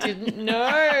 I didn't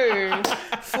know.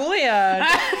 Fulia,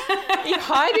 you're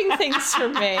hiding things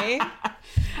from me.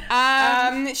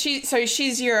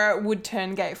 She's your would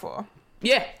turn gay for.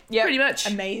 Yeah, pretty much.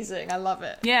 Amazing. I love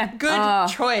it. Yeah. Good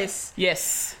choice.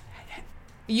 Yes.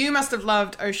 You must have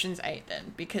loved Ocean's 8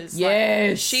 then, because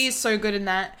Yes. she's so good in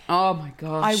that. Oh my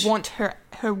gosh. I want her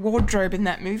wardrobe in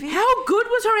that movie. How good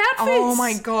was her outfit? Oh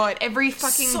my God. Every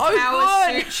fucking So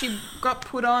power good. suit she got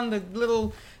put on, the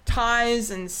little ties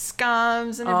and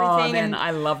scarves and Oh everything. man, And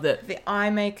I loved it. the eye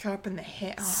makeup and the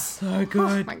hair. Oh, So good.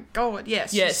 oh my God.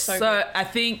 Yes. Yes. She's so So good. I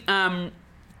think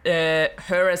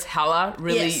her as Hela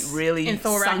really in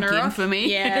Thor sunk in Ragnarok. for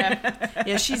me. Yeah.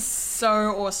 Yeah, she's so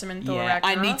awesome in Thor Yeah, I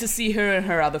Ragnarok. need to see her in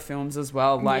her other films as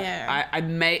well. Like, Yeah. I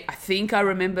think I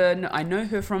remember. I know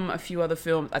her from a few other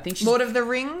films. I think she's Lord of the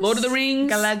Rings.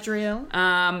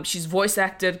 Galadriel. She's voice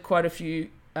acted quite a few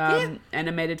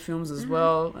animated films as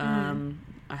well.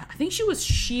 I think she was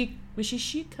she. Was she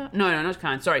She-Khan? No, not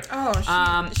Khan. Sorry.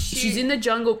 Oh, she's in the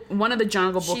Jungle. One of the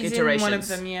Jungle Book she's iterations. in one of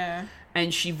them, yeah.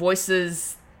 And she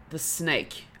voices the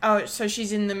snake. Oh, so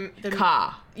she's in the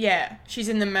Car. Yeah, she's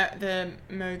in the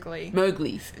Mowgli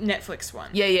Mowgli. Netflix one.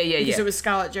 Yeah. Because it was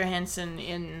Scarlett Johansson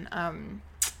in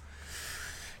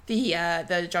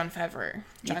the Jon Favreau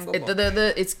Jungle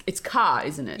Book. It's Car,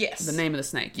 isn't it? Yes. The name of the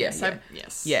snake. Yeah. Yes, yeah.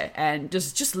 yes. Yeah, and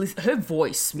just her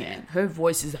voice, man. Her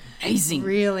voice is amazing.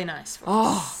 Really nice voice.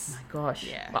 Oh my gosh.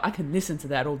 Yeah. Well, I can listen to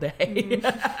that all day.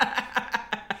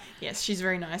 Yes, she's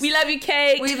very nice. We love you,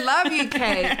 Kate. We love you,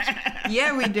 Kate.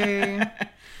 Yeah, we do.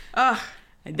 Oh,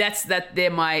 They're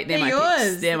my yours.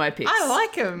 picks. They're my picks. I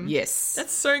like them. Yes.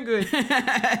 That's so good.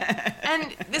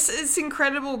 And this is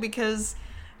incredible because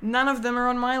none of them are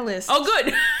on my list. Oh,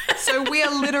 good. So we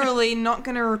are literally not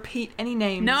going to repeat any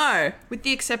names. No. With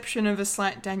the exception of a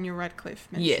slight Daniel Radcliffe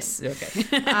mention. Yes.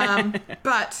 Okay.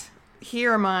 But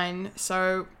here are mine.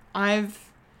 So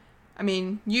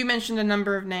you mentioned a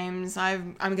number of names.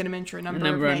 I'm going to mention a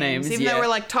number of names. Even though we're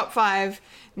like top 5.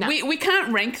 No. We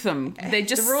can't rank them. They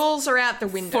just the rules are out the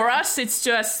window. For us, it's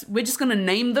just we're just gonna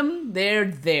name them. They're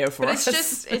there for us. But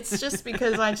it's just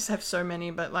because I just have so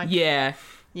many. But like yeah.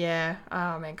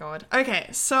 Oh my god. Okay,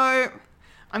 so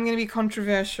I'm gonna be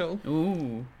controversial.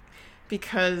 Ooh.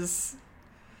 Because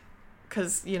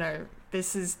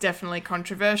this is definitely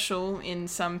controversial in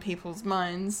some people's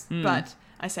minds. But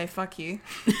I say fuck you.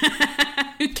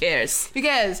 Who cares? Who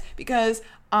cares? Because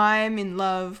I'm in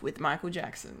love with Michael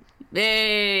Jackson.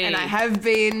 Hey. And I have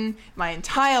been my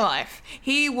entire life.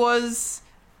 He was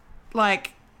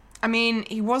like,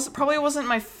 he probably wasn't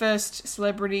my first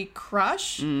celebrity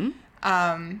crush.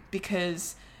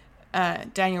 Because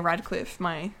Daniel Radcliffe,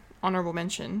 my honorable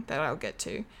mention that I'll get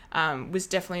to, was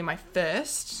definitely my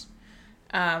first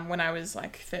when I was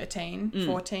like 13,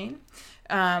 14.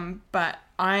 But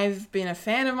I've been a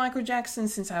fan of Michael Jackson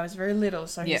since I was very little,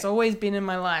 so he's always been in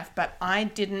my life, but I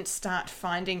didn't start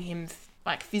finding him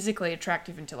like physically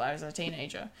attractive until I was a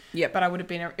teenager. Yeah. But I would have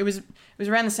been it was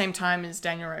around the same time as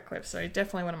Daniel Radcliffe, so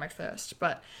definitely one of my first.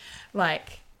 But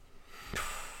like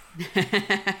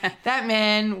that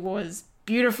man was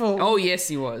beautiful. Oh yes,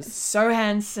 he was. So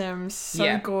handsome,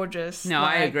 so gorgeous. No,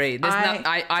 I agree.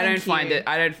 I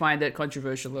don't find it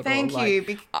controversial at all. Thank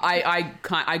you.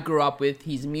 I grew up with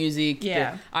his music.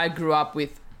 Yeah. I grew up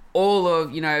with all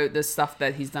of the stuff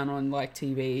that he's done on like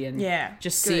TV and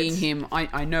just seeing him.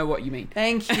 I know what you mean.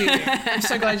 Thank you. I'm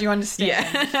so glad you understand.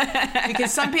 Yeah.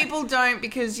 Because some people don't,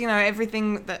 because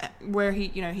everything where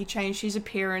he changed his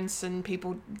appearance and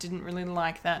people didn't really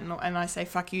like that, and I say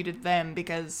fuck you to them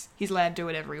because he's allowed to do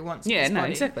whatever he wants. Yeah, no,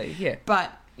 exactly. Yeah.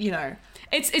 But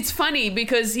it's funny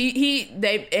because they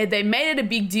made it a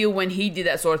big deal when he did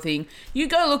that sort of thing. You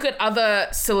go look at other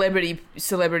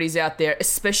celebrities out there,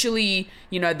 especially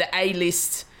the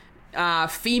A-list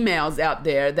females out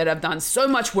there that have done so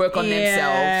much work on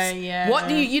themselves. Yeah. What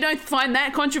do you don't find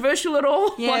that controversial at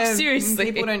all? Yeah, like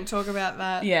seriously, people don't talk about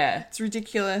that. Yeah, it's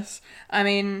ridiculous. I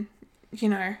mean,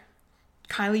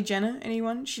 Kylie Jenner.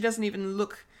 Anyone? She doesn't even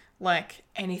look like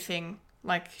anything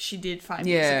like she did 5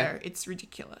 years ago. It's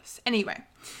ridiculous. Anyway,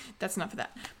 that's enough of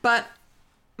that. But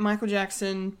Michael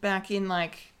Jackson, back in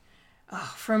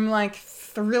from like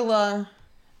Thriller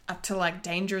up to like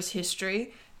Dangerous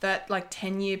History, that like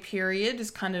 10-year period is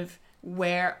kind of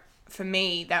where, for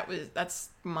me, that's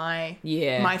my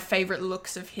favorite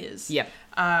looks of his. Yeah.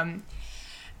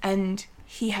 And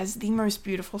he has the most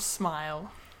beautiful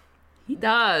smile. He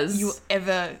does. You'll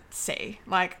ever see.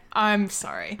 Like, I'm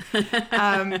sorry.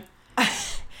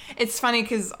 It's funny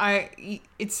because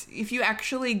if you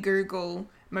actually Google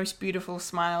most beautiful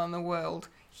smile in the world,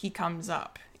 he comes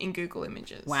up in Google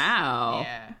Images. Wow.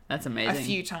 Yeah. That's amazing. A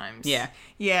few times. Yeah.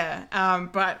 Yeah.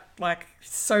 But like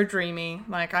so dreamy.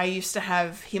 Like I used to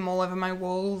have him all over my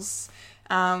walls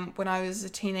when I was a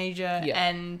teenager,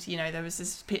 and there was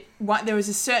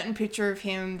a certain picture of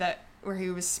him where he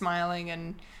was smiling,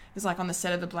 and it was like on the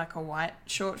set of the Black or White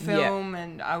short film,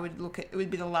 and it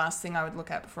would be the last thing I would look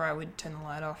at before I would turn the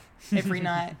light off every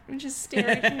night. I would just stare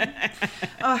at him.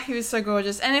 Oh, he was so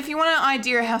gorgeous. And if you want an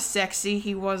idea of how sexy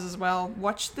he was as well,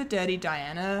 watch the Dirty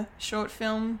Diana short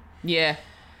film. Yeah.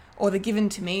 Or the Given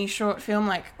to Me short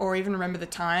film, or even Remember the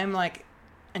Time,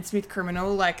 and Smooth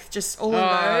Criminal, just all of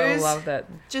those. I love that.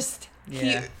 Just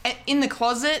he in the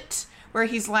closet where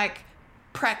he's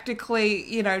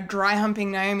practically, dry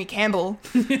humping Naomi Campbell,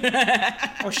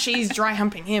 or she's dry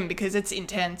humping him because it's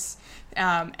intense,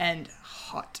 and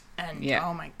hot, and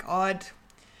oh my god,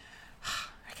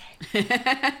 okay,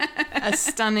 a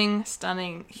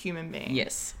stunning human being.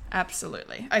 Yes,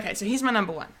 absolutely. Okay, so here's my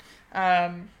number one.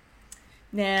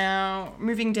 Now,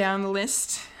 moving down the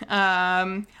list,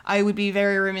 I would be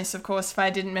very remiss, of course, if I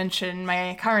didn't mention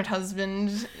my current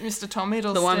husband, Mr. Tom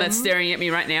Hiddleston. The one that's staring at me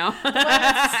right now.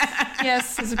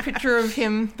 Yes, there's a picture of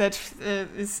him that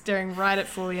is staring right at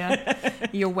Fulia.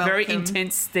 You're welcome. Very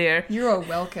intense stare. You are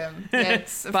welcome.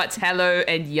 Yes. But hello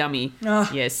and yummy. Oh,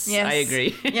 Yes, I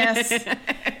agree. Yes.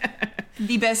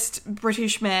 The best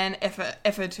British man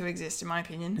ever to exist, in my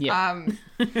opinion. Yeah.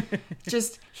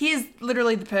 He is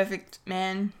literally the perfect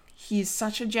man. He's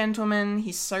such a gentleman.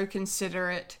 He's so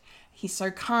considerate. He's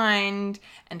so kind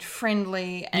and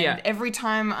friendly. And every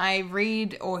time I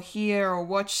read or hear or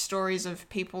watch stories of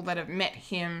people that have met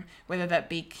him, whether that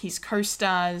be his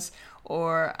co-stars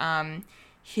or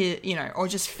or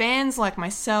just fans like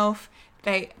myself,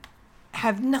 they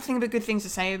have nothing but good things to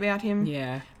say about him.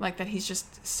 Yeah. Like that he's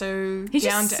just so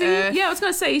down to earth. Yeah, I was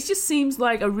going to say, he just seems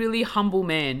like a really humble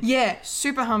man. Yeah,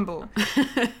 super humble.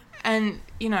 And,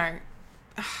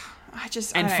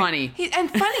 funny.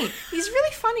 And funny. He's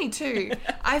really funny too.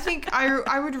 I think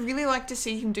I would really like to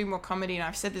see him do more comedy, and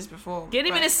I've said this before. Get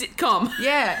him in a sitcom.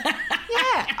 Yeah.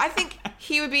 Yeah, I think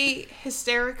he would be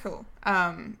hysterical.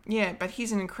 But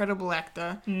he's an incredible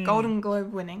actor. Golden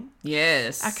Globe winning.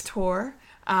 Yes. Actor.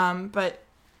 But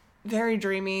very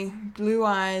dreamy, blue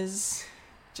eyes,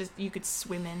 just you could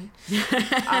swim in.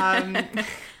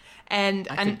 And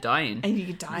I could die in. And you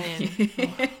could die in.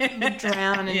 You'd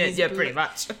drown in his pretty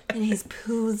much. In his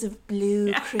pools of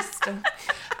blue crystal.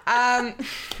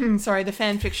 Sorry, the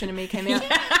fan fiction in me came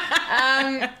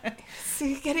out.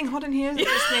 So getting hot in here, is it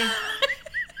just me?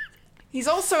 He's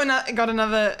also got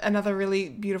another really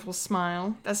beautiful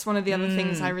smile. That's one of the other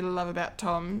things I really love about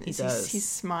Tom. He does. His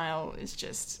smile is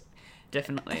just...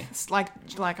 Definitely. It's like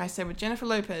I said with Jennifer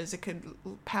Lopez, it could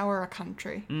power a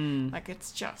country. Like,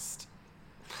 it's just...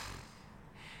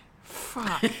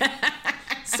 Fuck.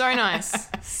 So nice.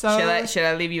 Shall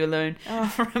I leave you alone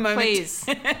for a moment? Please.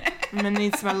 I'm going to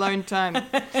need some alone time.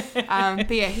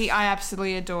 But yeah, I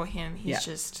absolutely adore him. He's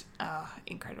just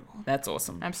incredible. That's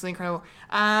awesome. Absolutely incredible.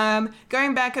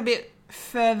 Going back a bit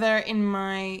further in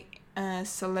my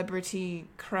celebrity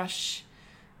crush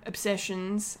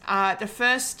obsessions, the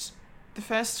first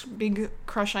big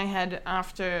crush I had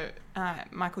after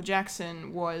Michael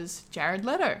Jackson was Jared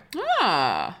Leto.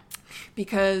 Ah.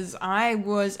 Because I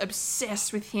was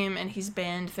obsessed with him and his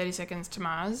band 30 Seconds to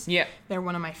Mars. Yeah. They're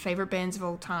one of my favorite bands of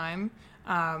all time.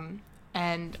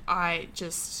 And I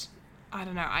just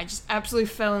absolutely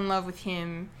fell in love with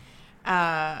him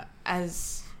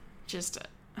as just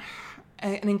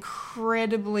an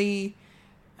incredibly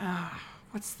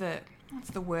what's the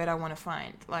word I want to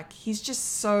find? Like, he's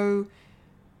just so,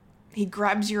 he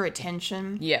grabs your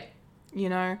attention. Yeah.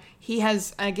 He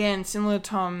has, again, similar to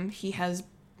Tom, he has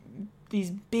these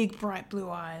big bright blue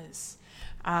eyes.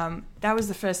 That was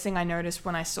the first thing I noticed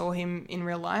when I saw him in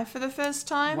real life for the first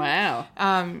time. Wow.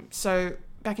 So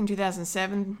back in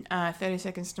 2007, 30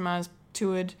 Seconds to Mars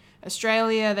toured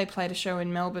Australia. They played a show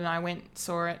in Melbourne. I went,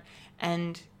 saw it,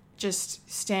 and just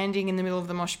standing in the middle of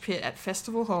the mosh pit at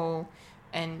Festival Hall,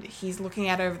 and he's looking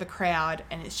out over the crowd,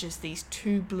 and it's just these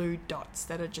two blue dots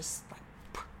that are just like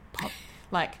pop,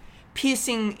 like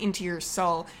piercing into your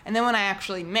soul. And then when I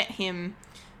actually met him,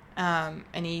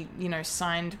 and he,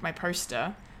 signed my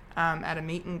poster at a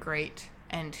meet and greet,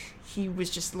 and he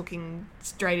was just looking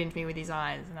straight into me with his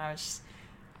eyes, and I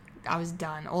was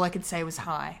done. All I could say was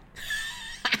hi.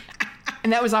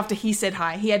 And that was after he said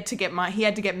hi. He had to get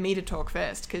me to talk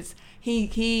first, because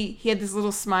he had this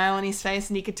little smile on his face,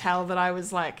 and he could tell that I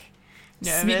was like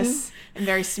nervous and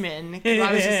very smitten.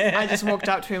 I just walked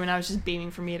up to him, and I was just beaming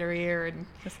from ear to ear, and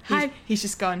he's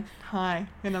just gone hi,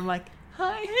 and I'm like,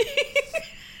 hi.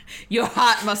 Your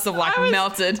heart must have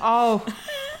melted. Oh,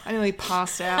 I nearly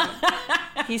passed out.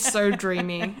 He's so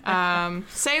dreamy.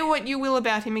 Say what you will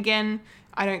about him again,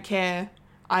 I don't care.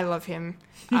 I love him.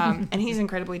 And he's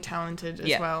incredibly talented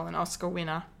as well, an Oscar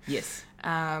winner. Yes.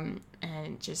 And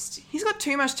just, he's got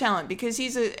too much talent, because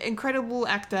he's an incredible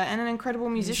actor and an incredible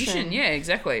musician. Yeah,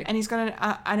 exactly. And he's got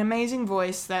an amazing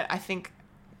voice that I think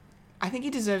he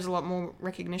deserves a lot more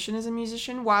recognition as a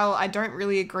musician, while I don't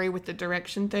really agree with the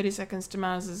direction 30 Seconds to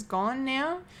Mars has gone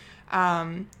now.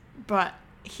 But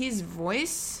his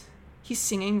voice, his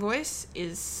singing voice,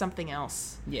 is something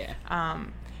else. Yeah.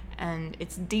 And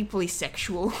it's deeply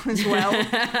sexual as well.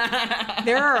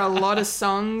 There are a lot of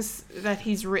songs that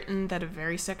he's written that are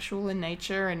very sexual in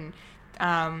nature, and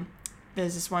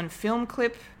there's this one film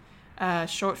clip,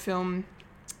 short film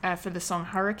for the song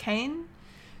Hurricane,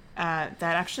 that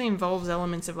actually involves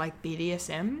elements of like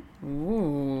BDSM.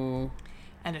 Ooh.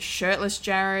 And a shirtless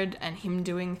Jared and him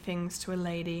doing things to a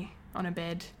lady on a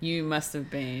bed. You must have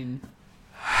been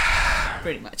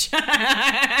Pretty much.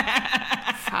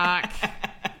 Fuck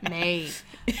me.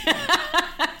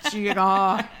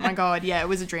 Oh my god, yeah, it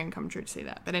was a dream come true to see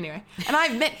that. But anyway, and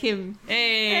I've met him.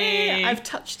 Hey. I've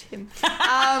touched him.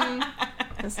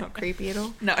 That's not creepy at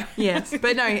all. No. Yes,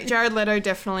 but no, Jared Leto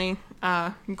definitely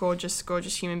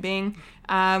gorgeous human being.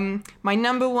 My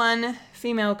number one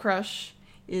female crush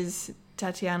is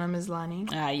Tatiana Maslany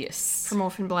Yes. from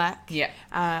Orphan Black.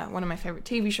 Yeah. One of my favorite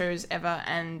TV shows ever,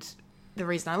 and the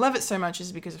reason I love it so much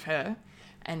is because of her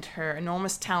and her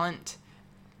enormous talent,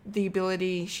 the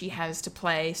ability she has to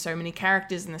play so many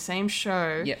characters in the same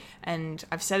show. Yep. And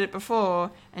I've said it before,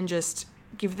 and just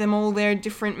give them all their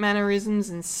different mannerisms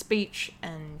and speech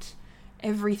and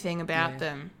everything about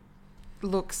them.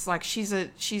 Looks like she's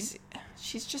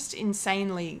just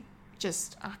insanely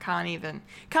I can't even.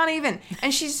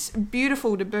 And she's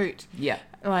beautiful to boot. Yeah.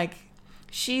 Like,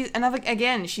 she's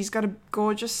got a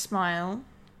gorgeous smile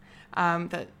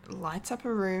that lights up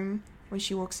a room when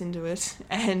she walks into it.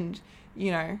 And, you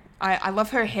know, I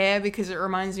love her hair because it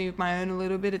reminds me of my own a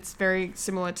little bit. It's very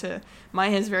similar to, my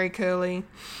hair's very curly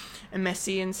and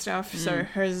messy and stuff. So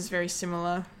hers is very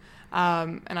similar.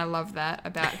 And I love that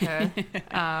about her,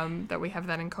 that we have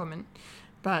that in common.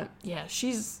 But yeah,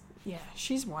 she's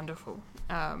wonderful.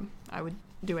 I would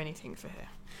do anything for her.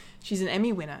 She's an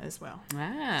Emmy winner as well.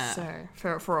 Ah. So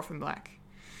for Orphan Black.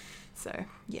 So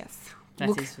yes,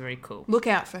 That is very cool. Look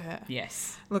out for her.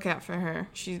 Yes. Look out for her.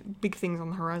 She's big things on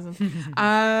the horizon.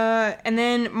 And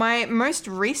then my most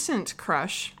recent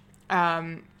crush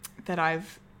that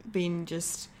I've been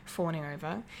just fawning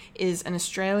over is an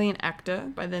Australian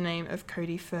actor by the name of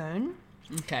Cody Fern.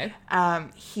 Okay.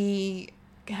 He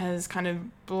has kind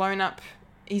of blown up.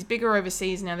 He's bigger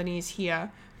overseas now than he is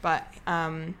here, but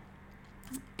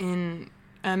in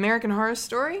American Horror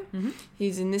Story,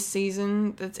 he's in this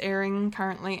season that's airing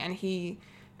currently, and he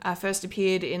first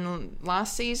appeared in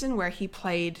last season where he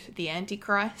played the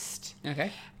Antichrist.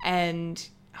 Okay. And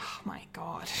oh my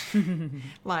god,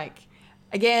 like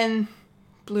again,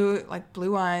 blue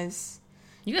eyes.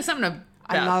 You got something about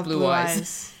I love blue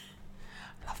eyes.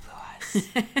 I love blue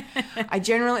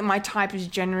eyes. My type is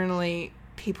generally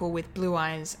people with blue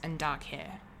eyes and dark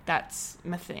hair. That's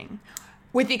my thing.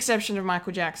 With the exception of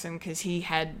Michael Jackson, because he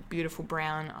had beautiful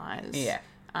brown eyes. Yeah.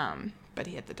 But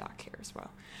he had the dark hair as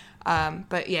well.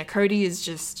 But yeah, Cody is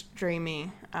just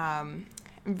dreamy.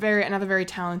 Another very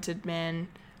talented man.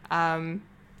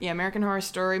 American Horror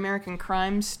Story, American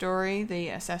Crime Story, the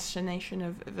assassination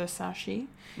of Versace.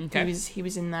 Okay. He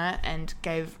was in that and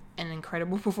gave an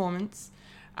incredible performance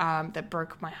that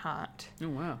broke my heart. Oh,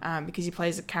 wow. Because he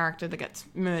plays a character that gets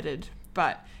murdered,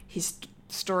 but his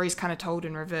story's kind of told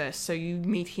in reverse. So you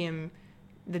meet him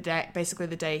the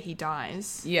day he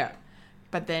dies. Yeah.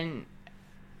 But then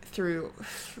through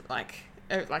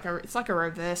it's like a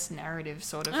reverse narrative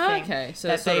sort of thing. Okay, so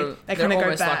that they kind of go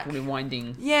almost back. like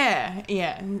rewinding. Yeah.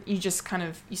 And you just kind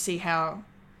of you see how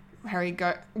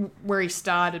where he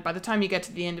started. By the time you get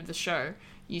to the end of the show,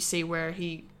 you see where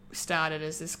he started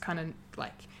as this kind of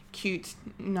like cute,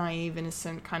 naive,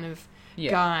 innocent kind of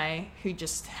guy who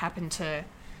just happened to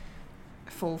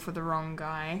fall for the wrong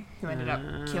guy who ended up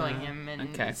killing him,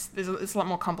 and it's a lot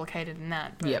more complicated than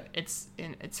that, but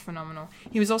it's phenomenal.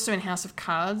 He was also in House of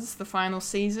Cards, the final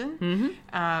season,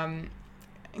 and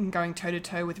going toe to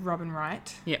toe with Robin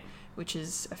Wright, which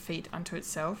is a feat unto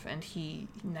itself, and he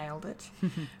nailed it.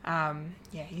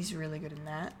 He's really good in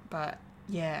that, but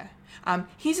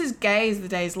he's as gay as the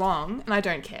day's long, and I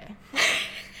don't care.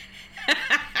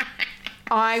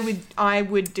 I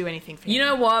would do anything for him. You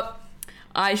know what?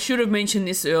 I should have mentioned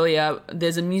this earlier.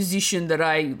 There's a musician that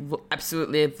I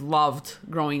absolutely have loved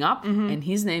growing up, and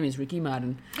his name is Ricky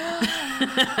Martin.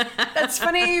 That's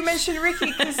funny you mentioned Ricky,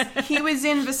 because he was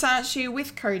in Versace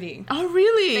with Cody. Oh,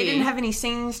 really? They didn't have any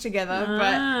scenes together,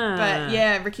 but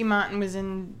yeah, Ricky Martin was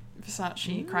in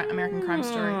Versace, American Crime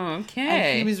Story. Okay.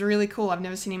 And he was really cool. I've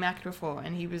never seen him act before,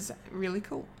 and he was really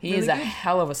cool. He is a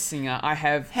hell of a singer.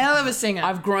 Hell of a singer.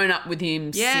 I've grown up with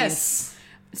him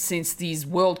since these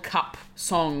World Cup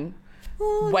song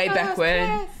way back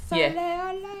when.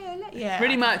 Yeah.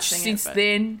 Pretty much since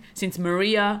then, since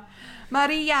Maria.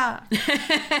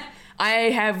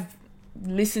 I have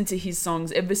listened to his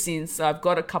songs ever since. I've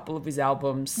got a couple of his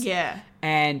albums. Yeah.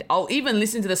 And I'll even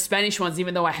listen to the Spanish ones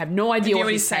even though I have no idea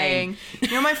what he's saying. You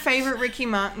know what my favourite Ricky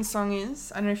Martin song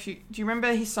is? I don't know if do you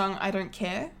remember his song I Don't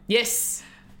Care? Yes.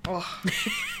 Oh.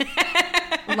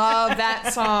 Love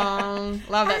that song.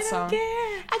 Love that song. I don't care.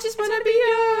 I just want to be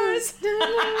yours.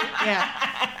 Yeah.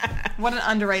 What an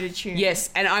underrated tune. Yes,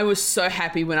 and I was so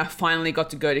happy when I finally got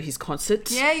to go to his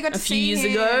concert. Yeah, you got to a few see years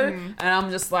him. ago, and I'm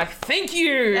just like, thank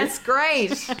you. That's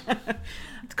great.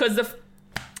 Because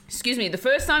excuse me, the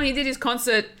first time he did his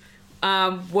concert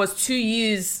was 2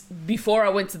 years before I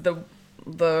went to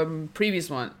the previous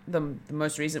one, the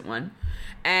most recent one,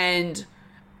 and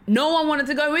no one wanted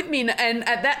to go with me, and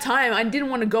at that time I didn't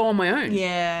want to go on my own.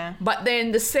 Yeah. But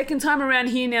then the second time around,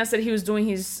 he announced that he was doing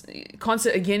his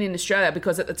concert again in Australia,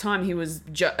 because at the time he was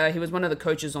one of the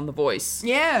coaches on The Voice.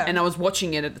 Yeah. And I was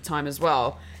watching it at the time as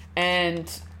well, and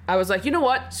I was like, you know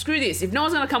what? Screw this. If no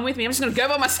one's gonna come with me, I'm just gonna go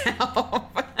by myself.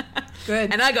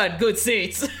 Good. And I got good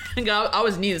seats. I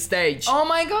was near the stage. Oh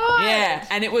my god. Yeah,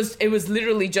 and it was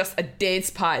literally just a dance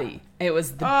party. It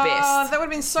was the Oh, best. that would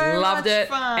have been so Loved much it.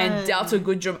 fun. And Delta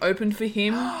Goodrum opened for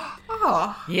him.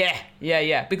 Oh.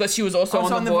 Yeah. Because she was also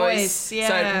on The Voice. Yeah.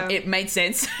 So it made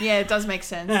sense. Yeah, it does make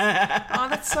sense. Oh,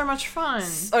 that's so much fun.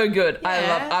 So good.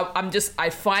 Yeah. I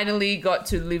finally got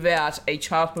to live out a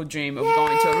childhood dream of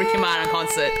going to a Ricky Martin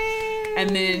concert.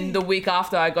 And then the week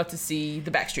after, I got to see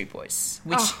the Backstreet Boys,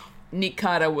 which Nick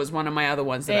Carter was one of my other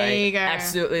ones that There I you go.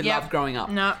 absolutely Yep. loved growing up.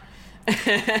 No.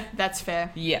 That's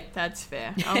fair. Yeah. That's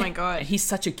fair. Oh my god. He's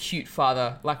such a cute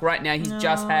father. Like right now, he's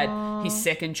just had his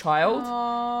second child.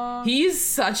 Aww. He is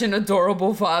such an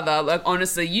adorable father. Like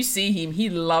honestly, you see him, he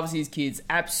loves his kids,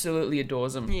 absolutely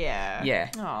adores them. Yeah.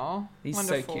 Yeah. Oh, He's so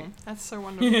wonderful. cute. That's so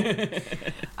wonderful.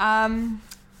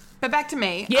 But back to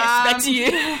me. Yes, back to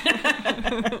you.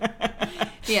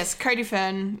 Yes, Cody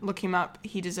Fern, look him up.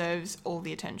 He deserves all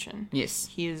the attention. Yes.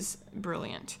 He is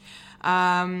brilliant.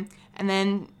 And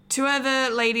then two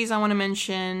other ladies I want to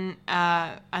mention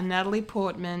are Natalie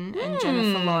Portman and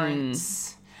Jennifer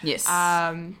Lawrence. Yes.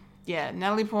 Yeah,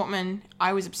 Natalie Portman,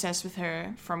 I was obsessed with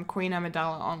her from Queen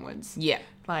Amidala onwards. yeah.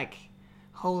 Like,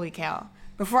 holy cow.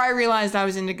 Before I realised I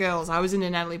was into girls, I was into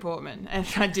Natalie Portman, and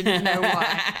I didn't know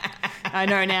why. I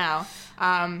know now.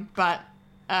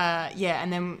 Yeah,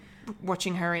 and then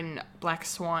watching her in Black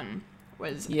Swan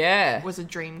was a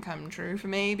dream come true for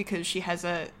me, because she has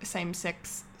a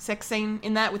same-sex scene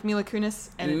in that with Mila Kunis.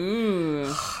 And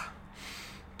Ooh.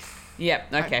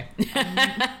 Yep, okay.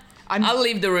 I'll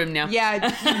leave the room now. yeah,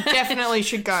 you definitely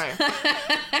should go.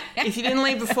 If you didn't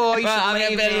leave before, you should I'm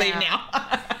leave, better leave now.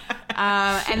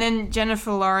 And then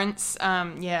Jennifer Lawrence,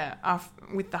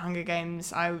 with the Hunger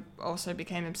Games, I also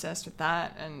became obsessed with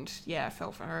that, and I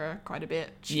fell for her quite a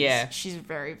bit. She's a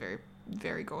very, very,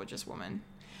 very gorgeous woman,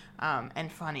 and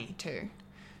funny too.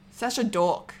 Such a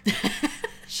dork.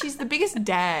 She's the biggest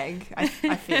dag, I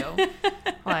feel.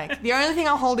 Like, the only thing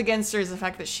I'll hold against her is the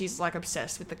fact that she's, like,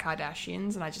 obsessed with the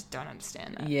Kardashians, and I just don't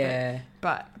understand that. Yeah.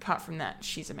 But apart from that,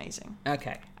 she's amazing.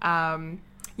 Okay. And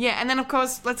then, of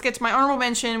course, let's get to my honourable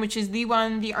mention, which is the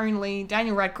one, the only,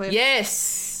 Daniel Radcliffe.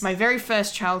 Yes. My very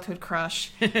first childhood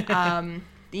crush. The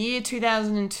year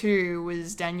 2002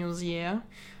 was Daniel's year.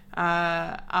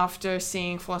 After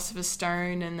seeing Philosopher's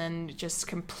Stone and then just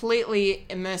completely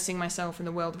immersing myself in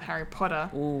the world of Harry Potter.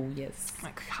 Oh, yes.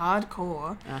 Like,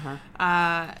 hardcore. Uh-huh.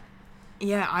 I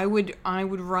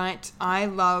would write I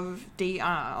love DR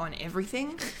on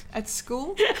everything at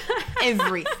school.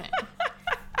 Everything.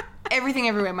 Everything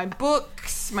everywhere. My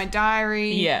books, my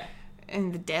diary. Yeah.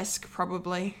 And the desk,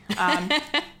 probably. And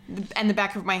the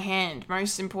back of my hand.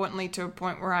 Most importantly, to a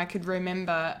point where I could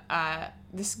remember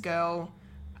this girl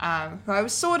who I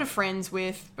was sort of friends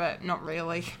with, but not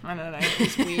really. I don't know. It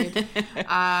was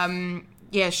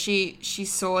weird. She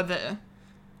saw the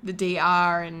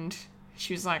DR and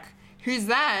she was like, "Who's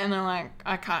that?" And I'm like,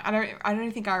 I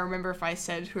don't think I remember if I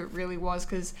said who it really was,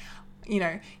 because, you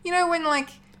know when, like,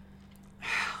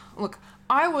 look,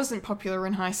 I wasn't popular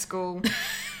in high school.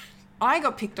 I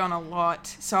got picked on a lot,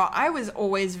 so I was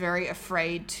always very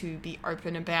afraid to be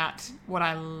open about what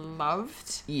I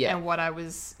loved and what I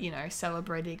was,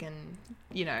 celebrating and,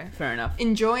 Fair enough.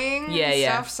 enjoying and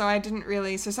Yeah. stuff. So I didn't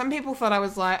really. So some people thought I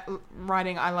was like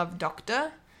writing "I love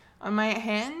Doctor" on my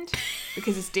hand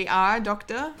because it's DR,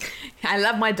 Doctor. I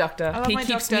love my doctor. He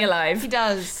keeps me alive. He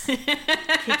does.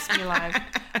 Keeps me alive.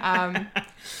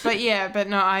 But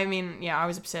no, I mean, I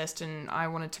was obsessed and I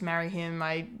wanted to marry him.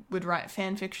 I would write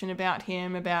fan fiction about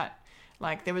him,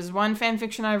 like, there was one fan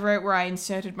fiction I wrote where I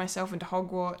inserted myself into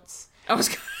Hogwarts.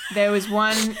 There was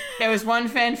one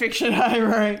fan fiction I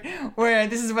wrote where,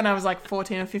 this is when I was like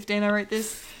 14 or 15 I wrote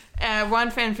this. One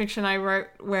fan fiction I wrote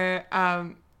where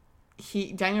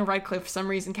Daniel Radcliffe for some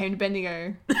reason came to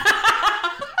Bendigo,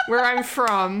 where I'm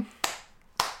from,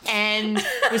 and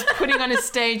was putting on a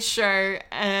stage show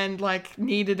and, like,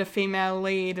 needed a female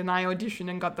lead, and I auditioned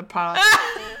and got the part.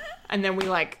 And then we,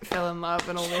 like, fell in love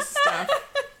and all this stuff.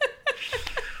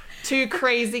 Two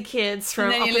crazy kids from...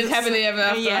 And then you lived happily ever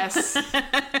after. Yes.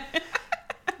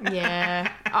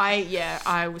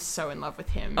 I was so in love with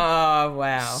him. Oh,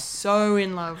 wow. So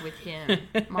in love with him.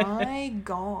 My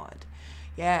God.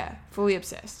 yeah, fully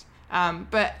obsessed.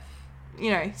 But you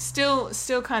know,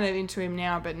 still kind of into him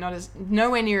now, but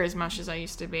nowhere near as much as I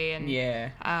used to be.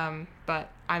 And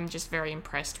but I'm just very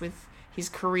impressed with his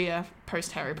career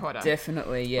post Harry Potter.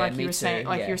 Definitely, yeah. Like me you were too. saying,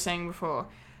 you were saying before,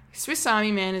 Swiss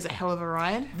Army Man is a hell of a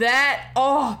ride.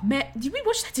 Oh man, did we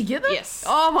watch that together? Yes.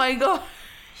 Oh my god.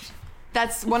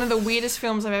 That's one of the weirdest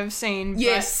films I've ever seen.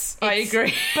 Yes, I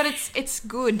agree. But it's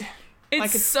good.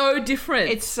 It's so different.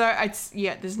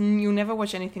 You'll never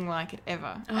watch anything like it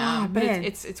ever. But man.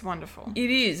 it's wonderful. It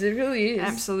is. It really is.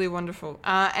 Absolutely wonderful.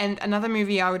 And another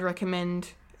movie I would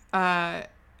recommend to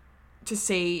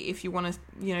see if you want to,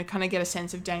 you know, kind of get a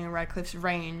sense of Daniel Radcliffe's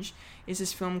range is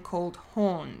this film called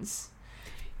Horns.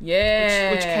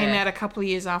 Yeah. Which came out a couple of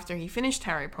years after he finished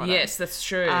Harry Potter. Yes, that's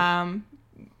true.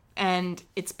 And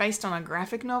it's based on a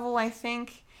graphic novel, I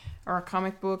think, or a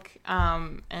comic book.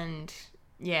 And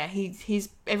yeah, he's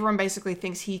everyone basically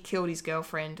thinks he killed his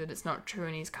girlfriend, and it's not true,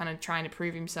 and he's kind of trying to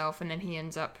prove himself, and then he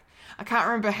ends up, I can't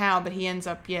remember how, but he ends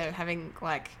up, having,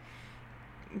 like,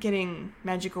 getting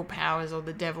magical powers, or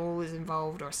the devil is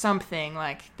involved, or something.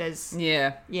 Like, there's...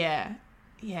 Yeah,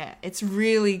 it's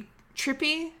really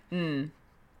trippy,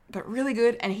 but really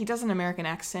good, and he does an American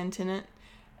accent in it.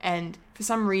 And for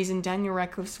some reason, Daniel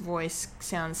Radcliffe's voice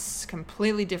sounds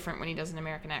completely different when he does an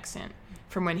American accent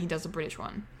from when he does a British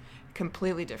one.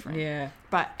 Completely different. Yeah.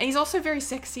 And he's also very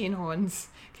sexy in Horns,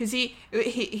 because he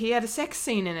had a sex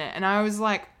scene in it, and I was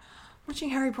like,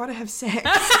 watching Harry Potter have sex.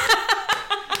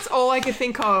 That's all I could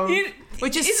think of.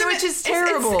 Which is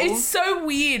terrible. It's so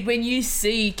weird when you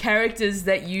see characters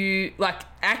that you, like,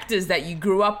 actors that you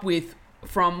grew up with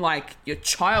from, like, your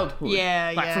childhood,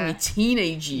 from your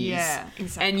teenage years,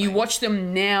 exactly. and you watch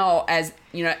them now as,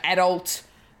 you know, adult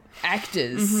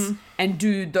actors and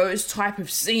do those type of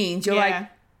scenes. You're like,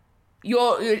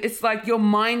 it's like your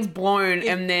mind's blown,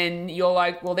 and then you're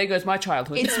like, well, there goes my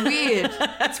childhood. It's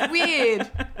weird.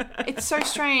 It's so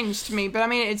strange to me, but I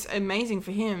mean, it's amazing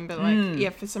for him. But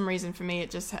like, for some reason, for me,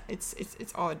 it just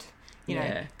it's odd. You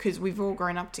know, because we've all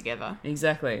grown up together.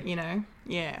 Exactly. You know,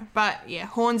 but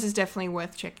Horns is definitely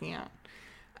worth checking out.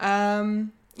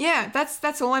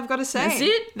 That's all I've got to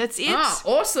say. That's it. Ah,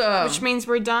 awesome. Which means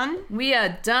we're done. We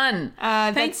are done.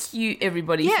 Thank you,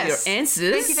 everybody, for your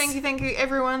answers. Thank you,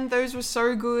 everyone. Those were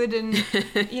so good, and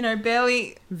you know,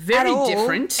 barely very at all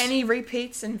different. Any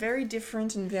repeats, and very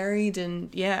different and varied,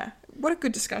 and what a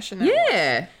good discussion that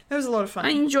was. That was a lot of fun.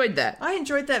 I enjoyed that.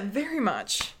 very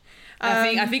much.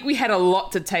 I think we had a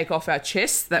lot to take off our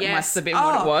chest. That must have been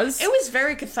what it was. It was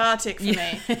very cathartic for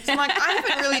me. So I'm like, I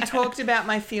haven't really talked about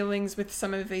my feelings with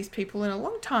some of these people in a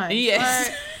long time.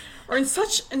 Yes. Or in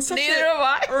such Neither have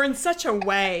I. Or in such a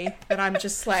way that I'm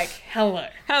just like, hello.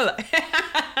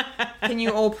 Can you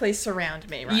all please surround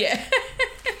me, right? Yeah.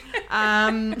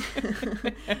 I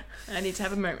need to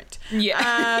have a moment.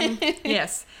 Yeah.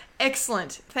 Yes.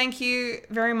 Excellent. Thank you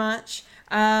very much.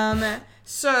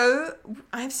 So,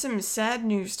 I have some sad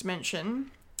news to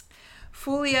mention.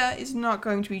 Fulia is not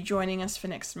going to be joining us for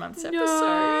next month's episode.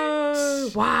 No.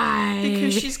 Why?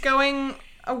 Because she's going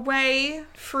away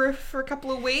for a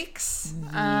couple of weeks.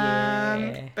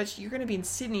 But you're going to be in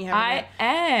Sydney having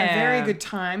a very good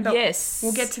time. But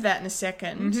we'll get to that in a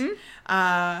second.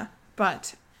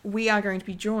 But we are going to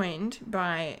be joined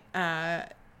by...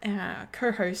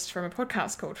 co-host from a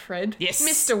podcast called Fred. Yes.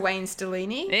 Mr. Wayne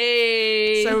Stellini.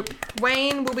 Hey. So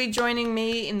Wayne will be joining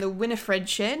me in the Winifred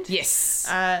Shed. Yes.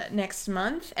 Next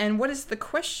month. And what is the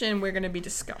question we're going to be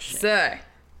discussing? So,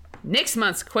 next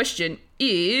month's question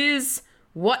is,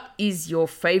 what is your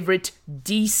favourite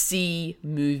DC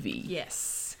movie?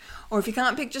 Yes. Or if you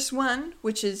can't pick just one,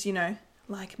 which is, you know,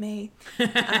 like me,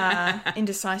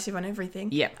 indecisive on everything.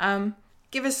 Yeah.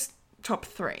 Give us top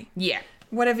 3. Yeah.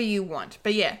 Whatever you want.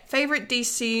 But favourite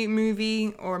DC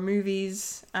movie or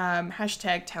movies,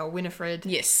 hashtag tell Winifred.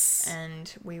 Yes.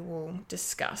 And we will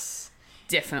discuss.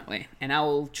 Definitely. And I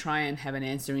will try and have an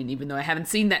answer in, even though I haven't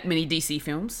seen that many DC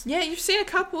films. Yeah, you've seen a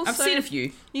couple. I've seen a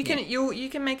few. You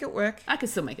can make it work. I can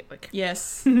still make it work.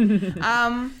 Yes.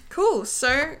 Cool.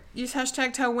 So use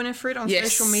hashtag tell Winifred on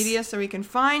social media so we can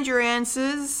find your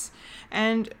answers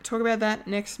and talk about that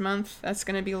next month. That's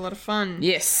going to be a lot of fun.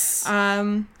 Yes.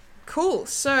 Cool.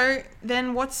 So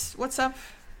then what's up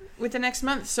with the next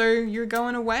month? So you're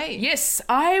going away. Yes,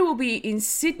 I will be in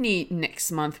Sydney next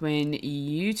month when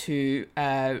you two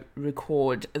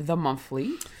record the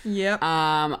monthly. Yep.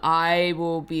 I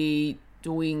will be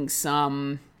doing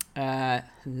some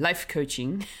life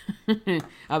coaching.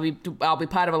 I'll be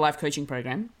part of a life coaching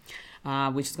program,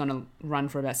 which is going to run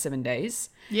for about 7 days.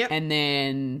 Yep. And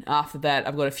then after that,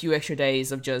 I've got a few extra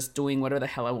days of just doing whatever the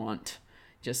hell I want.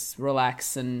 Just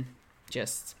relax and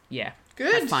just, yeah.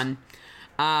 Good. Have fun.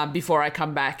 Before I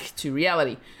come back to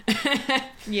reality.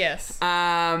 Yes.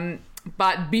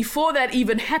 But before that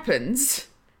even happens,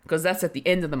 because that's at the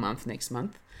end of the month, next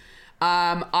month,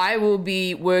 I will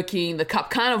be working the Cup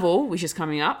Carnival, which is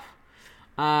coming up,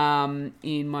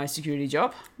 in my security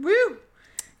job. Woo!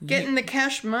 Getting the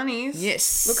cash monies.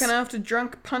 Yes. Looking after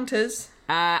drunk punters.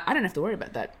 I don't have to worry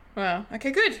about that. Wow. Okay,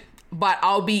 good. But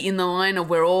I'll be in the line of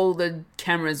where all the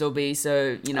cameras will be,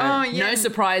 so, you know, Oh, yeah. no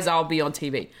surprise, I'll be on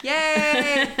TV.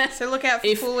 Yay! So look out for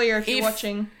Fulia if you're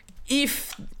watching.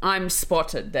 If I'm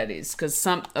spotted, that is, because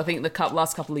I think the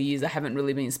last couple of years I haven't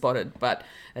really been spotted, but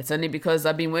that's only because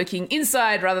I've been working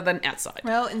inside rather than outside.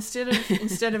 Well, instead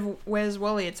of Where's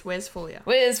Wally, it's Where's Fulia.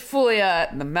 Where's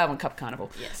Fulia? The Melbourne Cup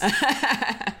Carnival. Yes.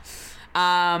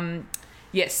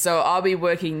 Yes, so I'll be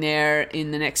working there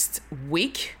in the next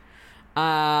week.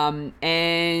 And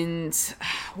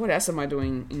what else am I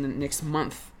doing in the next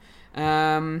month?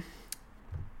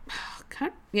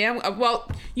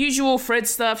 Usual Fred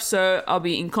stuff. So I'll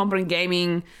be Incompetent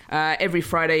Gaming every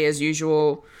Friday as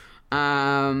usual.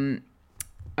 I'll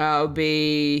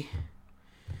be...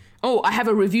 Oh, I have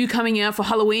a review coming out for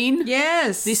Halloween.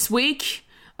 Yes. This week,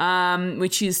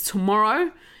 which is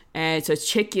tomorrow. So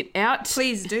check it out.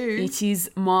 Please do. It is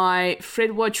my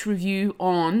Fred Watch review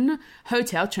on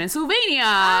Hotel Transylvania.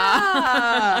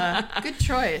 Good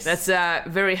choice. That's a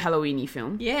very Halloween-y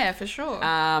film. Yeah, for sure.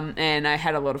 And I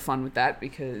had a lot of fun with that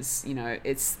because, you know,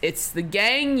 it's the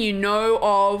gang you know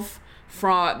of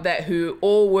who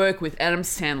all work with Adam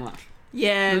Sandler.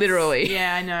 Yeah. Literally.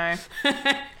 Yeah, I know.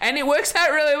 And it works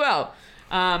out really well.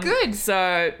 Good.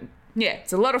 So... yeah,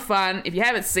 it's a lot of fun. If you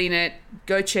haven't seen it,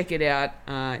 go check it out.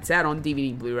 It's out on DVD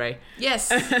and Blu-ray. Yes.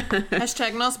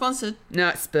 Hashtag not sponsored. No,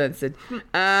 it's sponsored.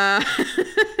 I've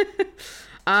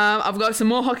got some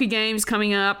more hockey games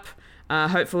coming up.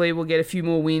 Hopefully we'll get a few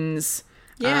more wins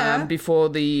before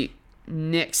the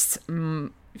next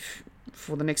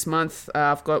month.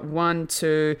 I've got 1,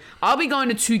 2... I'll be going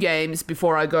to 2 games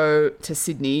before I go to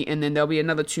Sydney, and then there'll be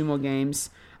another 2 more games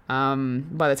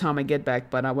by the time I get back,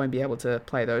 but I won't be able to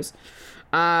play those.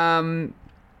 I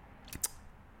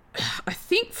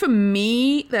think for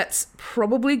me, that's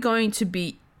probably going to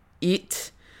be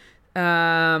it.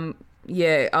 That's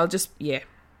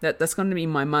going to be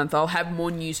my month. I'll have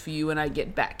more news for you when I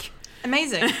get back.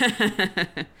 Amazing.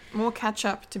 More catch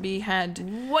up to be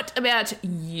had. What about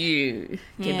you,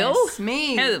 Kendall? Yes,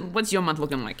 me. What's your month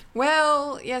looking like?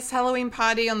 Well, yes, Halloween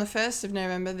party on the 1st of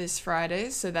November this Friday,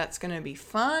 so that's going to be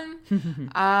fun.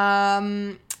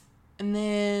 And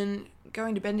then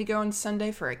going to Bendigo on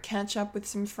Sunday for a catch up with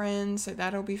some friends, so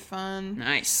that'll be fun.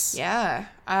 Nice. Yeah.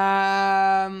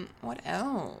 What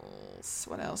else?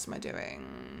 What else am I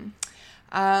doing?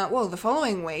 Well, the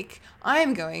following week,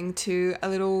 I'm going to a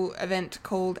little event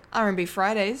called R&B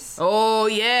Fridays. Oh,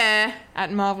 yeah.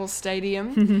 At Marvel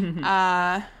Stadium,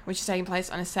 which is taking place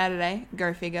on a Saturday.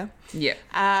 Go figure. Yeah.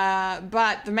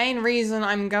 But the main reason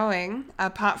I'm going,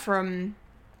 apart from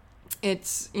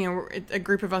it's, you know, a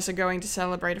group of us are going to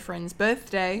celebrate a friend's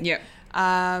birthday. Yeah.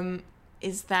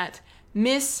 Is that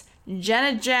Miss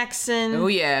Janet Jackson. Oh,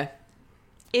 yeah.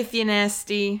 If You're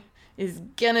Nasty is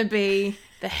gonna be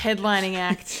the headlining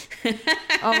act.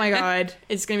 Oh my god.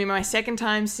 It's gonna be my second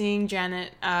time seeing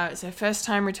Janet. It's her first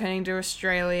time returning to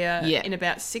Australia in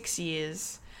about 6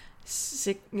 years.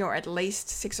 Or at least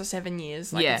 6 or 7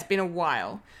 years. Like, it's been a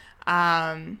while. So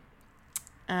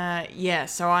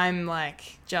I'm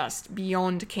like just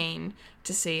beyond keen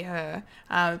to see her.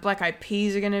 Black Eyed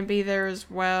Peas are gonna be there as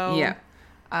well. Yeah.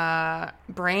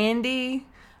 Brandy.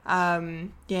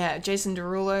 Jason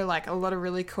Derulo, like a lot of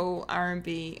really cool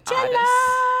R&B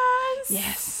artists.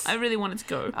 Yes. I really wanted to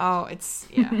go. Oh, it's,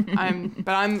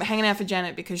 I'm hanging out for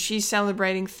Janet because she's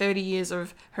celebrating 30 years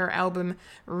of her album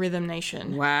Rhythm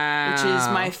Nation. Wow. Which is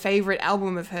my favorite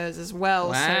album of hers as well.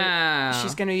 Wow. So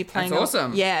she's going to be playing... That's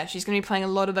awesome. She's going to be playing a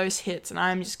lot of those hits and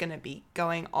I'm just going to be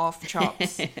going off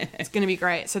chops. It's going to be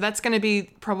great. So that's going to be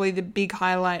probably the big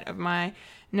highlight of my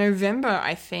November,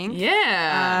 I think.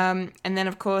 Yeah. And then,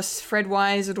 of course,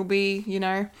 Fred-wise, it'll be, you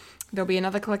know... There'll be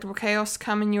another Collectible Chaos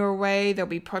coming your way. There'll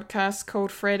be podcasts called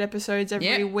Fred episodes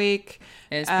every week.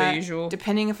 As per usual.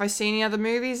 Depending if I see any other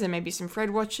movies, there may be some Fred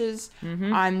watches.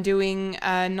 Mm-hmm. I'm doing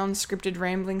a non-scripted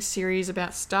rambling series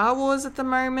about Star Wars at the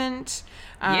moment.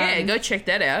 Go check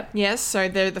that out. Yes, so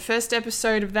the first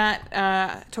episode of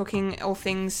that, talking all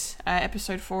things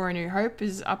episode 4 A New Hope,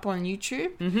 is up on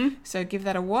YouTube. Mm-hmm. So give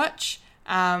that a watch.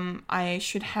 I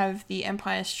should have the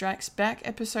Empire Strikes Back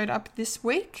episode up this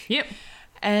week. Yep.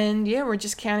 And yeah, we're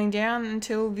just counting down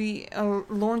until the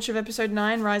launch of episode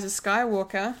 9, Rise of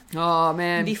Skywalker, Oh,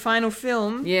 man. the final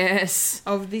film Yes.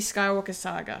 of the Skywalker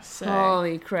saga. So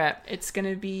Holy crap. it's going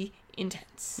to be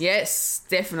intense. Yes,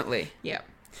 definitely. Yeah.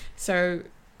 So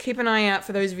keep an eye out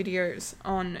for those videos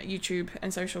on YouTube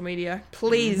and social media.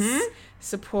 Please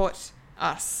support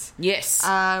us. Yes.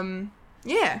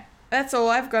 Yeah, that's all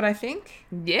I've got, I think.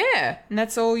 Yeah, And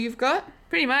that's all you've got?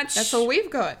 pretty much. That's all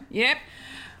we've got. Yep.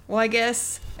 Well, I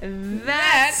guess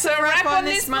that's a wrap on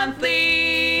this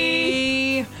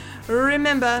monthly.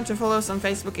 Remember to follow us on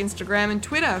Facebook, Instagram, and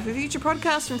Twitter for future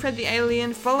podcasts from Fred the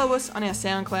Alien. Follow us on our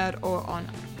SoundCloud or on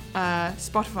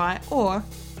Spotify or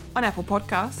on Apple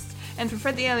Podcasts. And for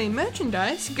Fred the Alien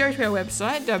merchandise, go to our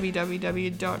website,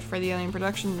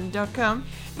 www.fredthealienproductions.com.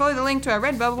 Follow the link to our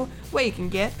Redbubble, where you can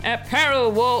get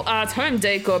Apparel, wall art, home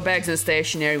decor, bags and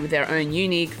stationery with our own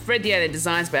unique Fred the Alien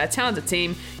designs by our talented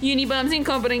team, Unibums,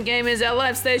 Incompetent Gamers, our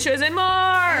live stage shows, and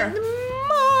more!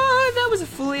 That was a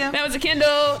Fulia. That was a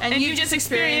Kindle, And you've just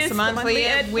experienced a monthly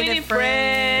at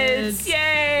Winifred's.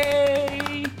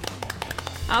 Yay!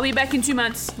 I'll be back in 2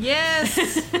 months. Yes.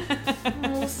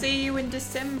 We'll see you in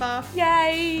December.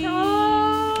 Yay!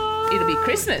 It'll be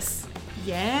Christmas.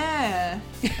 Yeah.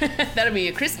 That'll be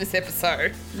a Christmas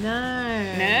episode.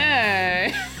 No.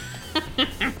 No.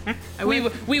 we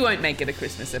won't make it a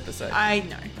Christmas episode. I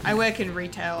know. I work in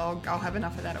retail. I'll have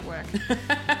enough of that at work.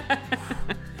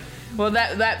 Well,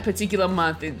 that particular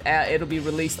month, it'll be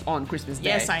released on Christmas Day.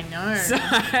 Yes, I know. So,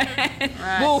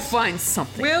 we'll find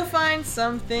something. We'll find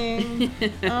something.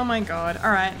 Oh my god.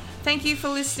 All right. Thank you for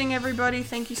listening, everybody.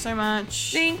 Thank you so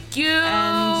much. Thank you.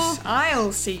 And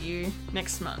I'll see you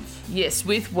next month Yes,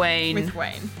 with Wayne. with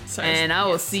Wayne. So, And I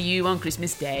will yes. see you on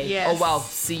Christmas Day. Yes. Or, well,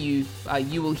 see you.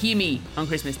 You will hear me on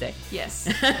Christmas Day. Yes.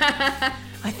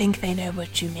 I think they know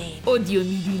what you mean. Audio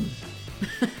medium.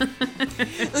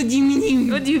 What do you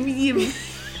mean? Audio medium.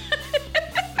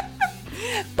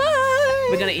 Bye.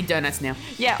 We're gonna eat donuts now.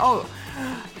 Yeah. Oh.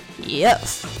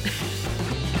 Yes.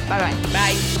 Bye-bye.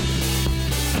 Bye.